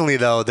personally,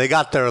 though. They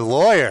got their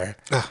lawyer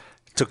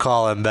to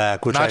call him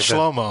back. Not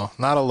Shlomo,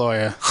 not a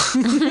lawyer.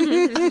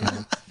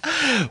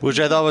 Which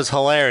I thought was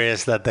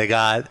hilarious that they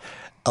got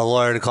a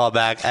lawyer to call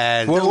back.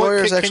 And the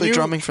lawyer is actually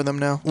drumming for them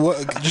now.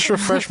 Just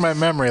refresh my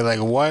memory. Like,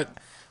 what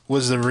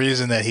was the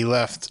reason that he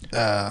left?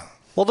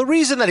 Well, the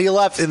reason that he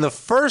left in the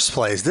first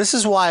place, this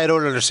is why I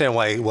don't understand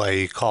why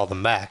he called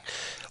them back,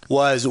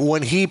 was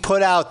when he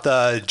put out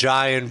the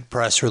giant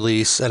press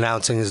release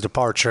announcing his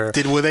departure.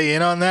 Were they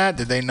in on that?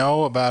 Did they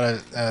know about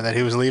it, that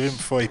he was leaving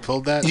before he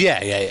pulled that? Yeah.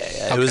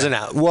 Okay. It was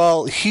announced.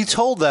 Well, he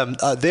told them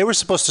they were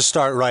supposed to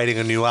start writing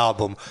a new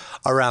album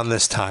around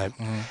this time.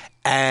 Mm-hmm.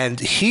 And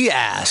he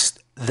asked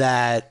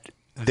that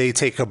they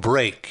take a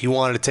break. He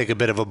wanted to take a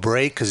bit of a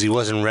break because he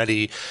wasn't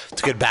ready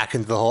to get back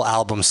into the whole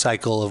album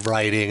cycle of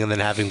writing and then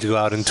having to go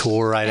out and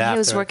tour right after. He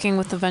was working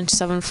with Avenged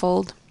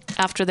Sevenfold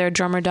after their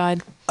drummer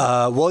died.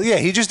 Well, yeah,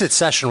 he just did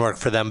session work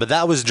for them, but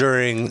that was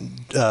during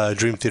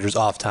Dream Theater's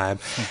off time.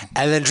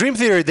 And then Dream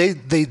Theater,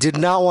 they did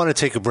not want to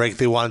take a break.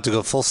 They wanted to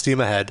go full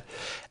steam ahead.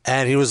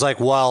 And he was like,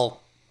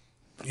 well,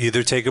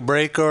 either take a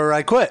break or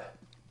I quit.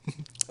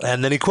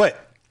 And then he quit.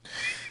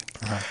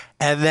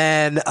 And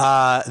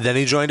then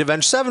he joined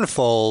Avenged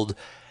Sevenfold.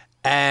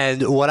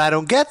 And what I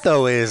don't get,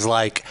 though, is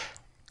like,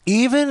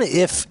 even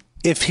if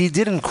he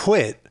didn't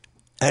quit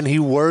and he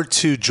were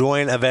to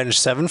join Avenged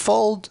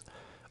Sevenfold,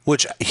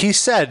 which he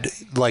said,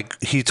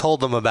 like, he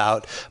told them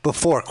about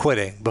before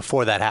quitting,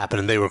 before that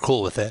happened, and they were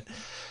cool with it.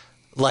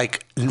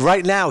 Like,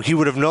 right now, he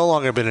would have no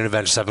longer been in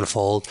Avenged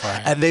Sevenfold,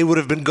 and they would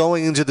have been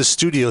going into the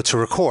studio to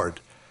record.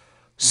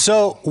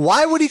 So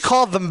why would he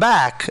call them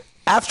back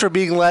after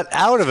being let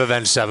out of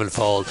Avenged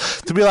Sevenfold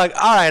to be like,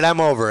 all right,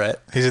 I'm over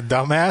it? He's a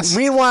dumbass.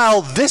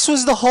 Meanwhile, this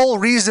was the whole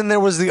reason there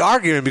was the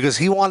argument, because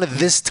he wanted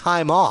this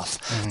time off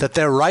that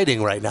they're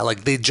writing right now.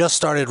 Like, they just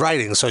started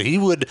writing, so he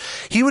would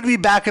be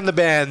back in the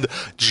band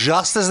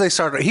just as they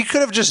started. He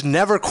could have just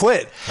never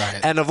quit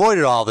and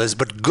avoided all this,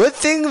 but good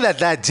thing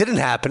that didn't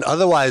happen.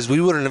 Otherwise, we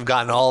wouldn't have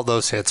gotten all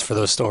those hits for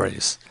those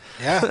stories.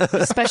 Yeah.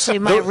 Especially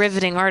my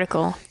riveting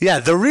article. Yeah,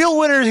 the real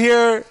winners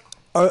here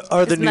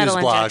are the news Metal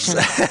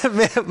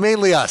blogs.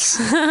 Mainly us.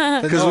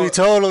 Because we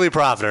totally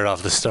profited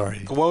off the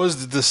story. What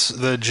was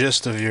the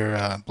gist of your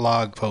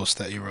blog post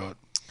that you wrote?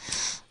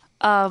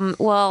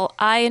 Well,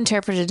 I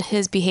interpreted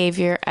his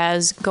behavior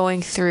as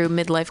going through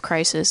midlife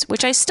crisis,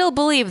 which I still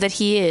believe that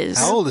he is.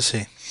 How old is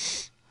he?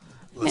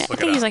 I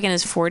think he's like in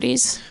his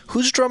 40s.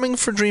 Who's drumming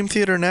for Dream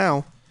Theater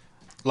now?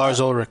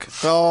 Lars Ulrich.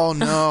 Oh,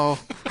 no.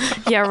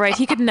 Yeah, right.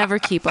 He could never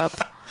keep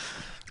up.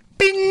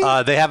 Bing!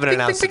 They haven't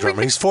announced the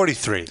drummer. He's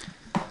 43.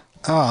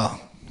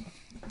 Oh.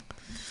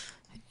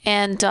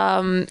 And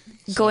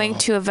going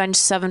to Avenged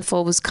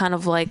Sevenfold was kind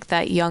of like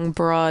that young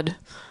broad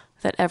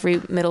that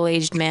every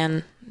middle-aged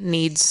man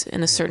needs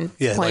in a certain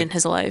point in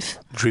his life.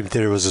 Dream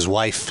Theater was his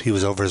wife. He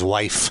was over his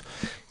wife.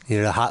 He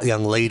needed a hot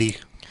young lady.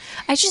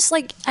 I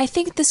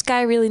think this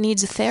guy really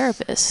needs a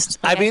therapist.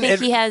 I think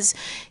he has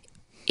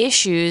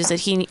issues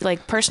that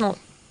personal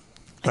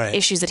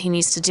issues that he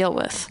needs to deal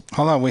with.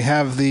 Hold on, we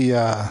have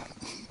the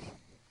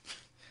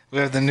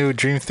new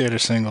Dream Theater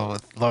single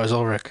with Lars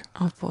Ulrich.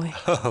 Oh boy.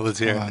 Let's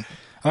hear it. I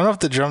don't know if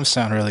the drums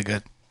sound really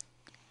good.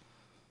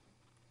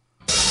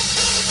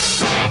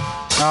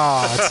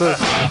 Oh,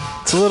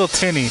 it's a little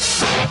tinny.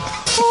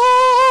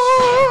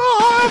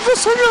 I'm the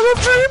singer of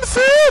Dream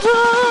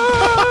Theater.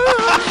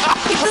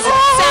 It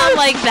doesn't sound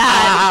like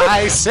that.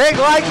 I sing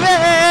like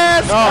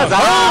this. No.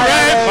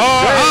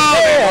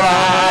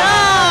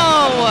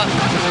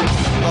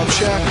 Love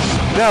Shack.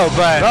 No,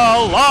 but the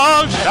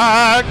Love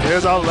Shack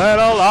is a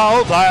little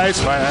old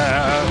place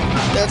where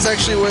that's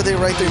actually where they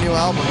write their new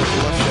album, with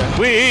the Love Shack.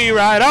 we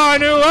write our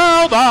new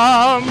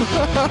album.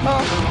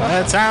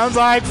 That sounds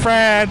like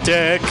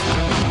frantic.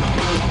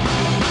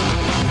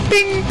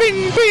 Bing,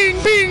 bing,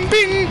 bing, bing,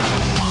 bing.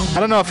 I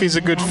don't know if he's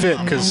a good fit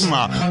because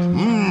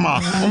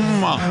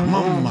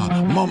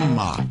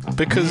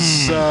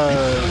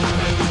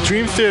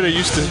Dream Theater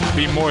used to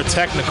be more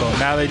technical.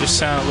 Now they just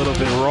sound a little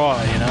bit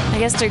raw, you know? I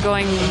guess they're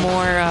going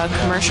more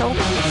commercial,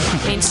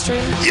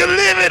 mainstream. You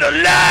live it a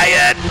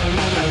lion.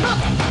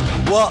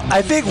 Well,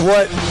 I think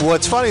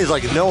what's funny is,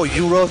 like, Noah,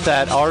 you wrote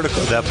that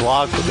article, that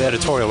blog, the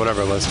editorial,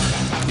 whatever it was.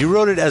 You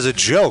wrote it as a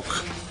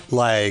joke.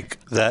 Like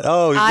that.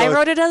 Oh, I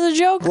wrote it as a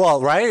joke. Well,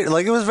 right?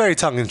 Like, it was very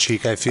tongue in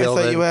cheek. I feel.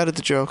 I thought you added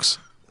the jokes.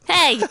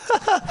 Hey,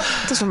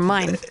 those are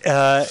mine.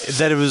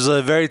 That it was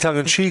very tongue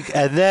in cheek,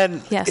 and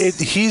then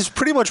he's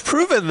pretty much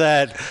proven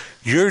that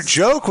your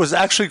joke was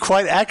actually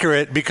quite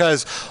accurate,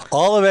 because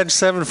all Avenged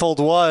Sevenfold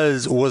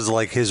was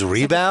like his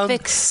rebound.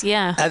 Fix,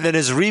 yeah. And then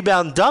his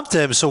rebound dumped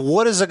him. So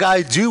what does a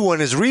guy do when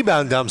his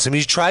rebound dumps him?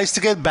 He tries to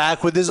get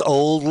back with his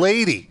old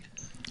lady.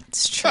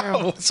 It's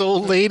true. His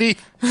old lady?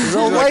 His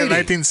old like lady.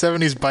 a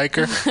 1970s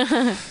biker.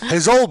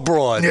 His old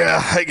broad.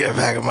 Yeah, I get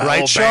back with my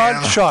right, old Sean?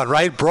 band. Sean,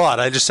 right? Broad.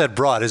 I just said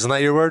broad. Isn't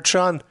that your word,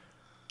 Sean?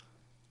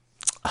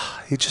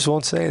 He just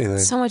won't say anything.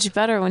 So much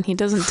better when he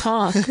doesn't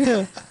talk.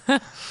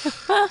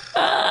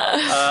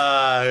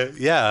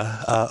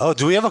 Oh,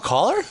 do we have a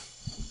caller?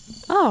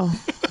 Oh,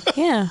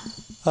 yeah.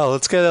 Oh,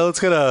 let's get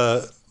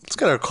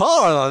our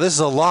caller on. This is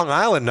a Long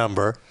Island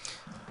number.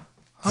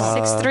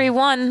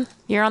 631.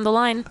 You're on the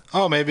line.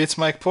 Oh, maybe it's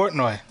Mike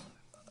Portnoy.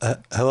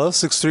 Hello,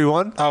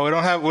 631. Oh, we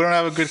don't have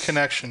a good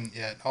connection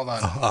yet. Hold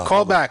on.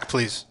 Call back,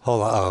 please.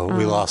 Hold on. Oh,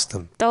 we lost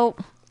him.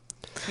 Dope.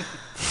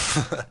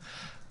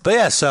 But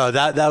yeah, so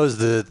that was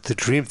the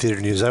Dream Theater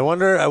news. I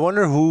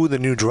wonder who the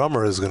new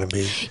drummer is going to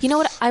be. You know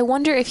what? I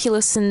wonder if he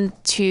listened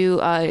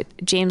to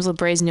James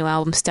LeBray's new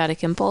album,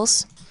 Static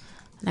Impulse.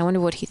 And I wonder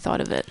what he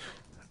thought of it.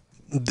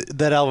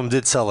 That album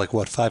did sell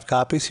 5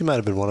 copies? He might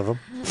have been one of them.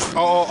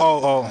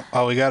 Oh,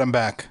 we got him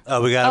back.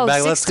 Oh, we got him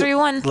back.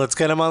 631. Let's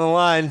get him on the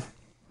line.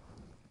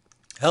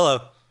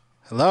 Hello.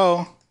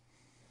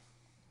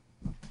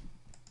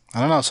 I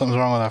don't know. Something's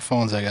wrong with our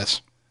phones, I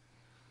guess.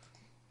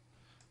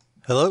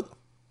 Hello?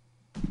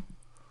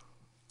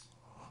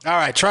 All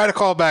right, try to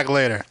call back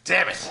later.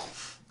 Damn it.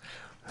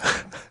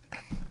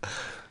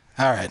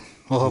 All right.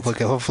 We'll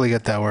hopefully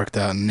get that worked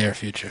out in the near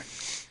future.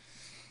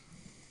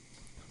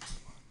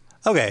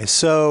 Okay,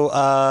 so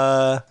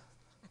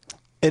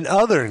in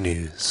other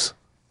news,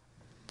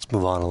 let's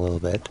move on a little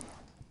bit.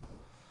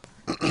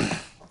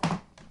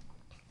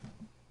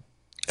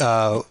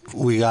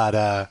 We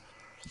got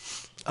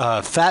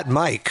Fat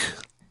Mike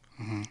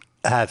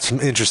had some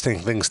interesting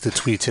things to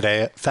tweet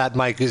today. Fat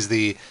Mike is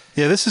the...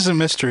 Yeah, this is a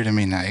mystery to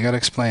me now. You got to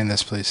explain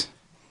this, please.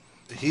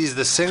 He's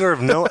the singer of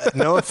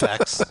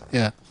NoFX.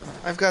 Yeah.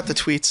 I've got the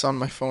tweets on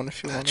my phone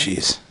if you want.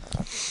 Jeez.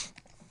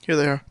 Here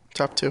they are.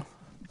 Top 2.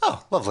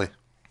 Oh, lovely.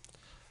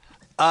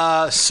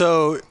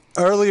 So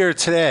earlier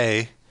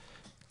today,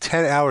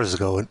 10 hours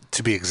ago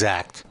to be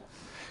exact,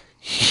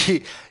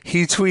 he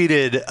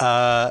tweeted,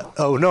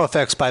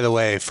 NoFX, by the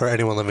way, for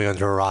anyone living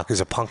under a rock, is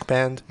a punk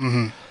band.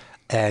 Mm-hmm.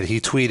 And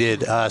he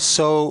tweeted,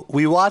 so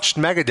we watched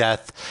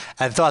Megadeth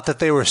and thought that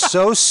they were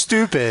so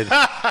stupid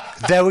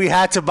that we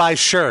had to buy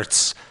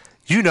shirts.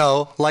 You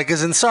know, like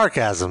as in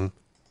sarcasm.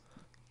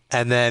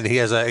 And then he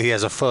has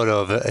a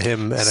photo of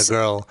him and a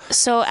girl.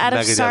 So out of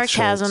Megadeth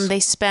sarcasm, shirts. they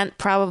spent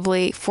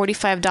probably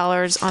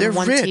 $45 on They're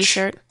one rich.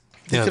 T-shirt.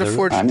 They could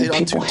afford I mean,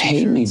 on people 2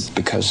 hate me t-shirts.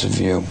 because of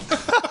you.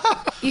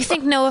 You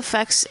think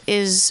NoFX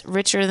is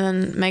richer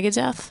than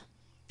Megadeth?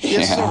 He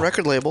has his own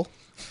record label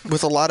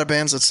with a lot of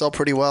bands that sell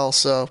pretty well,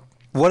 so...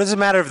 What does it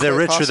matter if they're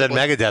Quite richer than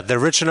possibly. Megadeth? They're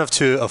rich enough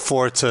to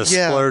afford to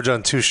splurge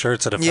on 2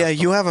 shirts at a Yeah,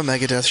 festival. you have a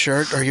Megadeth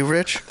shirt. Are you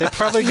rich? They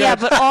probably Yeah,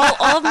 but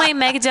all of my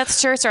Megadeth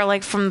shirts are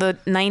like from the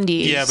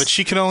 90s. Yeah, but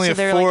she can only so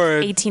they're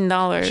afford like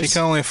 $18. She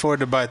can only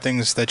afford to buy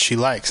things that she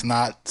likes,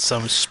 not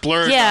some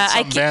splurge Yeah,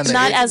 on some band. that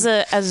not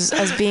you-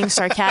 as being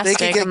sarcastic.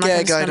 They could get I'm not gonna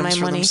gag spend items my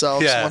for money.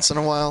 themselves once in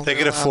a while. They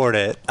could afford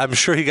it. I'm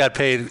sure he got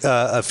paid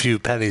a few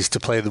pennies to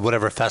play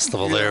whatever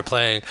festival they were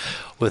playing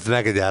with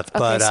Megadeth. Okay,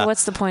 But so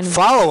what's the point of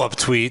follow-up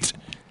tweet?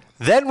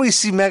 Then we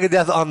see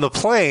Megadeth on the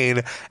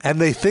plane, and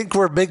they think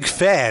we're big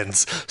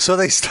fans, so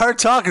they start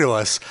talking to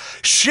us.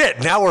 Shit,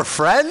 now we're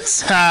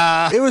friends?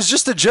 It was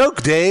just a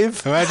joke,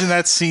 Dave. Imagine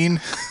that scene.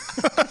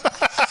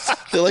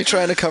 They're like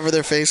trying to cover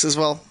their faces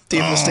while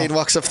Dave Mustaine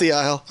walks up the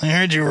aisle. I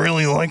heard you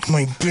really like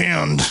my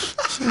band.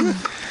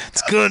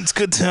 It's good. It's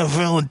good to have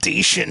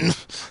validation.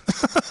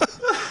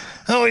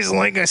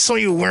 I saw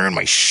you wearing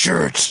my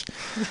shirt.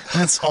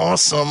 That's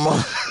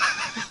awesome.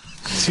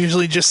 It's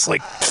usually just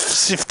like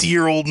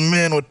 50-year-old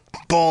men with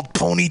bald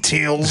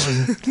ponytails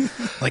and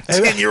like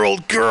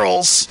 10-year-old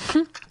girls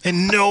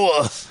and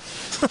Noah.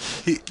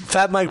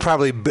 Fat Mike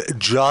probably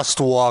just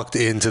walked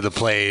into the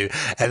plane,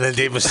 and then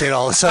Dave Mustaine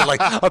all of a sudden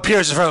like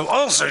appears in front of him.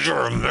 Oh, so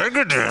you're a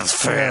Megadeth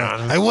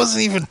fan? I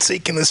wasn't even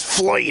taking this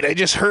flight. I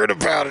just heard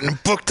about it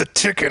and booked a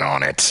ticket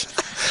on it.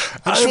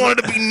 I just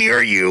wanted to be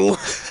near you.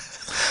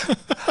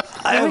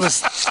 I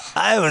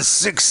have a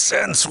sixth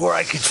sense where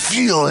I could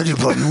feel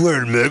anybody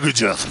wearing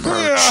Megadeth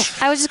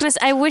merch. I was just gonna say,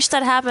 I wish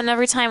that happened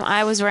every time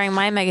I was wearing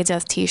my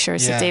Megadeth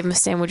T-shirts. Yeah. That Dave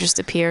Mustaine would just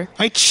appear.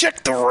 I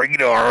checked the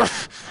radar.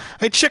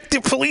 I checked the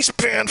police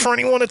band for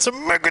anyone that's a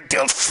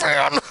Megadeth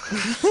fan.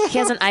 He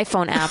has an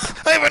iPhone app.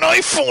 I have an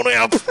iPhone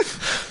app.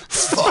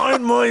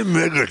 Find my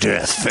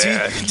Megadeth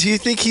fan. Do you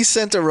think he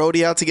sent a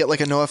roadie out to get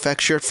like a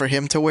NoFX shirt for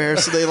him to wear?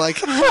 So they like,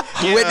 when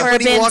Or a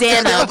he walked in,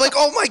 bandana. I'm like,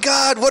 oh my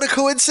god, what a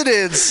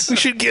coincidence. We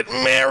should get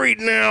married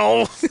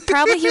now.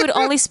 Probably he would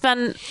only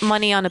spend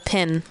money on a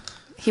pin.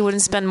 He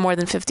wouldn't spend more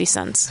than 50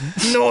 cents.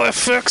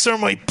 NoFX are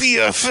my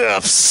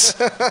BFFs.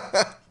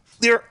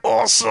 They're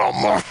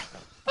awesome.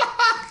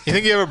 You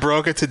think you ever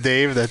broke it to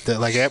Dave that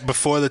like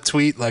before the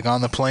tweet, like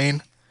on the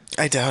plane?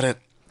 I doubt it.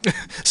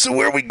 So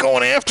where are we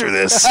going after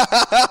this? He's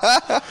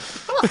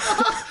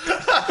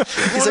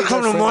like,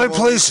 come to my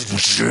place and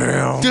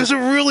jam. There's a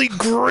really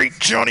great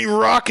Johnny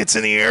Rockets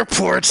in the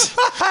airport.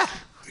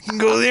 We can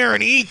go there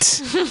and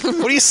eat.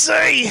 What do you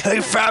say?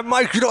 Hey, Fat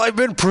Mike, I've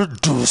been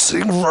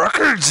producing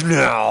records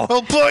now.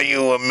 I'll buy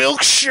you a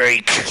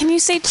milkshake. Can you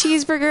say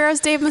cheeseburger as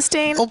Dave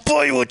Mustaine? I'll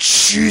buy you a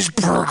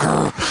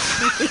cheeseburger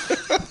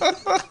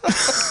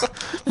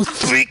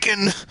with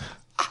bacon.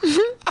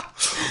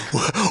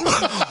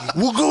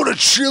 We'll go to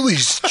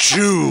Chili's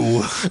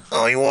Chew.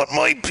 Oh, you want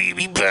my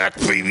baby back,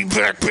 baby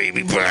back,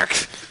 baby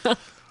back.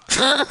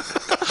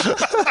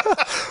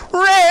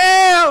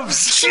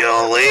 Rams!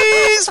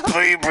 Chili's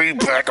baby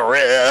back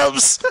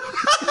ribs.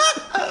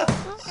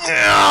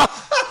 Yeah.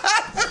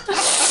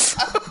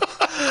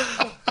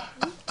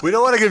 We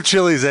don't want to give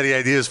Chili's any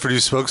ideas for new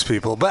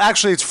spokespeople, but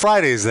actually it's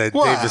Fridays that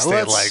Dave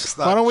Mustaine likes.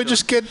 Why don't we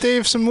just get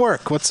Dave some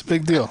work? What's the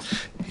big deal?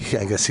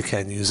 Yeah, I guess he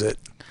can use it.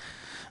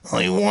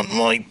 I want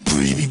my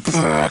baby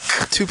back.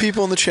 2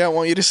 people in the chat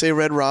want you to say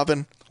Red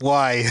Robin.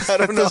 Why? I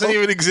don't That know. doesn't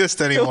even exist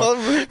anymore.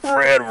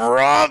 Red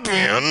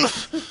Robin?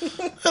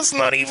 That's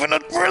not even a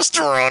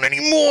restaurant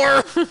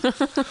anymore.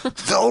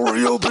 They'll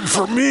reopen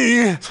for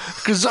me,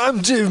 because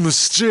I'm Dave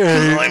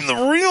Mustaine. I'm the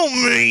real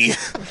me.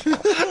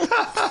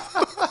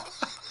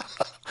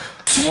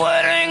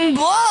 Sweating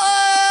blood.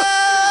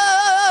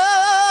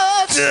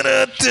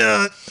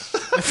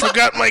 I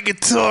forgot my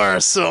guitar,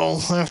 so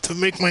I have to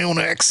make my own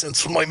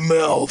accents with my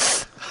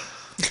mouth.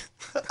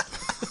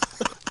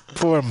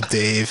 Poor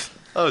Dave.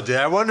 Oh, Dave!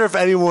 I wonder if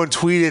anyone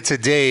tweeted to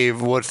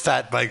Dave what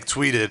Fat Mike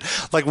tweeted.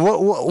 Like,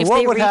 what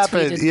they would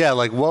happen? retweeted. Yeah,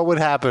 like what would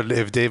happen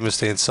if Dave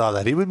Mustaine saw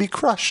that? He would be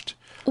crushed.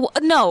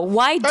 No,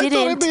 why thought I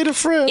didn't made a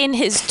friend. in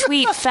his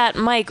tweet, Fat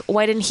Mike?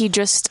 Why didn't he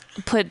just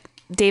put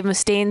Dave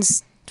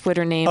Mustaine's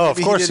Twitter name? Oh, of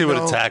Maybe course he didn't would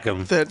know attack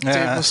him. That Dave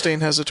Mustaine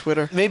has a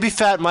Twitter. Maybe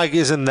Fat Mike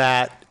isn't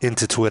that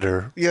into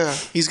Twitter. Yeah,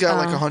 he's got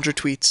like 100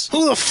 tweets.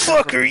 Who the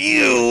fuck are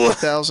you?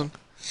 1,000.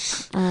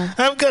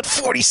 I've got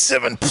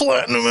 47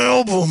 platinum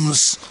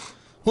albums.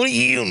 What are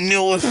you,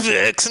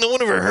 NoFX? No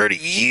one ever heard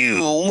of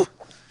you.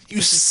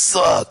 You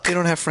suck. They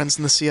don't have friends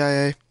in the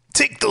CIA.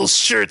 Take those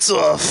shirts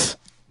off.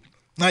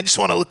 I just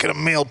want to look at a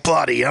male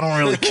body. I don't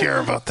really care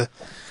about the...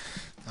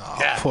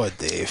 Oh, poor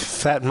Dave.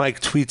 Fat Mike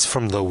tweets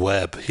from the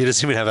web. He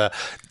doesn't even have a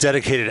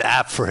dedicated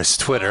app for his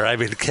Twitter. I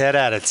mean, get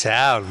out of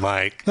town,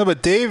 Mike. No,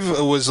 but Dave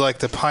was like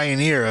the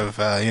pioneer of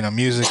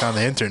music on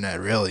the internet,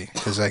 really.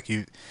 Because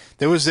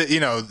there was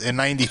in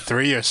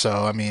 '93 or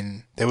so. I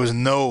mean, there was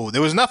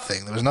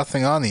nothing. There was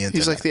nothing on the internet.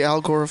 He's like the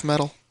Al Gore of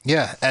metal.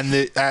 Yeah, and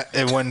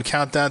when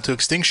Countdown to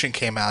Extinction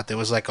came out, there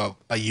was like a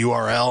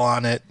URL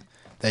on it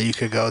that you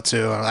could go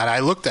to, and I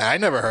looked at it. I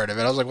never heard of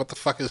it. I was like, what the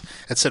fuck is...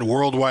 It said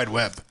World Wide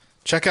Web.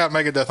 Check out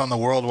Megadeth on the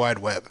World Wide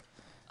Web.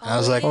 And I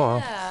was like,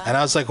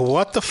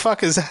 what the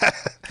fuck is that?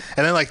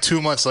 And then like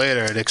 2 months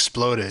later, it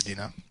exploded,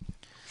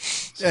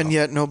 So. And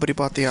yet nobody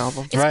bought the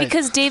album. It's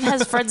because Dave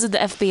has friends at the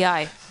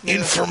FBI.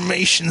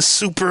 Information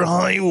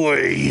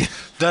superhighway.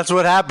 That's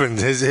what happened.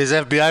 His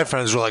FBI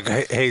friends were like,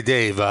 hey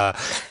Dave,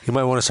 you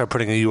might want to start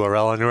putting a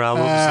URL on your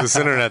albums. This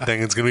internet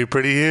thing, it's going to be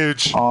pretty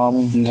huge.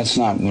 That's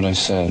not what I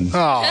said.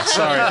 Oh,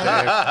 sorry,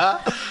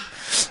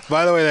 Dave.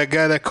 By the way, that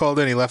guy that called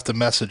in, he left a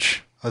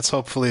message.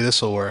 Hopefully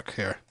this will work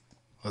here.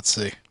 Let's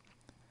see.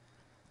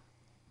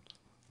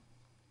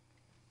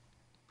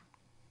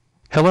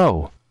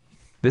 Hello.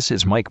 This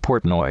is Mike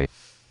Portnoy.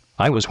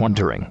 I was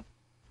wondering,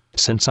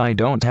 since I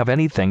don't have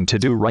anything to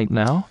do right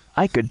now,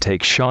 I could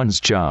take Sean's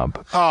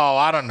job. Oh,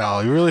 I don't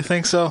know. You really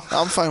think so?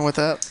 I'm fine with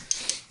that.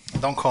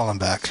 Don't call him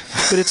back.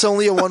 But it's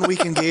only a 1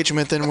 week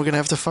engagement, then we're going to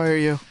have to fire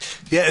you.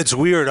 Yeah, it's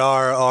weird.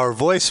 Our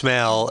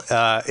voicemail,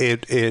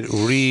 it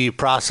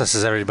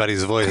reprocesses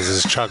everybody's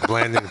voices as Chuck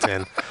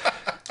Blandington.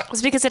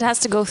 It's because it has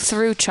to go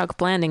through Chuck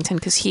Blandington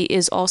because he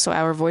is also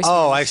our voice.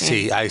 Oh, I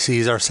see.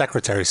 He's our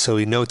secretary, so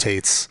he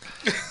notates.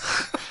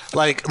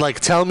 like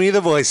tell me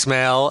the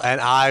voicemail,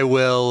 and I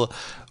will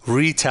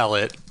retell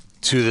it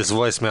to this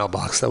voicemail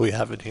box that we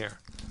have in here.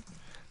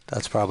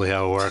 That's probably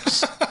how it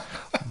works.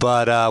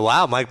 But,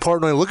 wow, Mike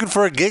Portnoy looking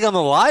for a gig on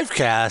the live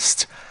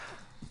cast.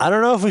 I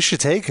don't know if we should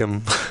take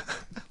him.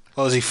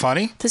 Oh, is he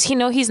funny? Does he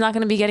know he's not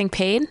going to be getting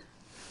paid?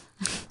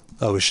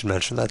 Oh, we should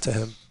mention that to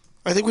him.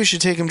 I think we should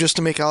take him just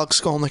to make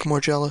Alex Skolnick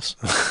more jealous.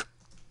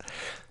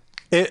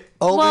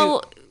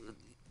 Well,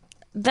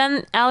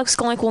 then Alex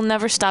Skolnick will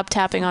never stop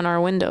tapping on our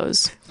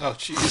windows. Oh,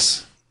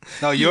 jeez.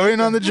 No, you're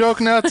in on the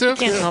joke now, too? I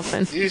can't help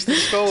it. You used to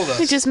scold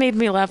us. It just made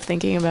me laugh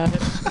thinking about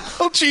it.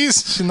 Oh,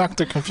 jeez. She knocked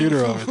her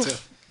computer over, too.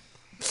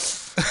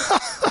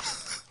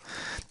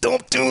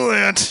 Don't do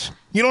that.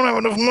 You don't have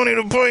enough money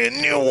to buy a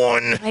new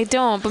one. I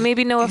don't, but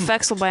maybe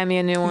NoFX will buy me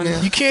a new one.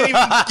 You can't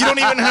even. You don't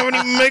even have any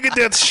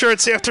Megadeth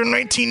shirts after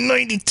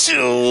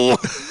 1992.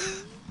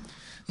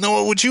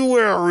 Noah, would you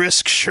wear a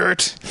Risk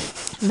shirt?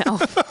 No,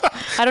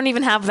 I don't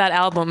even have that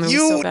album. It was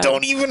You so bad.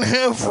 don't even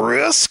have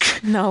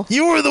Risk? No.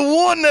 You were the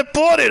one that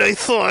bought it, I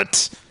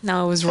thought.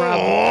 No, it was Rob.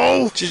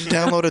 Oh. Did you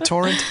download a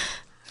torrent?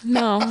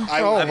 No.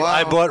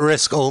 I bought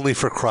Risk only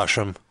for Crush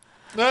 'em.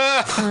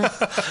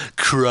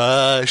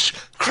 Crush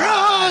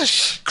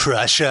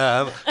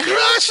 'em.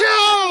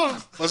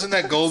 Wasn't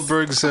that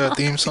Goldberg's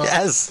theme song?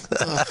 Yes.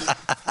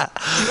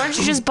 Why don't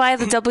you just buy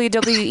the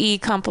WWE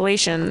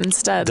compilation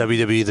instead?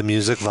 WWE The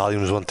Music,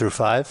 volumes 1 through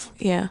 5.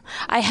 Yeah.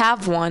 I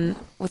have one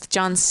with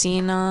John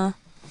Cena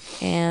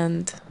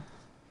and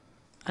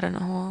I don't know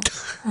who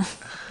else.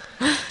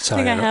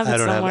 Sorry, I have it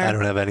somewhere. I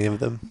don't have any of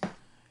them.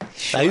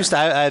 I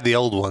had the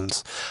old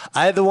ones.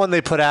 I had the one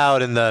they put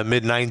out in the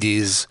mid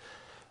 90s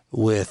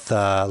with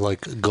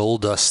like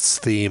Goldust's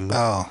theme.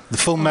 Oh, the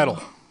Full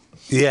Metal.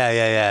 Yeah.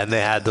 And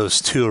they had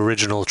those 2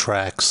 original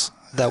tracks.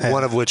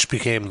 One of which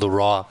became the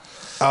Raw.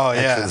 Oh,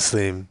 yeah. entrance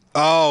theme.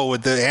 Oh,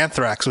 with the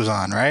Anthrax was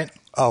on, right?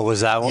 Oh,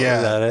 was that one? Yeah.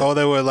 Was that it? Oh,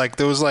 there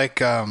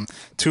was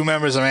 2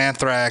 members of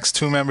Anthrax,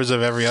 2 members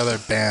of every other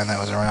band that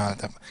was around at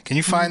that. Can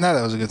you find that?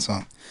 That was a good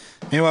song.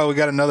 Meanwhile, we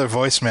got another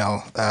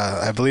voicemail.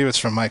 I believe it's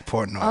from Mike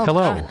Portnoy.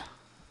 Hello.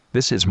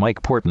 This is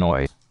Mike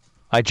Portnoy.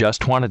 I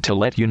just wanted to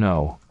let you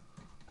know,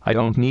 I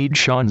don't need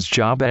Sean's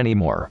job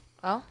anymore.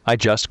 Oh? I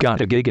just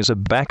got a gig as a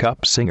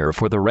backup singer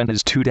for The Rent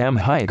is Too Damn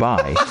High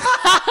guy.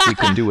 We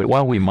can do it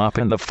while we mop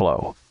in the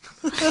flow.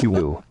 You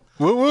woo.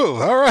 Woo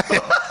woo. All right.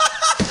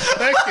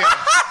 Thank you.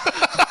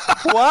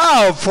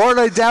 Wow,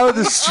 Portnoy down in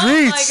the streets.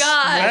 Oh my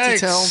God.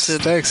 Thanks.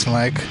 Talented. Thanks,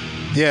 Mike.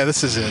 Yeah,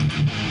 this is it.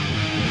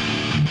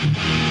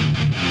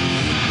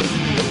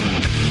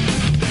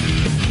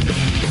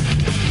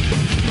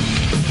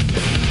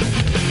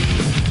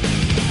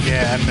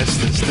 Yeah, I missed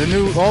this.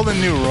 All the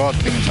new Raw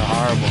themes are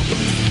horrible.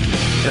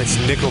 That's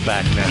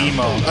Nickelback now.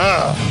 Emo.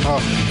 Oh.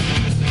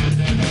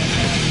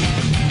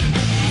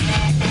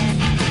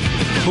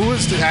 Who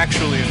was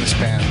actually in this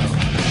band, though?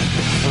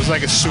 It was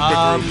like a super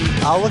group.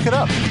 I'll look it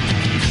up.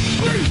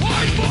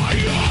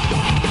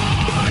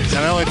 And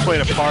I only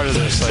played a part of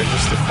this, like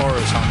just the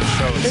chorus on the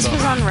show itself. This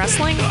was on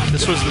wrestling?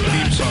 This was the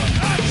theme song.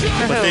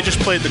 But who? they just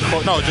played the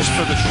chorus. No, just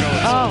for the show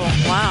itself. Oh,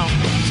 wow.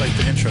 It's like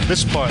the intro.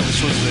 This was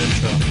the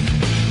intro.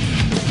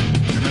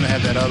 And then they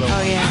had that other one.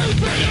 Oh, yeah.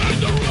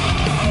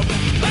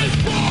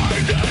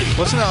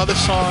 Wasn't the other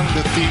song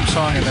the theme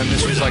song, and then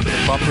this was like the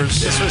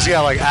bumpers? This was, yeah,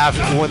 like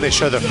after when they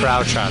show the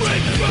crowd shots.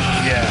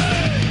 Yeah.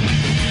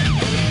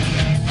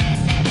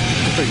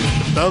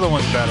 The other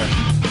one's better.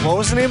 What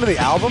was the name of the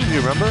album? Do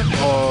you remember?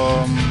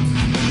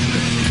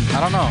 I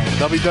don't know.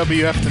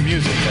 WWF the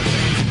Music, I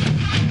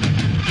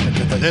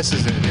think. This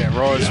is it. Yeah,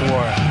 Raw is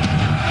War.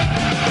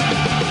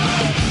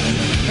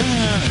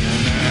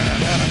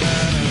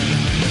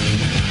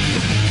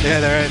 Yeah,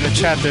 they're in the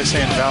chat. They're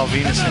saying Val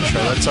Venus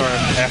intro. That's our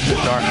After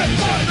Dark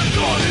music.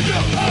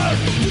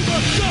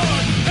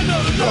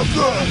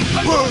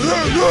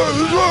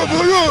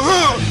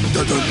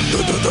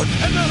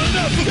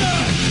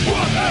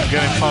 I'm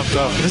getting pumped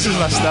up. This is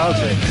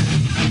nostalgic.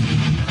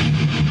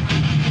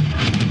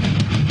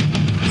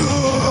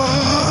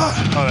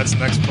 Oh, that's the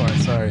next part.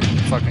 Sorry, I'm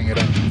fucking it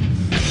up.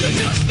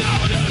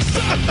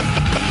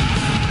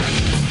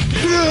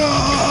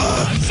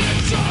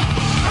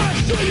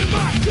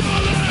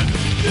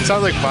 It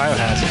sounds like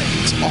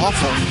Biohazard. It's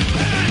awful.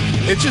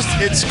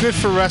 It's good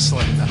for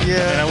wrestling, though.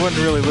 Yeah. I mean, I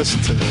wouldn't really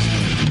listen to this.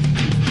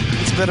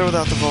 It's better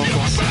without the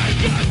vocals.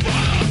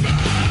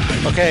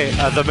 Okay,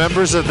 the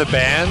members of the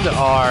band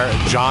are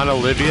John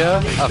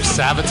Olivia of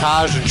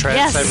Sabotage and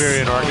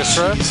Trans-Siberian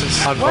Orchestra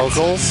on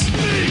vocals.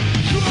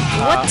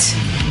 What?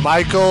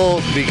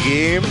 Michael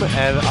Begim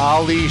and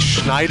Ali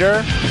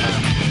Schneider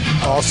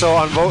also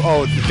on vocals.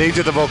 Oh, they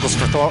did the vocals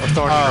for Thorn in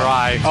Your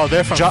Eye. Oh,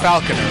 they're from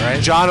Falconer,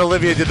 right? John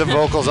Olivia did the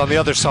vocals on the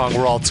other song,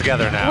 We're All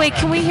Together Now. Wait,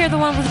 can we hear the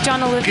one with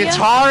John Olivia?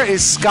 Guitar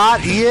is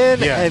Scott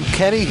Ian and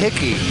Kenny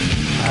Hickey.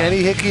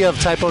 Kenny Hickey of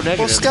Typo Negative.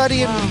 Well, Scott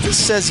Ian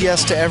says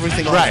yes to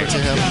everything offered to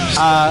him.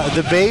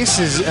 The bass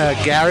is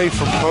Gary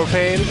from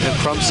Propane and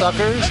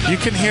Crumbsuckers. You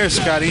can hear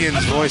Scott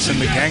Ian's voice in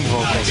the gang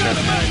vocals here.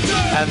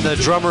 And the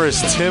drummer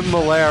is Tim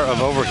Miller of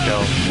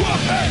Overkill.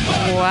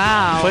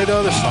 Wow. Play the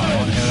other song. I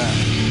want to hear that.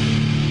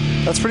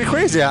 That's pretty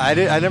crazy. I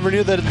never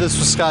knew that this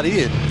was Scott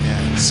Ian.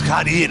 Yeah.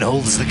 Scott Ian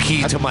holds the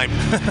key to my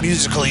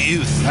musical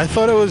youth. I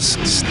thought it was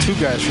two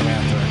guys from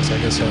Anthrax. I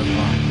guess I was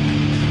wrong.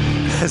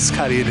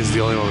 Scott Ian is the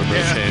only one with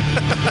no shame.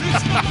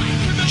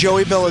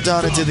 Joey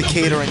Belladonna did the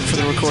catering for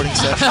the recording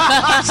session.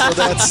 So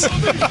that's...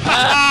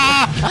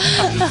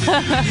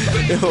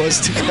 It was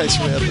two guys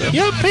from Anthrax.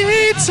 Your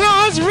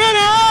pizza's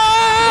ready!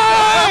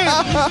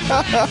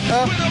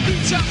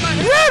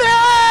 Ready!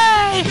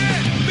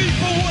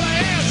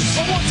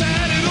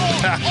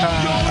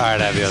 Alright,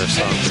 I have the other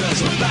song.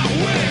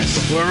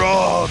 We're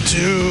all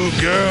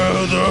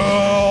together.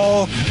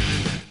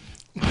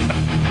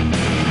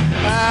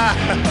 I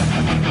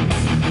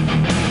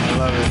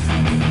love it.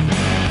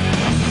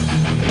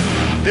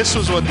 This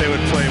was what they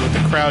would play with the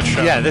crowd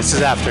show. Yeah, this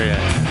is after, Yeah,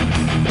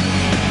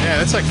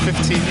 that's like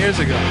 15 years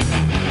ago.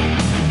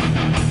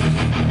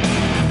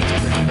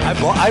 I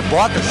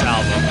bought this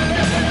album.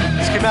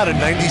 This came out in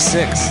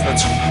 '96.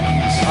 That's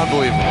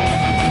unbelievable.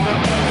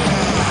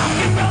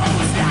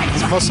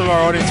 Most of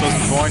our audience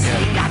wasn't born yet.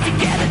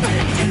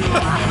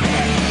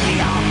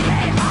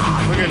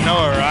 Look at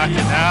Noah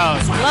rocking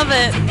out. Love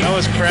it.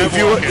 Noah's crab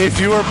If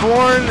you were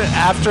born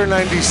after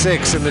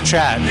 '96 in the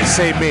chat,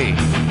 say me.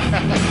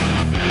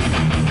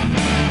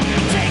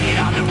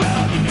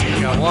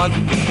 Got one. 4,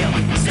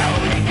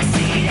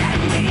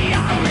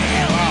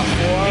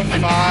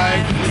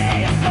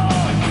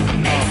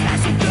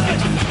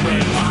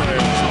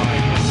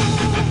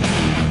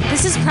 5.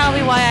 This is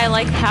probably why I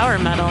like power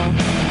metal.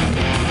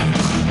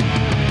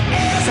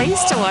 I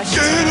used to watch.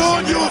 Get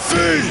on your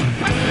feet!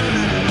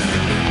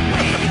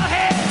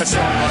 That's the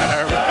one I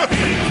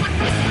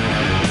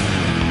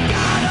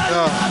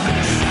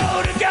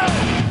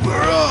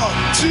We're all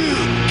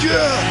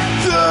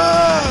together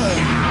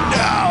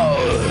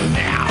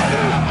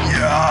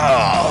now.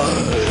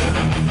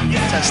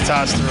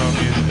 Testosterone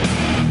music.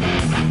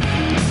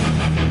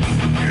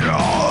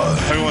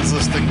 Everyone's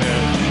listening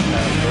there.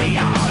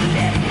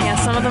 Yeah,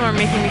 some of them are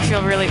making me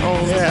feel really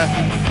old. Yeah.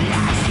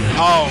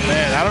 Oh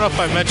man, I don't know if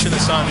I mentioned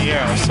this on the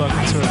air. I was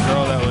talking to a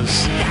girl that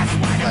was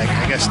like,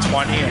 I guess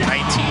 20 or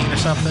 19 or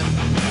something.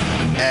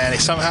 And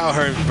somehow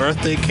her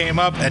birthday came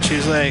up and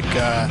she's like,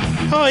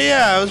 oh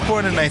yeah, I was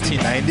born in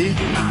 1990.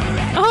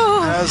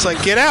 Oh. And I was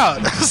like, get out.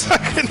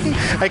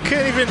 I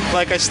can't even,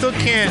 like, I still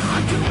can't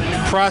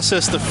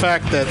process the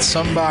fact that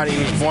somebody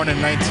who's born in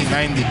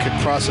 1990 could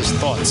process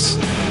thoughts.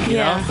 You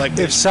know? Like,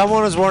 if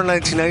someone was born in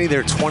 1990,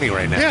 they're 20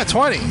 right now. Yeah,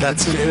 20.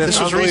 This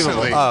was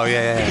unbelievable. recently. Oh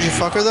yeah. Did you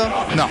fuck her though?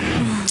 No.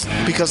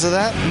 Because of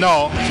that?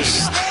 No,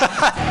 just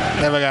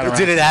never got around.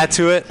 Did it add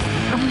to it?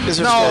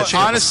 No,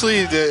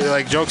 honestly,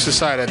 like jokes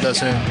aside, I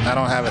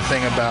don't have a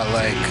thing about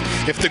like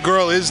if the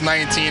girl is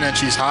 19 and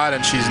she's hot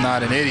and she's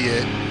not an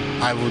idiot,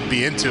 I would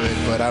be into it,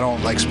 but I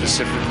don't like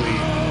specifically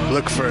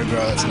look for a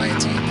girl that's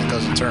 19. It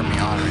doesn't turn me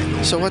on or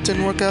anything. So what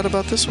didn't work out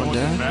about this one,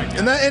 Darren?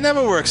 And it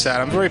never works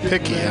out. I'm very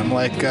picky. I'm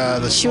like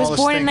the She was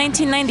born in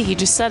 1990. He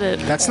just said it.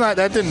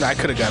 I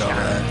could have got over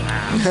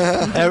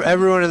that.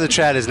 Everyone in the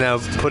chat is now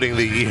putting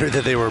the year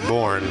that they were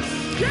born.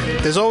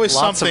 There's always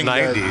Lots something of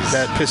 90s.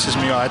 that pisses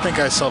me off. I think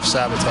I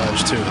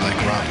self-sabotage too, like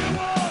Rob.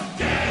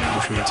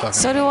 Which we were talking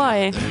So do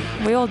I.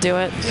 We all do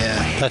it.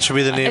 Yeah. That should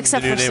be the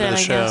Except new for name of the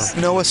Sid, I show. guess.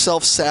 Noah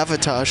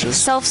self-sabotages.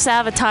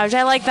 Self-sabotage.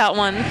 I like that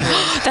one.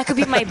 That could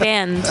be my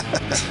band.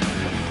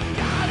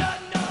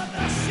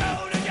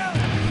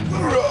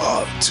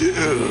 Rob,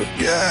 dude,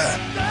 yeah.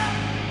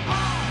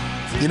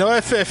 You know what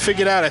I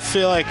figured out? I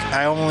feel like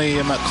I only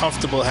am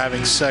comfortable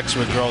having sex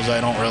with girls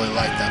I don't really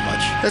like that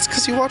much. That's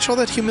because you watch all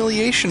that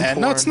humiliation porn.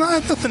 No, it's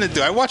not nothing to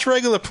do. I watch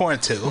regular porn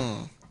too.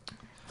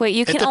 Wait,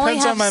 you It can only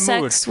depends on have my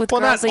sex mood. with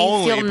Well, girls not that you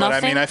only, feel but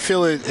nothing? I mean, I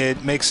feel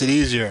it makes it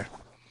easier.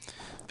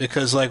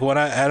 Because like when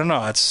I don't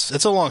know, it's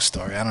a long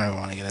story. I don't even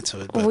want to get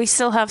into it. But We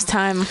still have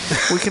time.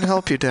 We can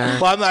help you, Darren.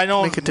 well, I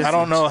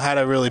don't know how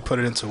to really put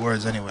it into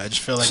words anyway. I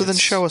just feel like So then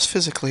show us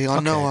physically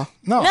on Noah.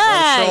 No, Hey!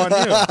 let it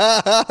show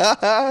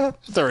on you.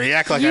 Just to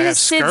react like I have Use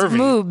Sid's scurvy.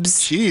 moobs.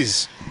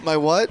 Jeez. My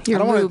what? Your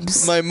I don't wanna-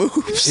 moobs. My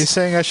moves. You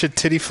saying I should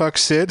titty fuck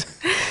Sid?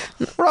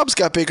 Rob's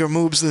got bigger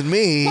moves than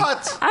me.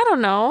 What? I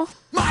don't know.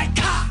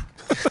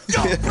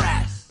 Your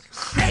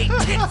breath. Hey,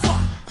 tit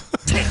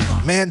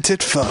fuck. Man,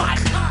 tit fuck.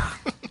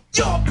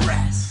 Your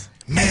breath.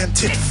 Man,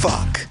 tit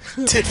fuck.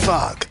 Tit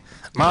fuck.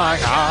 My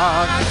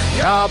God,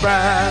 your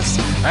breast,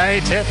 hey,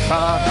 tit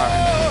fuck.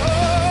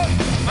 I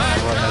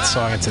run that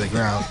song into the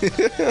ground.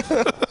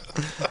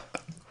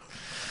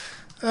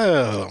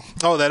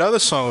 Oh, that other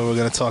song we were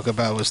going to talk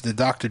about was the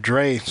Dr.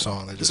 Dre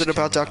song. That Is it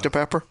about Dr.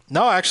 Pepper?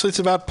 No, actually, it's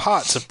about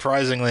pot,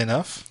 surprisingly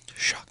enough.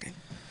 Shocking.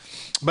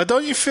 But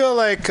don't you feel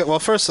like, well,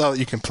 first of all,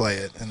 you can play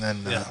it, and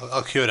then...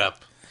 I'll cue it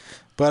up.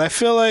 But I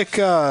feel like,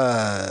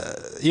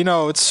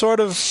 it's sort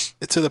of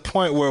to the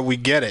point where we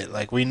get it.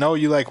 Like, we know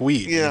you like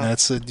weed. Yeah.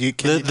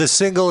 The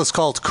single is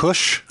called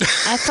Kush.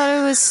 I thought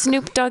it was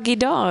Snoop Doggy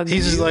Dogg.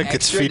 He's like,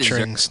 it's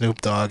featuring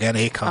Snoop Dogg and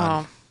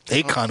Akon.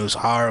 Akon was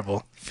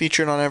horrible.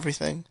 Featured on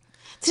everything.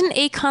 Didn't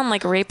Akon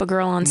like rape a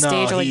girl on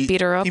stage or like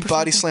beat her up? He or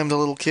body something? slammed a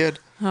little kid.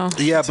 Oh.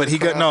 Yeah, but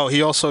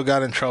he also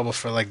got in trouble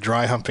for like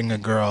dry humping a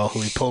girl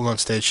who he pulled on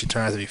stage. She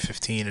turned out to be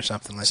 15 or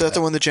something like Is that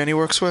the one that Jenny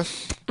works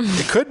with?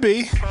 It could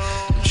be.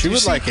 She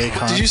would like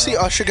Akon. Did you see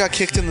Usher got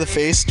kicked in the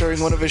face during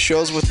one of his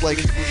shows with like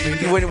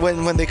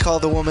when they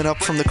called the woman up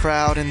from the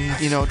crowd and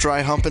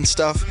dry hump and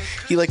stuff?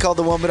 He like called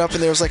the woman up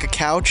and there was like a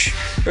couch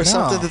or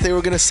something that they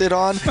were gonna sit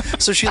on.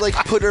 So she like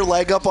put her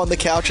leg up on the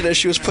couch and as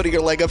she was putting her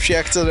leg up, she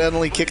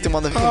accidentally kicked him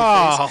on the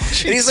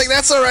face. And he's like,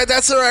 "That's all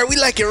right. We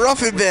like it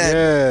rough in bed."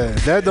 Yeah,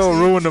 that don't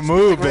ruin the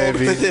mood,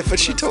 baby. But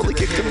she totally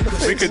kicked him in the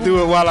face. We could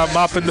do it while I'm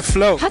mopping the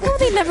floor. How come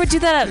they never do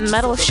that at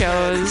metal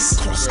shows?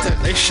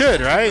 They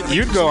should, right?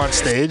 You'd go on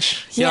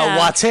stage. Yeah.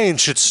 Watain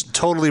should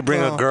totally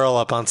bring a girl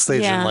up on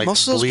stage and like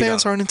most of those bleed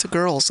bands on. aren't into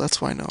girls.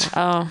 That's why no.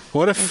 Oh.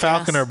 What if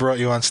Falconer brought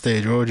you on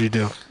stage? What would you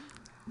do?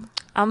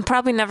 I'm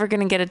probably never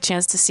gonna get a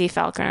chance to see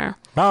Falconer.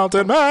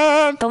 Mountain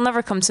Man. They'll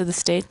never come to the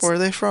States. Where are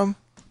they from?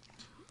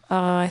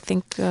 I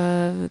think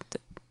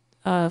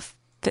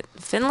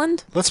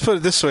Finland. Let's put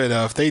it this way,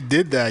 though. If they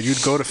did that,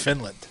 you'd go to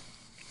Finland,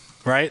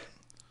 right?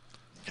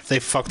 If they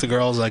fucked the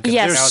girls like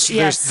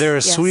They're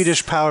a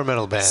Swedish power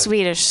metal band.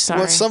 Swedish,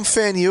 sorry. What some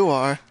fan you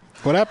are.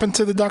 What happened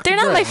to the Dr. They're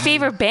not Dre? my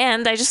favorite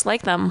band. I just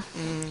like them.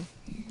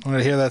 I want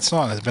to hear that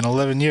song. It's been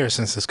 11 years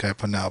since this guy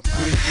put it out.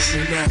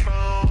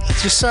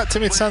 It's just to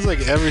me, it sounds like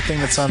everything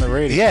that's on the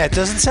radio. Yeah, it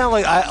doesn't sound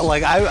like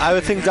I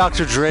would think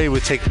Dr. Dre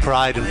would take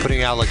pride in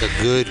putting out like a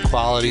good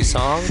quality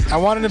song. I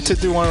wanted him to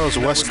do one of those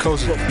West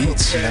Coast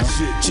beats,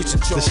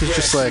 This is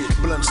just like...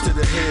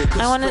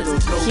 I want to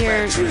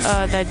hear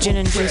that Gin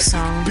and Juice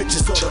song.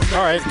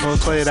 All right, we'll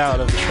play it out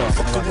of the show.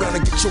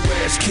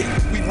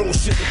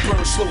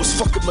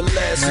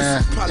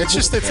 Nah,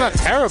 it's not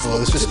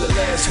terrible. It's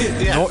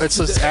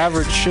just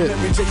average shit.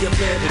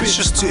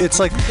 It's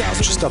like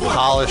just a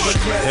polished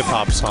hip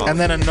hop song. And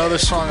then another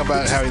song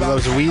about how he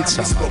loves weed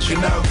so much. In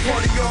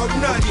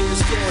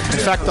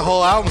fact, the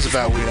whole album's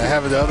about weed. I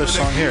have the other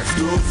song here.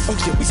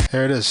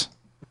 Here it is.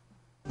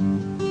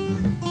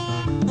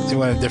 He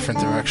went a different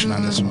direction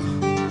on this one.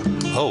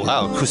 Oh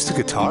wow, acoustic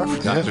guitar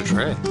for Dr.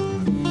 Dre.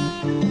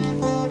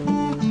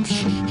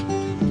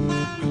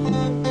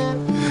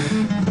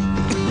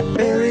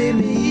 Bury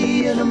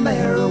me in a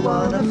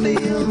marijuana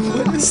field.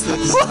 What is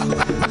this?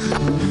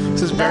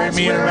 This is Bury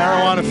Me in a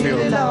Marijuana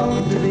Field.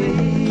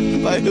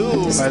 By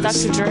who?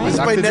 Dr. Dre. Is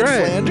it by Ned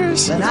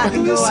Flanders?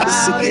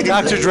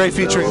 Dr. Dre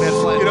featuring Ned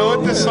Flanders. You know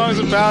what this song's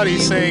about?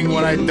 He's saying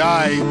when I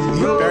die,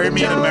 you bury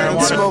me in a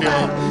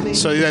marijuana field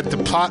so that the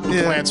pot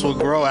plants will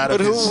grow out of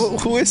But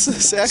his who is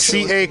this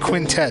actually? CA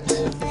Quintet.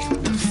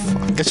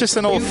 It's just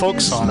an old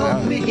folk song.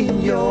 Smoke me in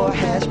your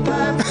hash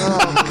pipe.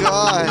 Oh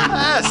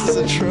God, this is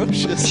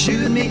atrocious.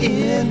 Shoot me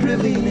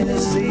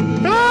intravenously.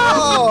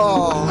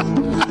 Oh.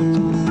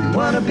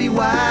 Wanna be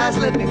wise?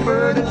 Let me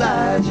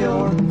fertilize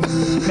your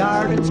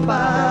garden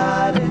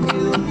spot, and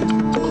you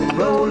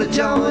roll a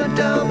joint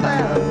up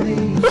out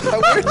me.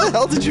 Where the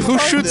hell did you Who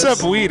find shoots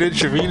this? up weed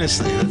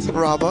intravenously?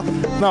 Rabba.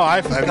 No,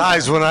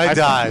 Guys, when I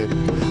die,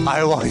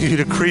 I want you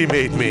to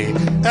cremate me.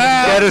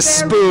 Get a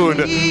spoon,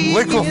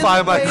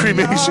 liquefy my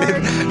cremation,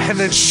 and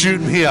then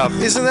shoot me up.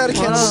 Isn't that a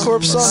Cannibal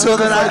Corpse song? So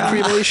that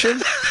cremation.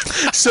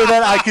 So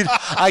that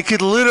I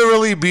could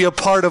literally be a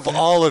part of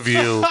all of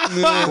you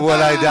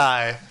when I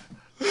die.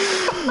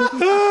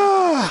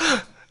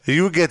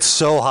 You would get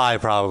so high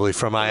probably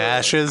from my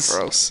ashes.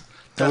 Gross.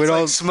 That's we'd like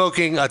all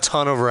smoking a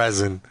ton of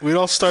resin. We'd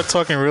all start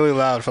talking really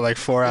loud for like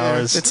 4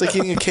 hours. It's like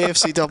eating a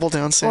KFC double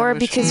down sandwich. Or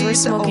because we're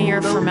smoking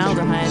your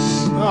formaldehyde.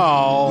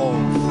 Oh,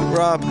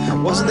 Rob,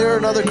 wasn't there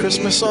another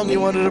Christmas song you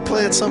wanted to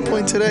play at some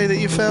point today that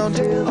you found?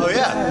 Oh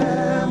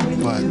yeah.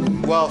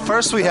 What? Well,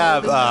 first we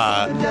have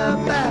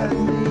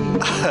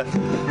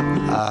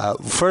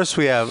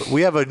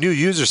we have a new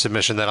user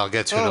submission that I'll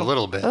get to in a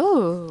little bit.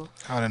 Oh.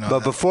 I don't know.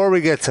 But before we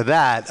get to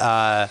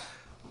that,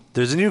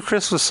 there's a new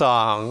Christmas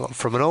song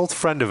from an old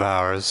friend of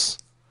ours.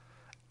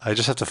 I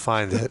just have to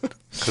find it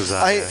because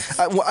I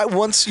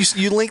once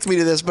you linked me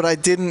to this, but I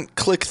didn't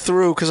click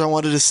through because I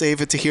wanted to save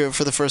it to hear it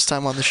for the first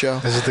time on the show.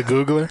 Is it the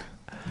Googler?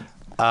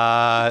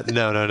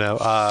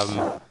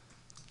 No.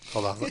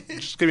 Hold on.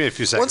 Just give me a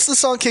few seconds. Once the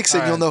song kicks in,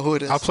 All you'll right. know who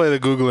it is. I'll play the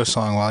Googler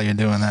song while you're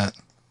doing that.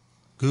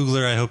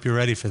 Googler, I hope you're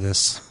ready for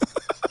this.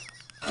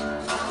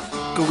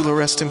 Googler,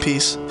 rest in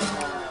peace.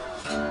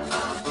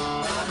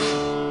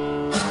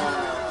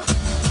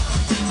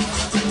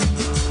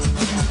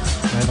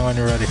 I know when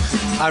you're ready.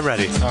 I'm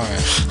ready.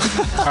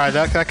 All right,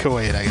 that could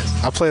wait, I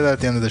guess. I'll play that at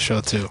the end of the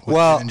show, too. With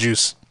Well, gin and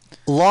juice.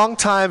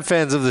 Longtime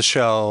fans of the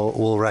show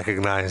will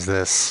recognize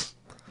this.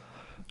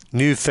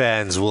 New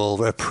fans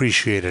will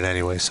appreciate it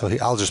anyway, so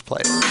I'll just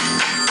play it.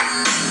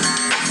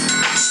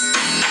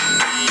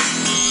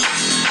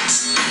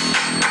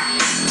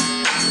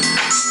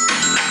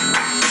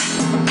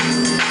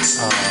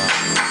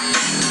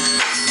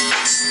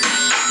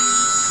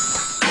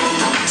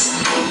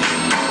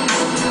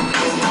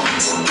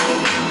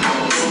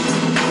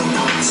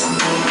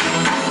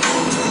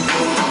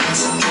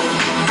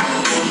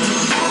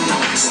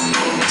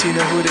 Do you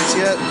know who it is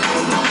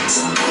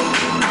yet?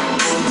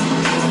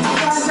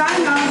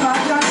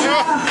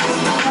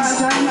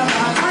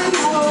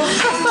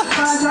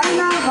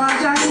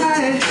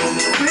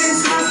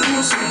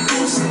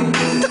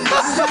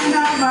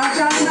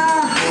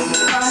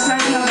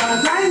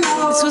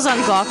 This was on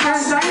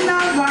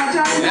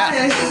Gawker?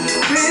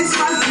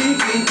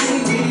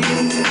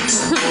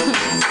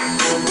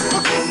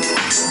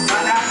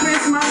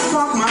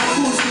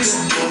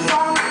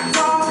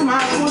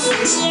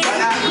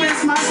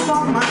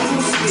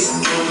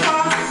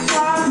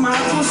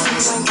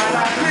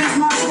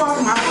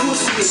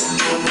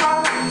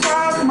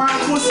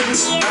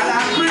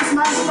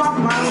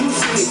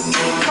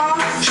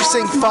 She's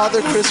saying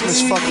Father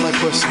Christmas, fuck my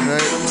pussy,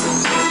 right?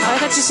 I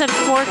thought you said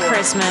for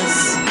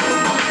Christmas.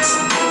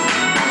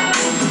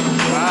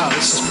 Wow,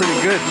 this is pretty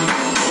good.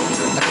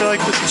 I feel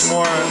like this is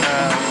more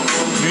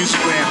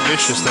musically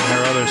ambitious than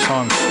her other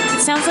songs.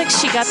 It sounds like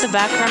she got the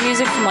background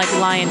music from like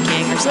Lion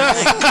King or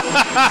something.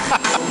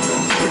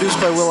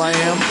 Produced by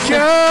Will.i.am.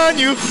 Can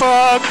you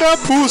fuck a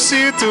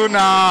pussy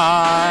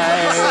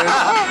tonight?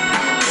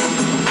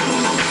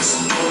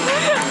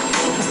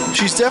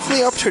 She's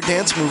definitely upped her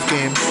dance move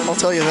game. I'll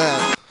tell you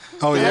that.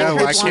 Oh yeah,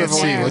 well, I Her can't hips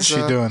see. are- What's she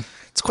doing?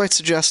 It's quite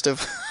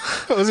suggestive.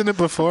 Wasn't it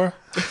before?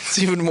 It's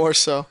even more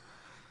so.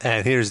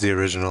 And here's the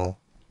original.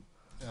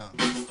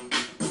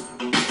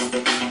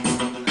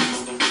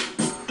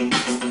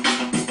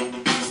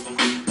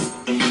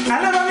 I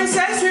love having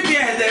sex with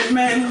bearded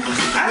men.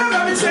 I love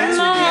having sex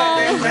with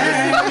bearded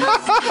men.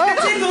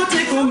 Tickle,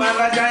 tickle my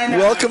vagina.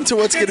 Welcome to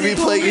what's going to be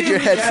playing in your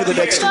head for the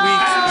next week.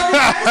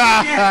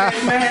 I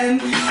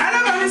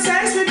love having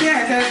sex with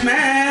bearded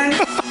men.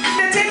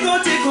 They tickle,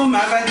 tickle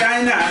my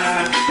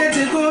vagina. They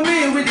tickle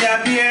me with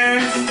their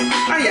beard.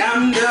 I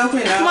am the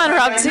queen of Come on,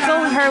 Rob,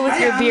 tickle her with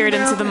your beard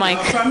into the mic.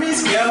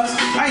 promiscuous.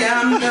 I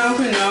am the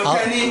queen of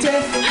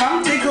Kenite.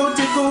 Come tickle,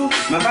 tickle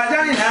my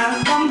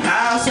vagina. Come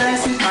have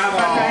sex with my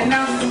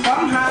vagina.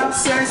 Come have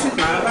sex with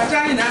my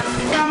vagina.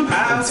 Come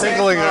have sex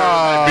Tickling with her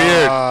my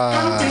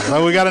beard.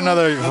 Well, we got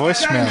another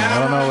voicemail. I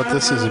don't know what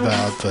this is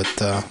about, but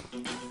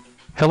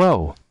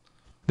Hello.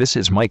 This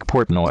is Mike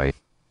Portnoy.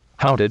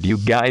 How did you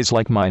guys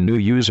like my new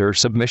user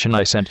submission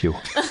I sent you?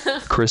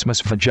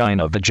 Christmas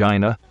vagina,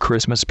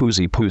 Christmas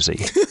poozy.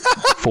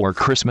 For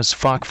Christmas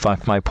fuck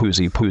my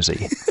poozy.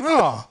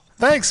 oh,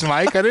 thanks,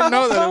 Mike. I didn't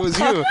know that it was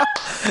you.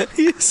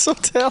 He's so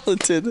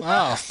talented.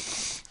 Wow.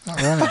 All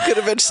right. How could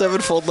Avenged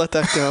Sevenfold let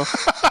that go?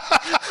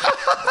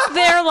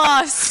 They're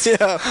lost.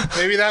 Yeah.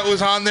 Maybe that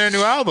was on their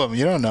new album.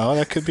 You don't know.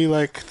 That could be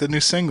like the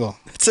new single.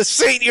 It's a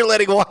saint you're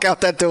letting walk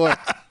out that door.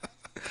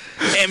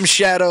 M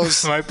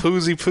Shadows. My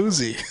poozy.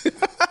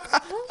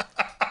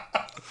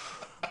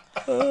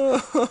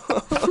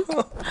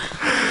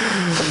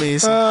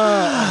 Amazing.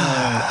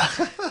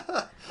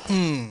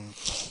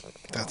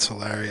 That's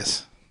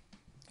hilarious.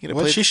 You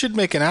Well, she should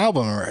make an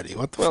album already.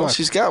 What the Well, fuck?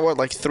 she's got what,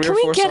 like 3 Can or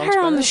we 4 get songs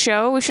her on by the now?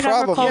 show? We should have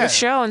her call Probably. the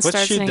show and What's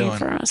start she singing doing?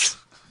 for us.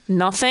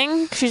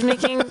 Nothing. She's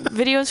making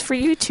videos for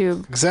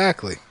YouTube.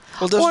 Exactly.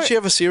 Well, doesn't she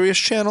have a Sirius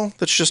channel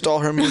that's just all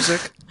her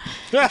music?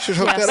 You should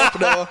hook Yes. that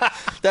up, Noah.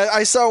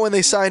 I saw when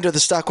they signed her, the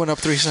stock went up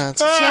 3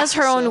 cents. She has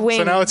her own wing.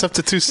 So now it's up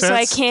to 2 cents. So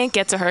I can't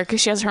get to her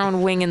because she has her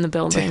own wing in the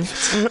building.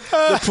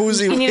 The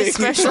Poozy You wing. need a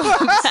special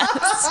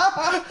pass.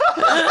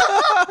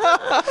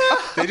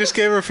 They just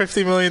gave her a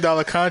 $50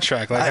 million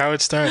contract, like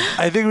Howard Stern.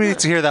 I think we need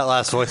to hear that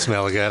last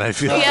voicemail again. I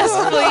feel. Yes,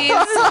 please.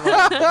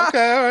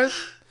 Okay, all right.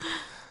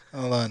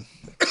 Hold on.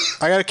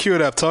 I gotta cue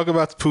it up. Talk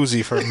about the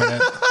Poozy for a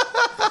minute.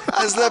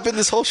 Has that been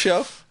this whole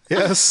show?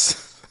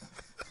 Yes.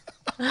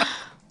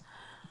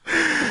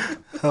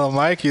 Hello,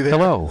 Mike. You there?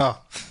 Hello. Oh.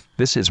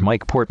 This is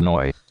Mike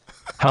Portnoy.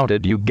 How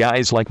did you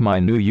guys like my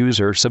new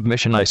user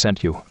submission I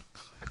sent you?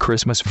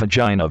 Christmas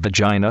vagina,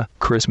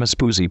 Christmas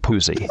poozy.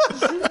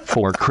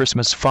 For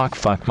Christmas fuck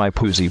my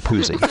poozy.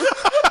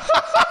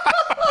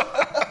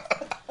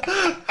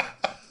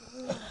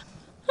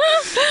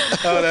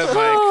 Oh, that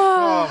Mike.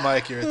 Oh,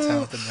 Mike, you're a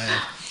talented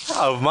man.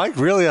 Oh, Mike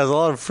really has a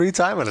lot of free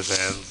time in his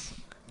hands.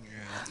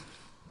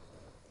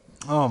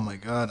 Oh, my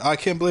God. I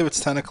can't believe it's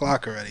 10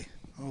 o'clock already.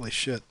 Holy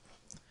shit.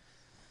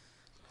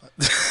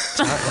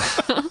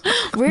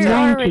 We're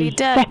already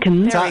dead. There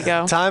we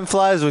go. Time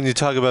flies when you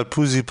talk about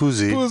poozy.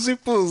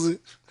 Poozy.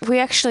 We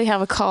actually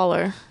have a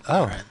caller.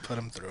 Oh. All right, put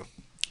him through.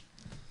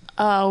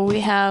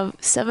 We have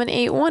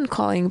 781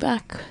 calling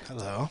back.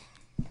 Hello.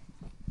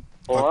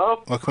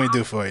 Hello? What can we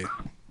do for you?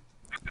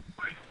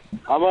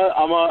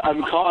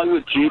 I'm calling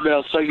with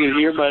Gmail so I can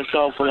hear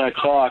myself when I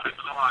talk.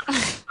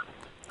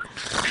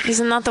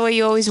 Isn't that the way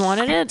you always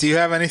wanted it? Do you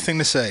have anything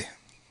to say?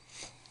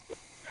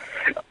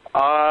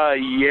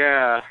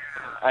 Yeah.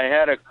 I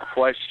had a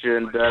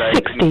question that I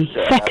 60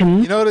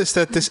 seconds. You notice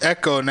that this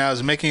echo now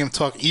is making him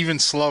talk even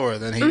slower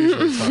than he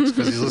usually talks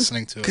because he's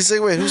listening to it. Because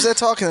wait, who's that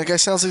talking? That guy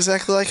sounds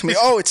exactly like me.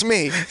 Oh, it's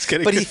me. He's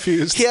getting but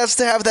confused. He has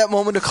to have that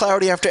moment of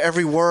clarity after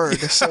every word,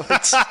 so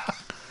it's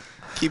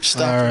keep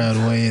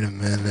stopping. All right, wait a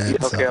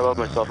minute. Okay, I love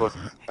myself. All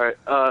right,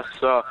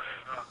 so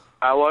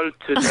I wanted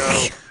to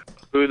know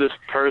who this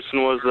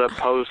person was that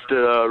posted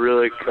a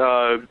really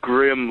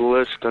grim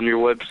list on your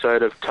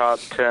website of top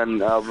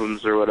 10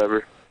 albums or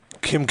whatever.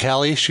 Kim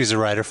Kelly, she's a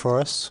writer for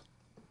us.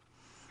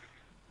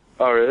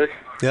 Oh, really?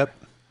 Yep.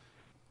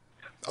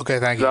 Okay,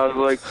 thank you. That was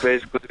like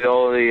basically the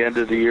only end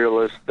of the year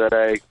list that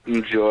I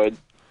enjoyed.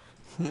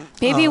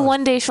 Maybe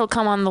one day she'll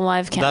come on the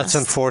live cast. That's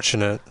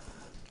unfortunate.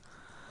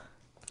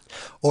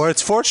 Or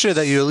it's fortunate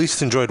that you at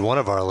least enjoyed one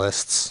of our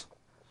lists.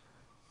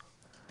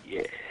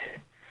 Yeah.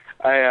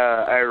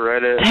 I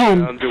read it.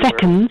 10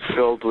 seconds.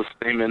 Filled with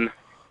semen.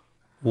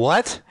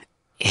 What?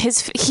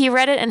 He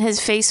read it and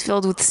his face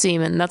filled with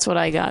semen. That's what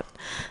I got.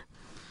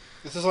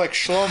 This is like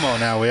Shlomo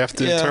now. We have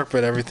to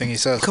interpret everything he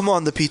says. Come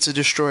on, the Pizza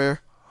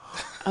Destroyer.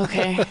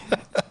 Okay.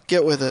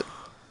 Get with it.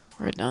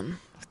 We're done.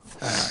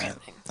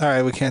 All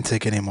right, we can't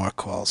take any more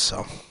calls,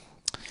 so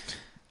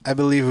I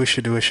believe we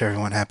should wish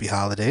everyone happy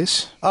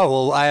holidays. Oh,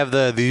 well, I have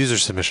the user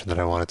submission that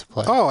I wanted to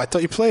play. Oh, I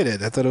thought you played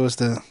it. I thought it was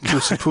the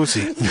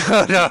Pussy.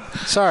 No.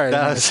 Sorry, I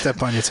That didn't was-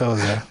 step on your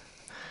toes there.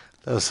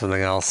 That was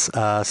something else.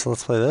 So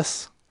let's play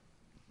this.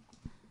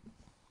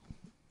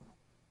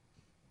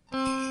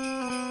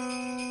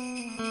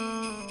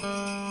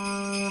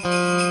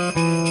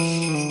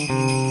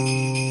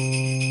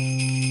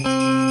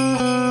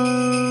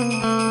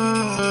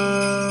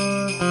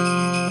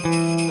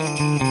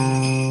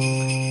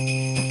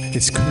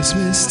 It's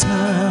Christmas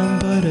time,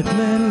 but at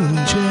Metal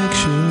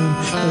Injection,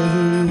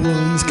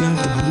 everyone's got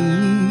the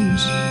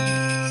blues.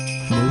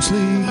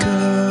 Mostly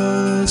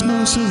 'cause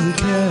most of the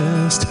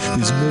cast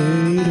is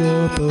made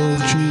up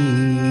of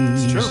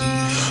Jews.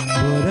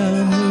 But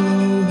I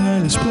know how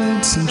to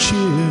spread some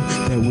cheer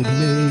that would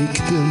make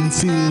them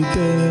feel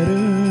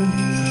better.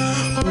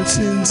 But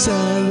since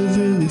I live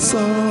really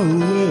far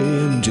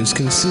away, I'm just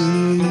gonna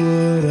see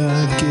what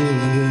I'd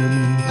give them.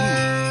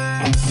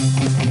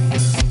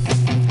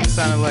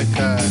 Sounded like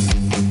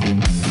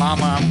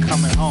Mama, I'm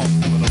Coming Home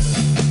a little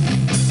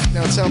bit.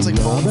 Now it sounds like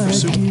Bone for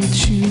Soup.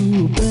 Get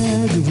you a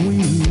bag of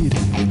weed,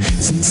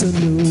 since I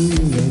know you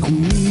like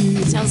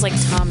weed. Sounds like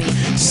Tommy.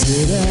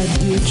 Said I'd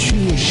get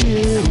you a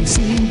Sherry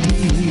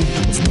CD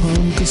of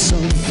punk or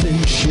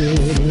something shit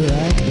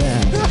like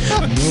that.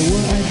 Know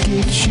I'd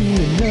get you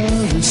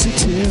another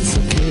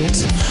certificate,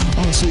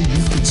 also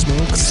you can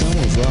smoke some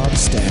of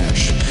Rob's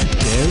stash.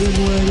 Darren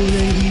Weather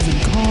ain't even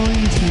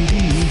calling 3D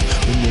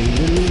when they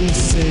literally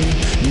say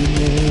your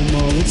name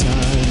all the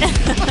time.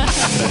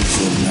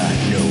 Thankful not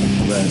no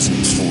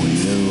presents for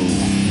you.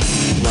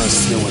 Plus,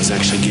 no one's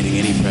actually getting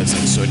any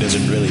presents, so it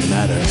doesn't really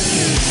matter.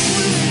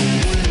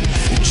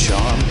 And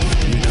Sean,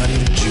 you're not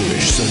even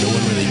Jewish, so no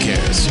one really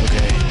cares,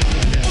 okay?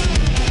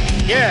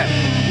 Yeah.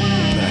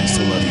 But I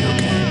still love you,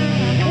 okay?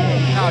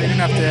 No, you didn't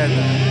have to add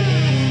that.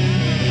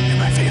 You're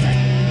my favorite.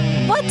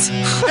 What?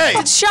 Hey.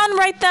 Did Sean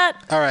write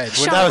that? All right.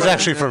 Sean That was wrote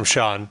actually from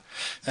Sean.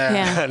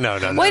 Yeah. No.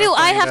 Why do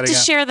I have gotta to go.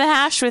 share the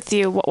hash with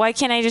you? Why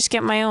can't I just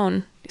get my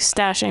own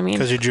stash? I mean,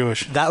 Because you're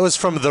Jewish. That was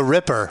from The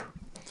Ripper.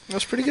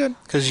 That's pretty good.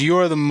 Because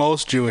you're the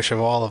most Jewish of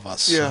all of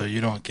us. Yeah. So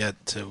you don't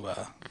get to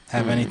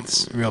have any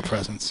real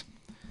presents.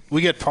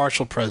 We get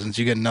partial presents.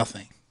 You get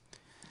nothing.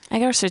 I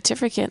got a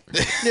certificate.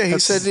 Yeah, he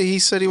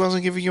said he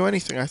wasn't giving you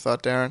anything. I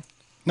thought, Darren.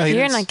 No,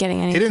 You're not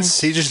getting anything.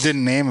 He just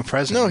didn't name a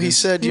present. No, he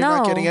said you're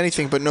not No. getting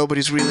anything, but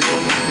nobody's really getting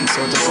anything,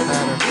 so it doesn't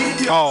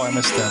matter. Oh, I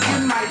missed that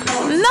one.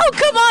 No,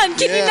 come on.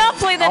 Can you not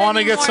play that I want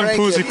to anymore? get some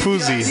Poozy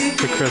Poozy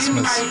for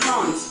Christmas.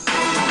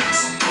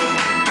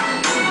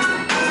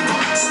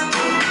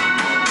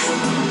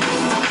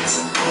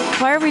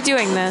 Why are we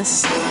doing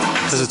this?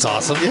 Because it's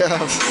awesome. Yeah.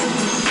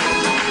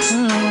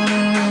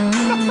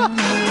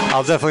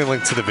 I'll definitely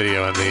link to the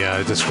video in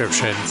the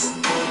description.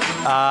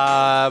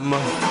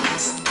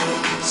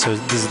 So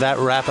does that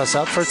wrap us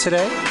up for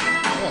today?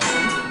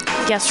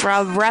 Yes,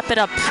 Rob, wrap it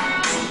up.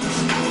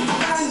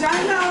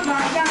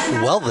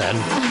 Well then,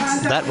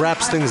 that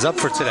wraps things up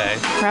for today.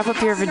 Wrap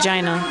up your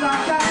vagina.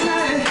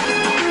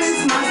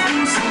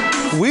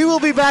 We will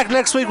be back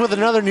next week with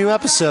another new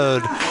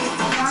episode.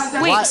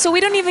 Wait, so we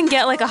don't even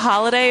get like a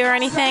holiday or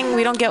anything?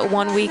 We don't get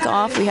 1 week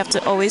off? We have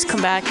to always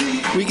come back?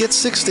 We get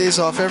 6 days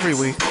off every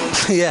week.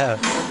 Yeah.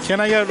 Can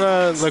I get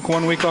like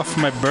 1 week off for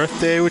my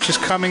birthday, which is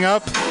coming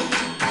up?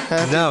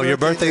 No, your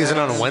birthday isn't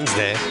on a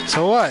Wednesday.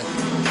 So what?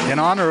 In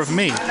honor of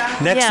me.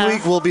 Next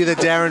week will be the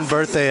Darren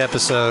birthday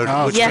episode.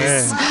 Which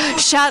Yes.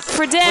 Shot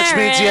for Darren. Which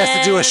means he has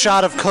to do a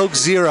shot of Coke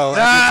Zero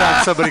every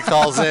time somebody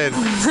calls in.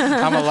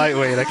 I'm a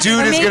lightweight.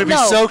 Dude is going to be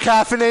so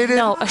caffeinated.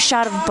 No, a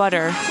shot of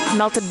butter.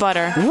 Melted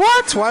butter.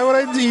 What? Why would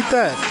I eat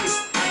that?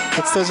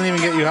 That doesn't even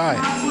get you high.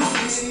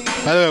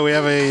 By the way, we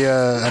have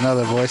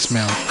another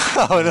voicemail.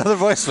 Oh, another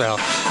voicemail.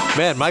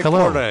 Man, Mike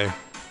Hello. Portnoy.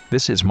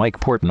 This is Mike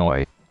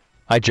Portnoy.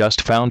 I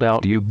just found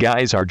out you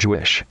guys are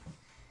Jewish.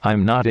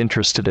 I'm not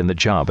interested in the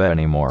job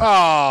anymore.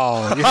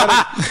 Oh, you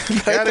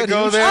had to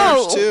go there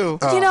too.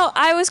 You know,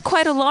 I was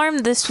quite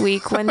alarmed this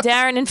week when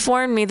Darren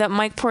informed me that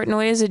Mike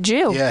Portnoy is a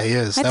Jew. Yeah, he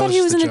is. I That thought was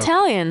he was the an joke.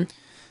 Italian,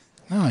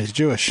 No, he's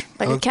Jewish.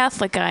 like a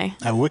Catholic guy.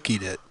 I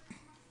wikied it.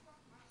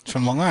 It's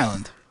from Long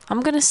Island.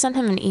 I'm going to send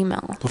him an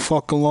email. The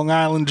fucking Long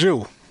Island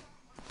Jew.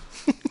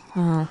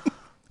 Oh.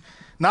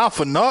 Not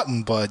for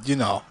nothing, but you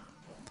know.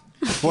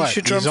 What? He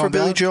should drum he's for on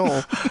Billy that?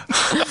 Joel.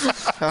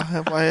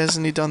 Why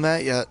hasn't he done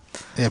that yet?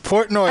 Yeah,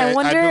 Portnoy. I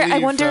wonder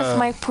believe, if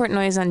Mike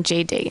Portnoy is on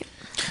J-Date.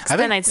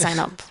 Then I'd sign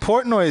up.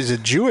 Portnoy is a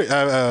Jewish,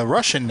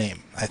 Russian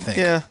name, I think.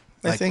 Yeah,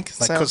 I like, think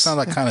Like, it sounds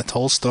like kind of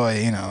Tolstoy,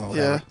 you know.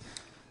 Whatever. Yeah.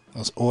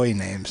 Those oi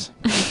names.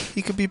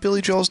 He could be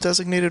Billy Joel's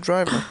designated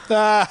driver.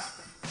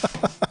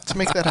 Let's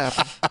make that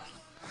happen.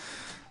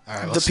 All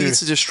right, we'll The see.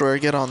 Pizza Destroyer,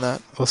 get on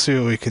that. We'll see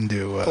what we can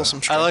do. Pull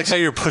some I like how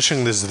you're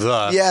pushing this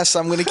the. Yes,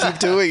 I'm going to keep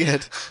doing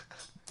it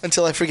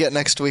until I forget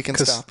next week and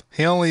 'Cause stop.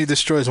 he only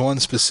destroys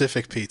one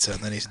specific pizza and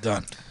then he's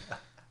done.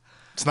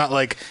 It's not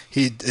like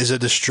he is a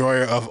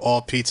destroyer of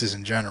all pizzas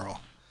in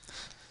general.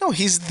 No,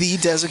 he's the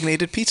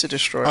designated pizza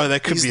destroyer. Oh,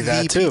 that could He's be the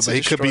that too, pizza but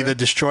he could be destroyer. the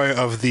destroyer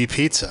of the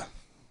pizza.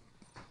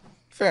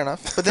 Fair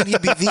enough. But then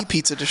he'd be the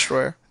pizza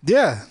destroyer.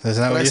 Yeah, is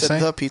that But what I you're said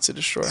saying? the pizza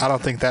destroyer. I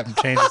don't think that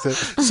changes it.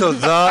 So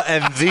the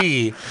and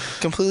the.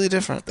 Completely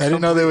different. I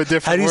didn't know they were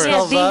different How do you words.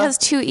 spell V has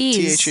two E's.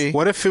 T-H-E.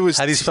 What if it was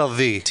How do you spell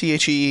the?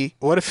 T-H-E-E.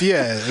 What if he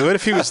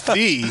was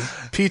the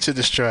pizza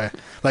destroyer?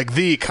 Like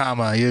the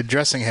comma, you're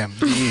addressing him.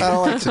 I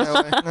don't like it that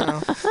way. No.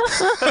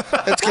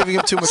 That's giving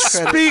him too much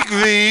credit. Speak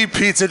the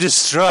pizza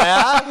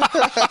destroyer.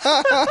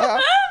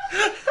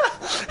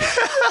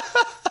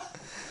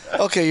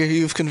 Okay,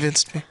 you've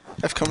convinced me.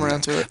 I've come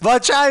around to it.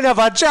 Vagina,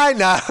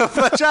 vagina,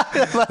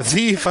 vagina.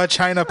 The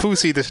vagina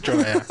pussy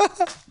destroyer.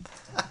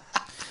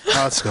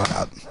 Let's go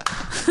out.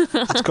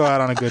 Let's go out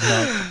on a good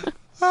note.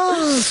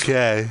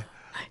 Okay.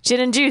 Gin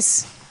and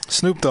juice.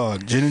 Snoop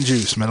Dogg, Gin and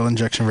Juice, Metal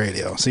Injection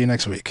Radio. See you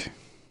next week.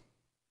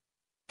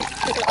 I'm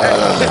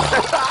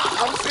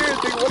serious,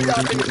 nigga. What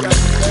y'all niggas got to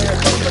say?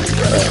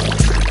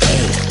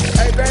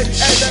 Hey, baby.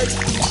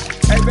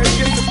 Hey, baby,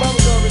 get some bubble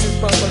gum in this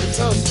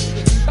motherfucker.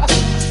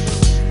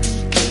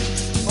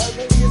 Alright,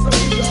 baby, get some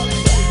easy on it.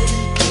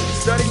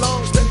 Study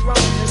long, study wrong,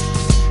 nigga.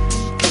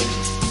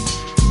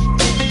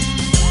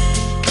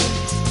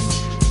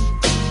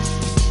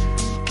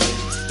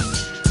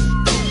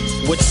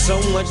 With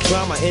so much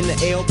drama in the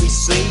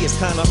LBC, it's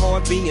kinda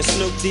hard being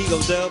Snoop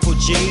D-O Double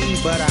G.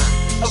 But I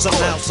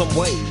somehow, some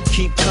way,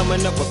 keep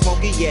coming up with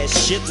funky ass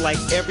shit like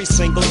every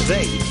single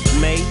day.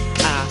 May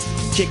I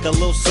kick a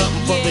little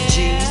something for the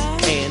G's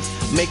and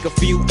make a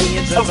few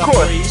ends as I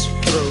breeze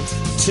through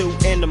 2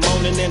 in the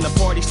morning and the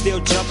party still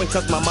jumping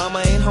cause my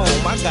mama ain't home.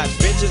 I got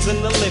bitches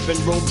in the living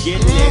room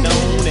getting it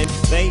on and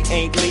they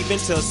ain't leaving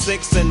till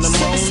 6 in the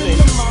morning.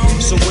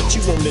 So what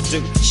you wanna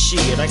do?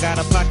 Shit, I got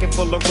a pocket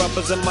full of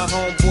rubbers and my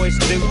homeboys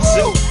do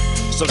too.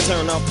 So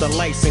turn off the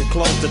lights and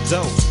close the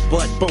doors.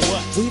 But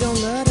what? We don't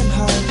love them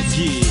hoes.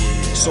 Yeah.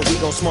 So we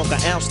gon' smoke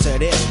an ounce to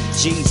this.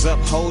 G's up,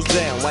 hoes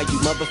down, while you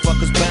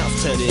motherfuckers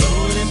bounce to this.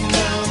 Rolling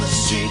down the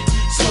street,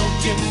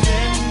 smoking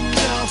and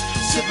now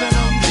sipping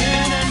on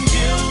gin and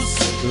juice.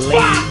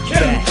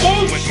 Fucking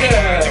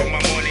bullshit!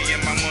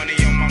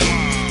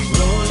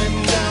 Rolling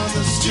down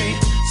the street,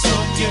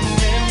 smoking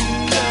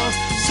window,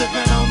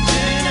 sipping on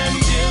gin and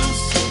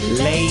juice.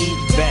 Laid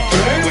back.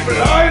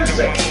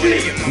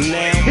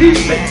 Now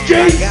He's a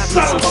gay I got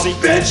son some of a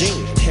secret bitch.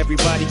 gin.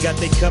 Everybody got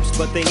their cups,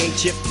 but they ain't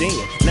chipped in.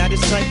 Now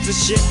this type of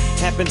shit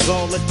happens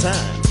all the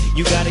time.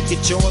 You gotta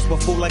get yours,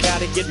 but fool, I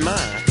gotta get mine.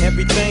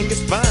 Everything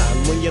is fine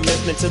when you're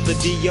listening to the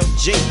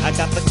D.O.G. I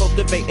got the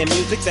cultivating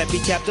music that be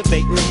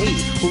captivating he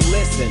who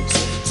listens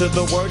to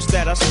the words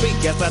that I speak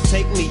as I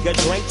take me a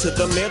drink to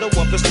the middle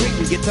of the street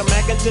and get to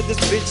mackin' to this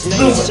bitch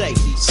named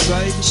Shady.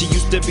 She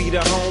used to be the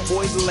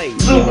homeboy's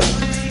lady.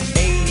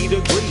 80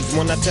 degrees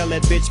when I tell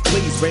that bitch,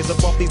 please raise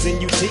up off these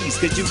NUTs,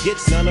 cause you get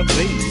none of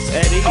these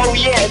at ease. Oh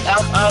yes,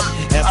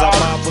 As I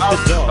mob with the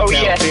dog, oh,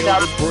 down yes, feel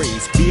the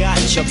breeze.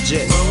 Biatch up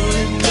just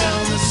Rolling down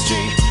the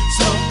street,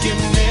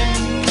 smoking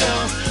window,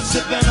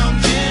 sipping on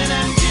gin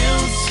and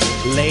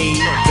juice. laid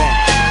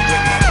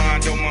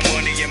back.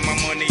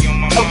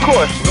 Of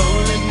course.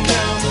 Rolling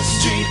down the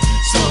street,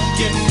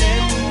 smoking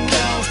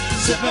window,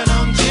 sipping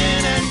on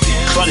gin and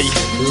juice. Buddy.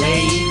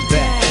 Laid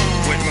back.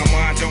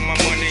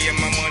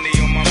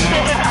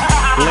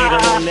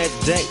 Later on that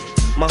day,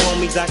 my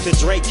homie Dr.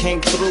 Dre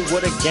came through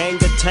with a gang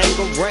of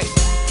Tangeray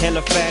and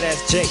a fat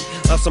ass J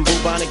of some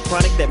bubonic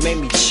chronic that made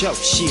me choke.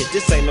 Shit,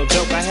 this ain't no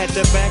joke. I had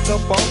to back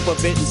up off of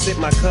it and sit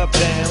my cup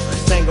down.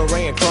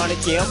 Tangeray and chronic,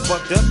 yeah, I'm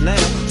fucked up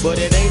now, but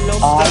it ain't no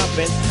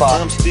stopping.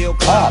 I'm still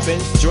popping.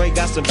 Dre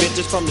got some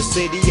bitches from the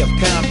city of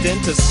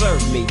Compton to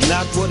serve me,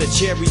 not with a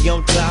cherry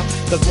on top.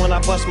 Cause when I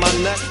bust my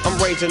nut, I'm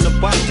raising the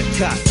bar to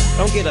cock.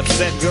 Don't get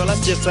upset, girl,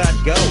 that's just how it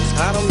goes.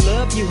 I don't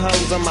love you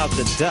hoes, I'm out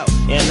the dough,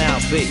 and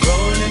I'll be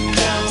rolling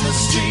down the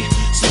street,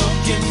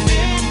 smoking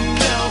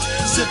window,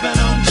 sipping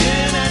on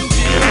gin and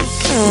juice.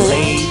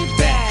 Laid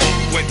back.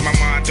 With my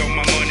mind on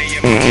my money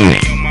and my money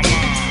on my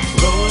mind.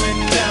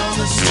 Rolling down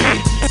the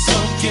street,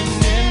 smoking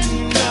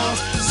window,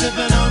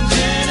 sipping on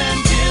gin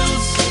and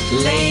juice.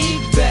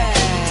 Laid back.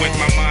 With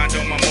my mind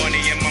on my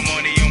money and my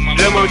money on my mind.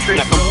 Slow-mo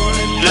Trina.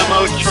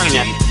 Slow-mo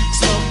Trina.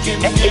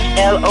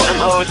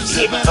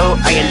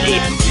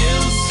 SHLOMOCHOINT.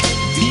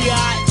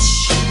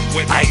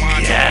 I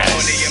guess.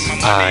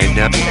 I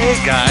know. Hey,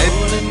 guys.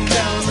 Rolling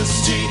down the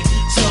street,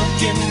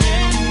 smoking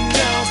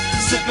window,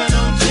 sipping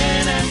on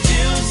gin and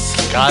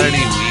juice. Got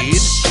any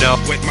weed? No.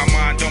 With my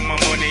mind on my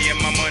money and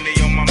my money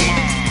on my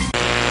mind.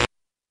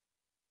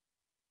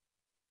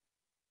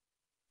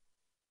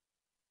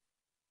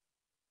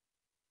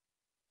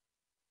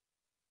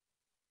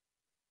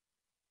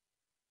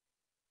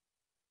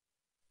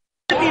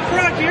 To be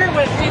brought here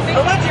with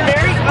the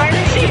legendary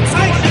Iron Sheik.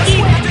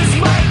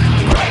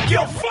 Break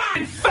your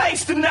fucking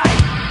face tonight.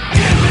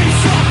 Give me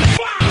some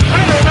fire.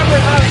 I remember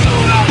how you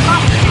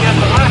popping at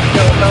the last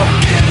show, though.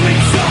 Give me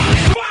some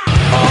fire.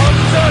 I'm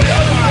sorry,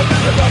 I'm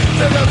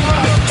to the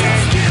right.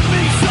 Just give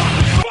me some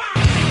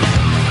fire.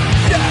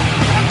 Yeah.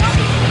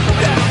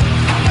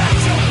 I'm at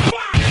your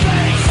fucking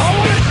face. I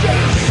want to say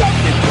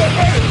something to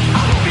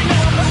me.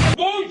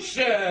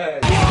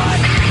 Bullshit!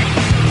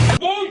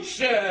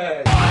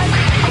 Bullshit!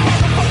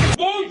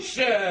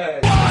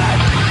 Bullshit!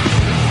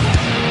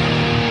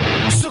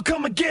 So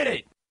come and get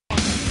it.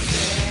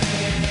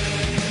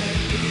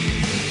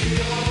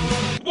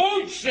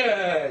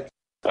 Bullshit!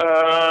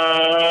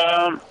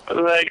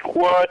 Like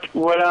what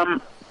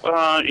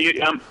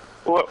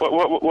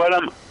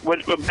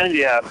band do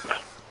you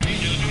have?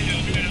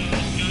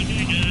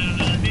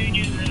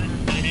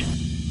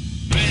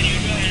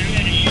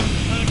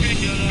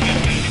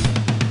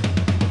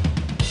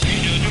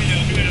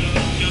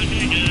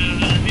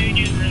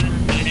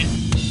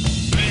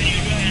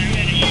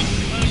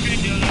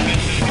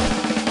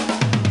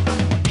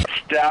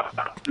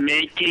 Stop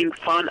making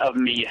fun of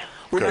me.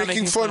 We're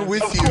making fun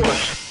with Of you.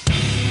 course.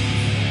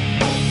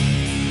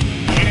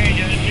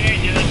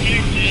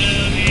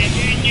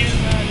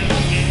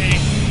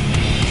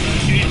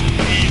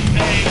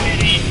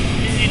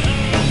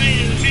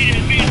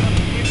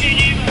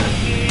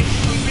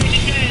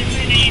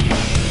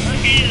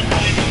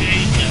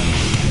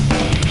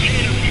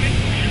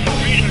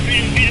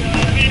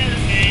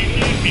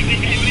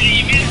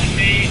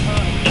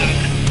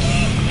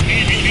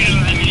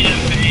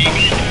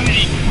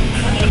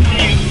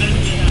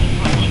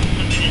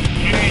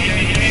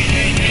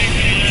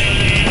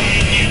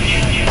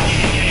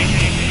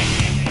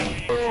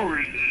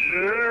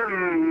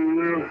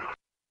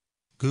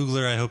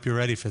 Googler, I hope you're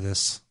ready for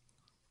this.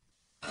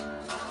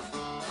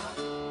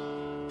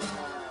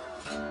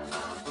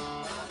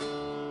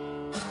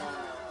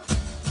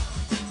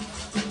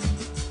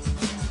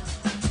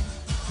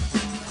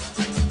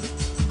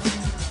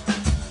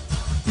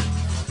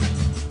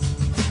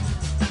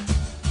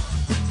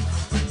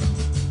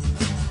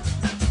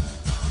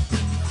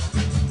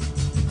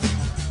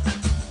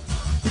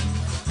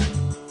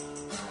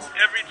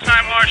 Every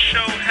time our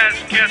show has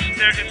guests,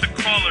 there is a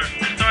caller.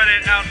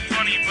 Started out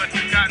funny, but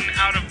he's gotten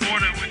out of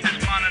order with his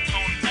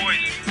monotone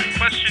voice.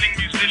 Questioning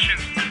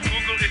musicians,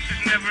 Google is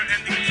his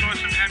never-ending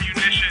source of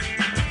ammunition.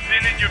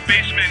 Been in your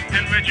basement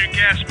and read read your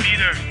gas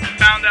meter,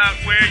 found out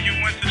where you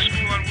went to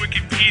school on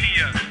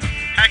Wikipedia,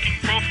 hacking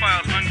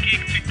profiles on Geek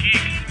to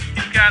Geek.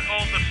 He's got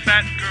all the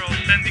fat girls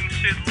sending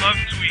Sid love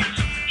tweets.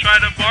 Try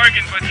to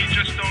bargain, but he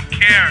just don't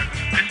care.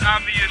 His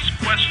obvious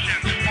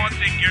questions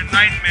haunting your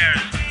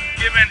nightmares.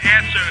 Give an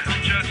answer,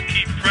 he'll just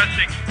keep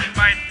pressing. It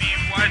might be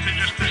wiser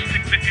just to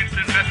stick to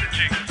instant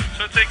messaging.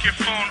 So take your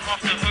phone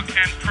off the hook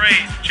and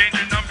pray. Change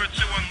your number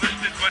to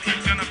unlisted, but he's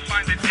gonna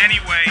find it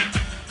anyway.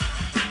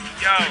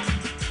 Yo,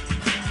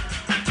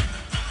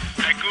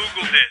 I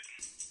googled it.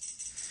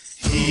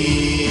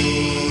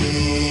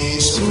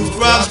 He's Truth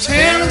Rob's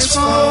parents'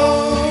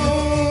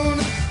 phone.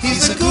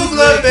 He's a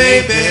Googler,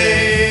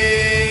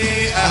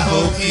 baby. I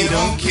hope he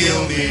don't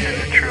kill me.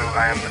 Is it true?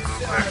 I am the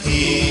Googler.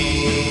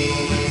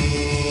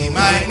 He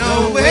might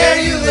know where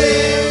you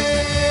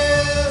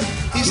live.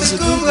 He's a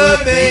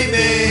Googler,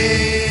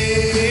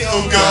 baby.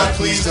 Oh God,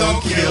 please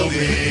don't kill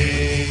me.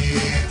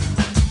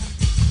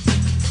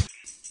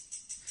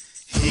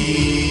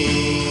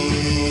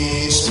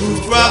 He's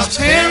Truth Rob's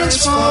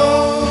parents'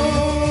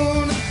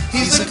 phone.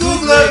 He's a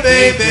Googler,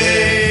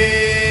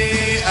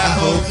 baby. I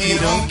hope he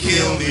don't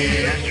kill me.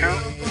 Is it true?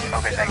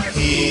 Okay, thank you.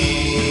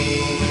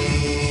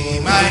 He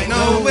might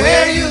know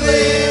where you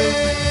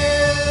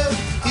live.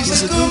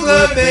 He's a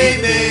Googler,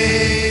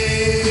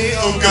 baby.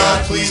 Oh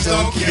God, please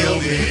don't kill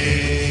me.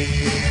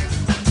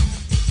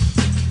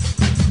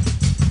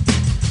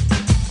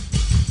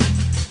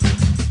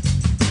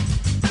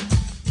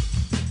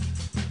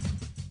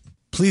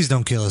 Please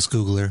don't kill us,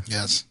 Googler.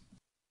 Yes.